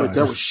was story.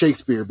 That was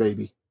Shakespeare,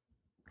 baby.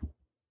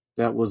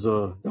 That was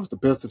the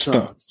best of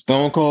times.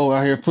 Stone Cold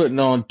out here putting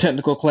on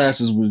technical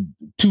classes with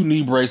 2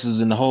 knee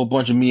braces and a whole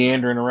bunch of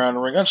meandering around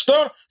the ring.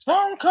 Stone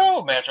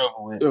Cold match over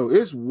with. Yo,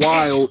 it's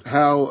wild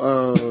how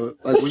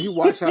like when you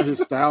watch how his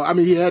style. I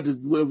mean, he had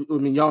to. I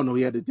mean, y'all know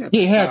he had to adapt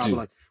his style. But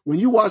like when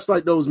you watch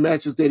like those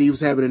matches that he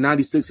was having in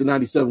 '96 and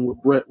 '97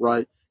 with Brett,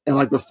 right? And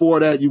like before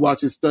that, you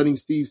watch his Stunning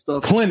Steve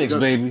stuff. Clinics,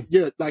 baby.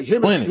 Yeah, like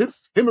him and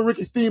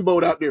Ricky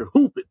Steamboat out there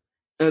hooping.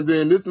 And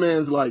then this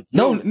man's like,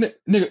 no,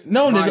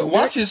 nigga,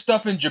 watch his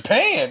stuff in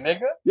Japan,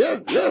 nigga. Yeah.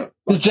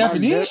 The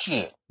Japanese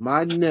shit.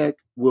 My neck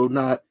will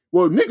not.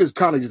 Well, niggas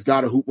kind of just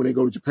gotta hoop when they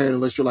go to Japan,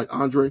 unless you're like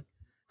Andre.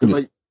 Because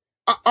like,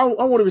 I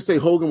won't even say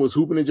Hogan was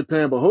hooping in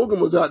Japan, but Hogan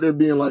was out there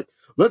being like,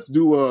 let's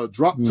do a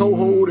drop toe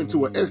hold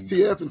into an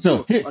STF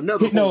into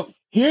another. No,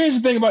 here's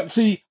the thing about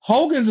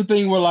Hogan's the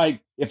thing where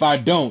like, if I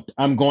don't,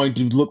 I'm going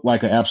to look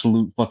like an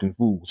absolute fucking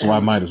fool. So I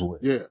might as well.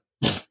 Yeah.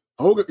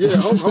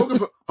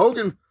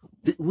 Hogan.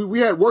 We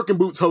had working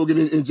boots Hogan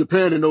in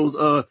Japan in those.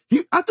 I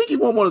think he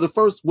won one of the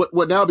first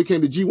what now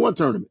became the G1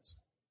 tournaments.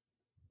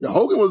 Yeah,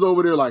 Hogan was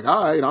over there like,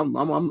 all right, I'm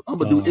gonna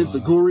do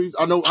insecurities.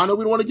 I know we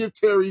don't want to give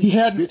Terry. He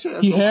had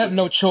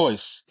no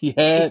choice. He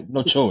had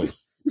no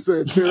choice. You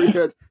said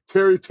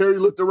Terry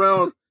looked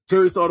around.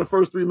 Terry saw the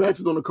first 3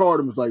 matches on the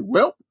card and was like,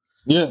 well,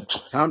 yeah,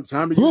 time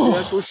to use the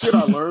actual shit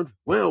I learned.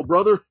 Well,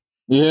 brother,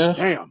 yeah,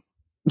 damn,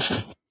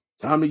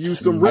 time to use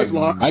some wrist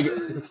locks.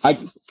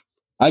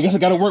 I guess it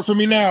got to work for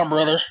me now,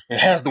 brother. It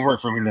has to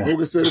work for me now.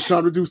 Hogan said it's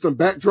time to do some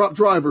backdrop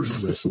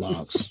drivers. Wrist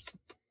locks.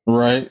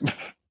 Right.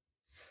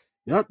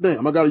 God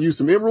damn, I got to use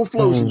some emerald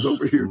flosions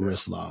over here now.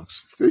 Wrist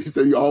locks. He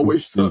said he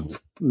always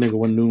sucked. Nigga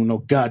wasn't doing no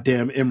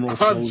goddamn emerald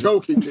flosion. I'm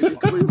joking, nigga.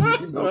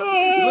 Clearly, you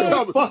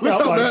know. Look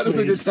how bad this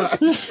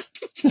nigga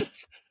got.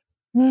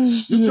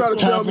 You trying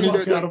to tell me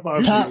that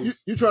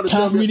you trying to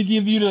tell me to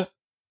give you the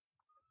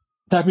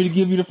time me to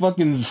give you the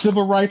fucking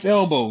civil rights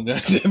elbow,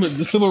 goddammit,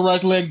 the civil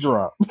rights leg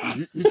drop.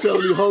 You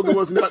telling me Hogan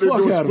wasn't out there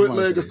doing split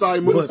leg Asai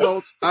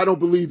moonsaults? I don't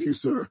believe you,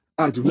 sir.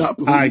 I do not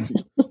believe you.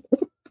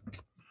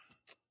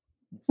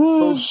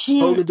 Oh, shit.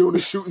 Hogan doing the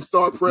shooting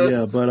star press.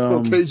 Yeah, but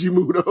on KG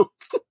Muto.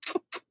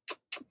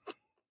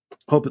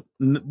 hope it,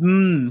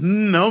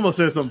 I almost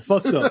said something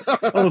fucked up.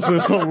 I almost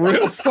said something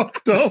real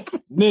fucked up.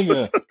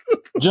 Nigga,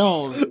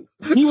 Jones,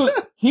 he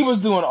was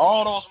doing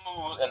all those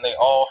moves and they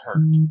all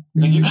hurt.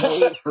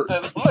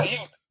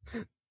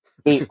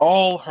 They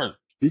all hurt.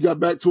 He got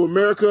back to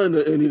America and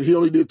he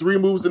only did 3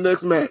 moves the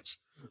next match: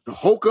 the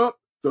Hulk up,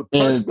 the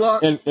punch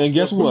block, and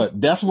guess what?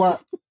 That's why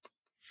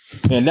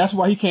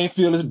he can't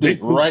feel his dick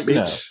right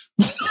now.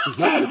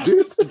 Not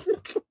the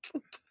dick.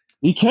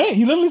 He can't.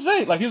 He literally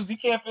said like he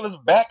can't feel his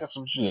back or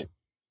some shit.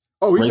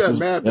 Oh, he's had Racist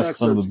mad back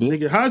son of a surgery.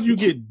 bitch. Nigga, how'd you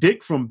get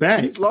dick from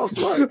back? He's lost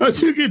life.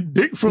 How'd you get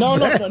dick from No.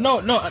 back? He's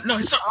something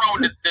wrong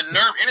with the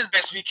nerve in his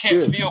back, so he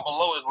can't feel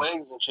below his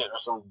legs and shit or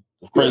some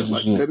crazy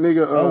like shit. that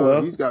nigga, Oh,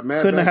 well. he's got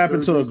mad Couldn't have back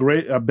happened to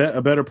surgery. a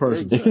better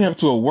person. It can happen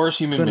to a worse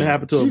human Couldn't being.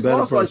 happen to a He's better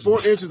lost person.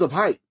 like 4 inches of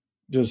height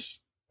Just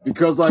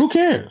because, like, Who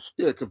cares?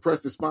 yeah,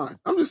 compressed his spine.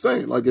 I'm just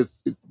saying, like,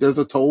 there's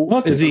a toll.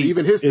 What? is he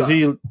even his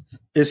style.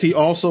 is he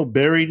also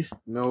buried?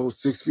 No,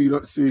 6 feet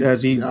up. See,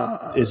 Is he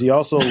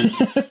also?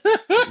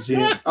 Is he,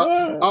 I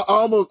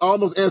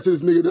almost answered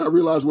this nigga, then I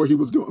realized where he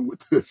was going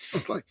with this.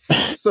 It's like,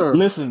 sir,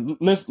 Listen,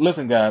 guys.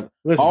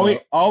 listen,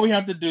 All we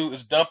have to do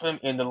is dump him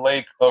in the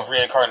lake of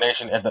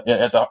reincarnation at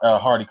the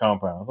Hardy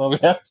compound. So we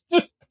have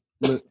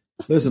to.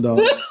 listen,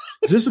 dog.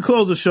 Just to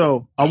close the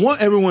show, I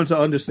want everyone to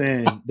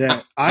understand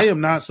that I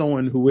am not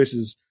someone who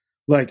wishes,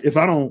 like, if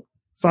I don't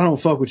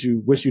fuck with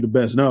you, wish you the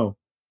best. No.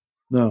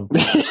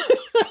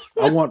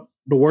 I want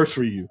the worst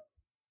for you.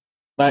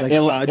 Like,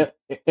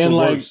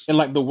 worst.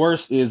 the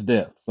worst is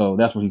death. So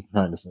that's what he's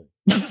trying to say.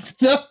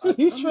 That's what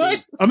he's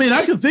trying. I mean,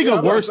 I can think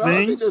of worse I don't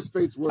think things. there's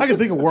fates worse I can than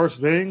think of that. worse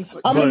things.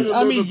 Like, I but mean, to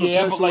live in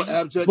yeah, but perpetual like-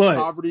 abject but-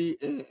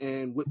 poverty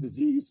and with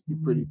disease, be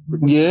pretty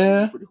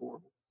Yeah. pretty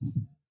horrible.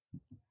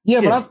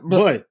 Yeah, but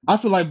but I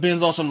feel like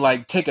Ben's on some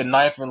like take a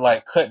knife and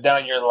like cut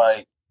down your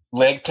like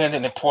leg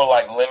tendon and pour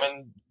like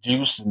lemon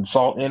juice and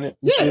salt in it.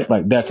 Yeah.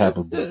 like that type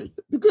of. Yeah,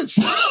 the good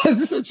shit.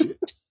 The good shit.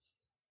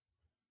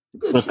 The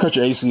good Or shit. cut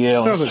your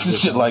ACL Sounds and like good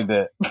shit time. like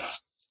that.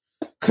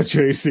 cut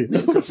your AC.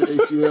 Cut your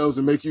ACLs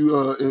and make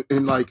you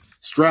and like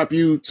strap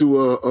you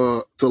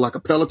to like a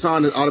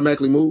Peloton that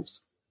automatically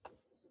moves.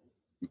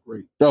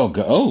 Great. Oh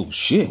god! Oh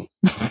shit!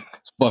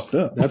 It's fucked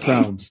up. That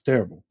sounds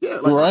terrible. Yeah,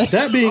 like, Right?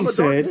 That I'm being a dark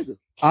said, nigga.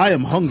 I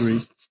am hungry.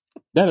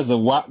 That is a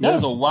wild. Yeah. That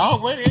is a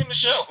wild way to end the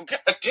show.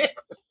 God damn.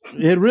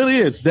 It really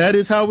is. That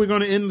is how we're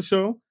going to end the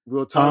show.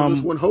 Real time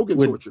was when Hogan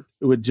with- torture.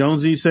 With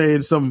Jonesy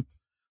saying some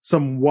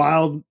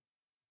wild,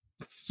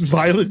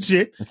 violent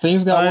shit.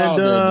 Things got And, wild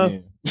there,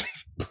 man.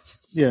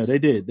 Yeah, they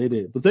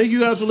did. But thank you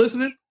guys for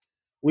listening.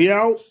 We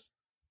out.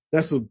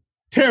 That's a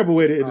terrible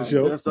way to end the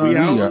show. Yes, We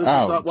I out. We are let's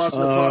out. stop watching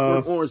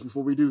Clockwork Orange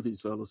before we do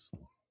these, fellas.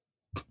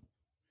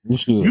 You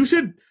should. You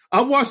should.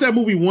 I watched that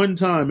movie one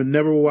time and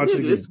never will watch it Yeah,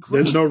 again. it's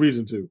great. There's no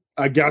reason to.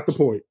 I got the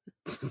point.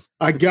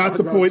 I got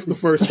the point the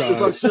first time. It's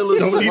like Schindler's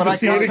Don't List. need But to I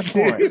see got it the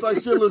point. again. It's like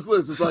Schindler's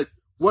List. It's like,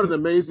 what an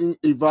amazing,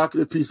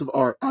 evocative piece of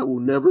art. I will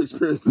never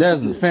experience this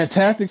That's a again.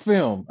 fantastic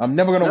film. I'm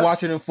never gonna That-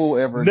 watch it in full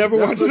ever. Never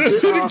That's watch that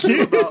legit how I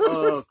shit feel again.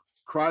 about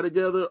Cry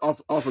Together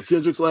off of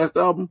Kendrick's last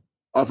album,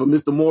 off of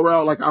Mr.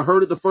 Morale. Like, I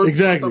heard it the first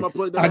Exactly. time I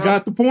played that I album.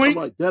 got the I'm point.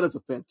 like, that is a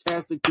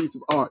fantastic piece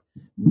of art.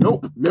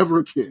 Nope, never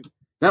again.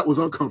 That was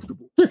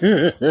uncomfortable.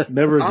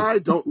 Never again. I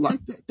don't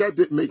like that. That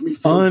didn't make me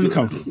feel good.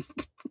 Uncomfortable.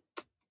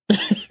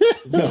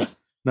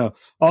 No.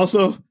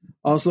 Also,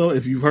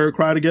 if you've heard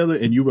Cry Together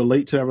and you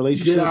relate to that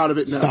relationship, Get out of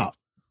it now. stop.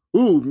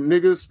 Ooh,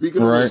 niggas,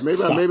 speaking of Right. this, maybe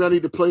Stop. I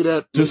need to play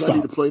that. Just Maybe I need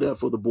stop. to play that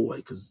for the boy,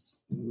 because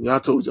I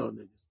told y'all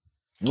niggas.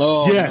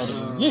 Oh,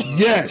 Yes. no.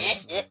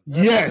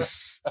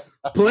 Yes.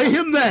 Play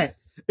him that.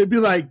 It'd be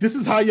like, this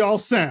is how y'all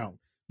sound.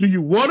 Do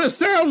you want to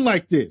sound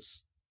like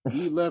this?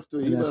 He left. He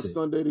And that's left it.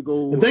 Sunday to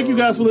go. And thank you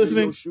guys for video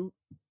listening. Shoot.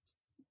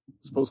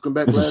 Supposed to come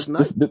back last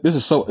night. This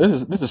is so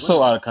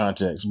out of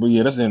context. But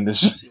yeah, let's end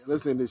this. Yeah,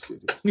 let's end this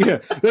shit. Yeah.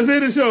 Let's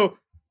end the show.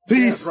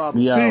 Peace. Bad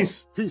problem. Yeah.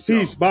 Peace. Peace. y'all.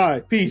 Peace. Bye.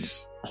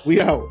 Peace.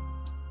 We out.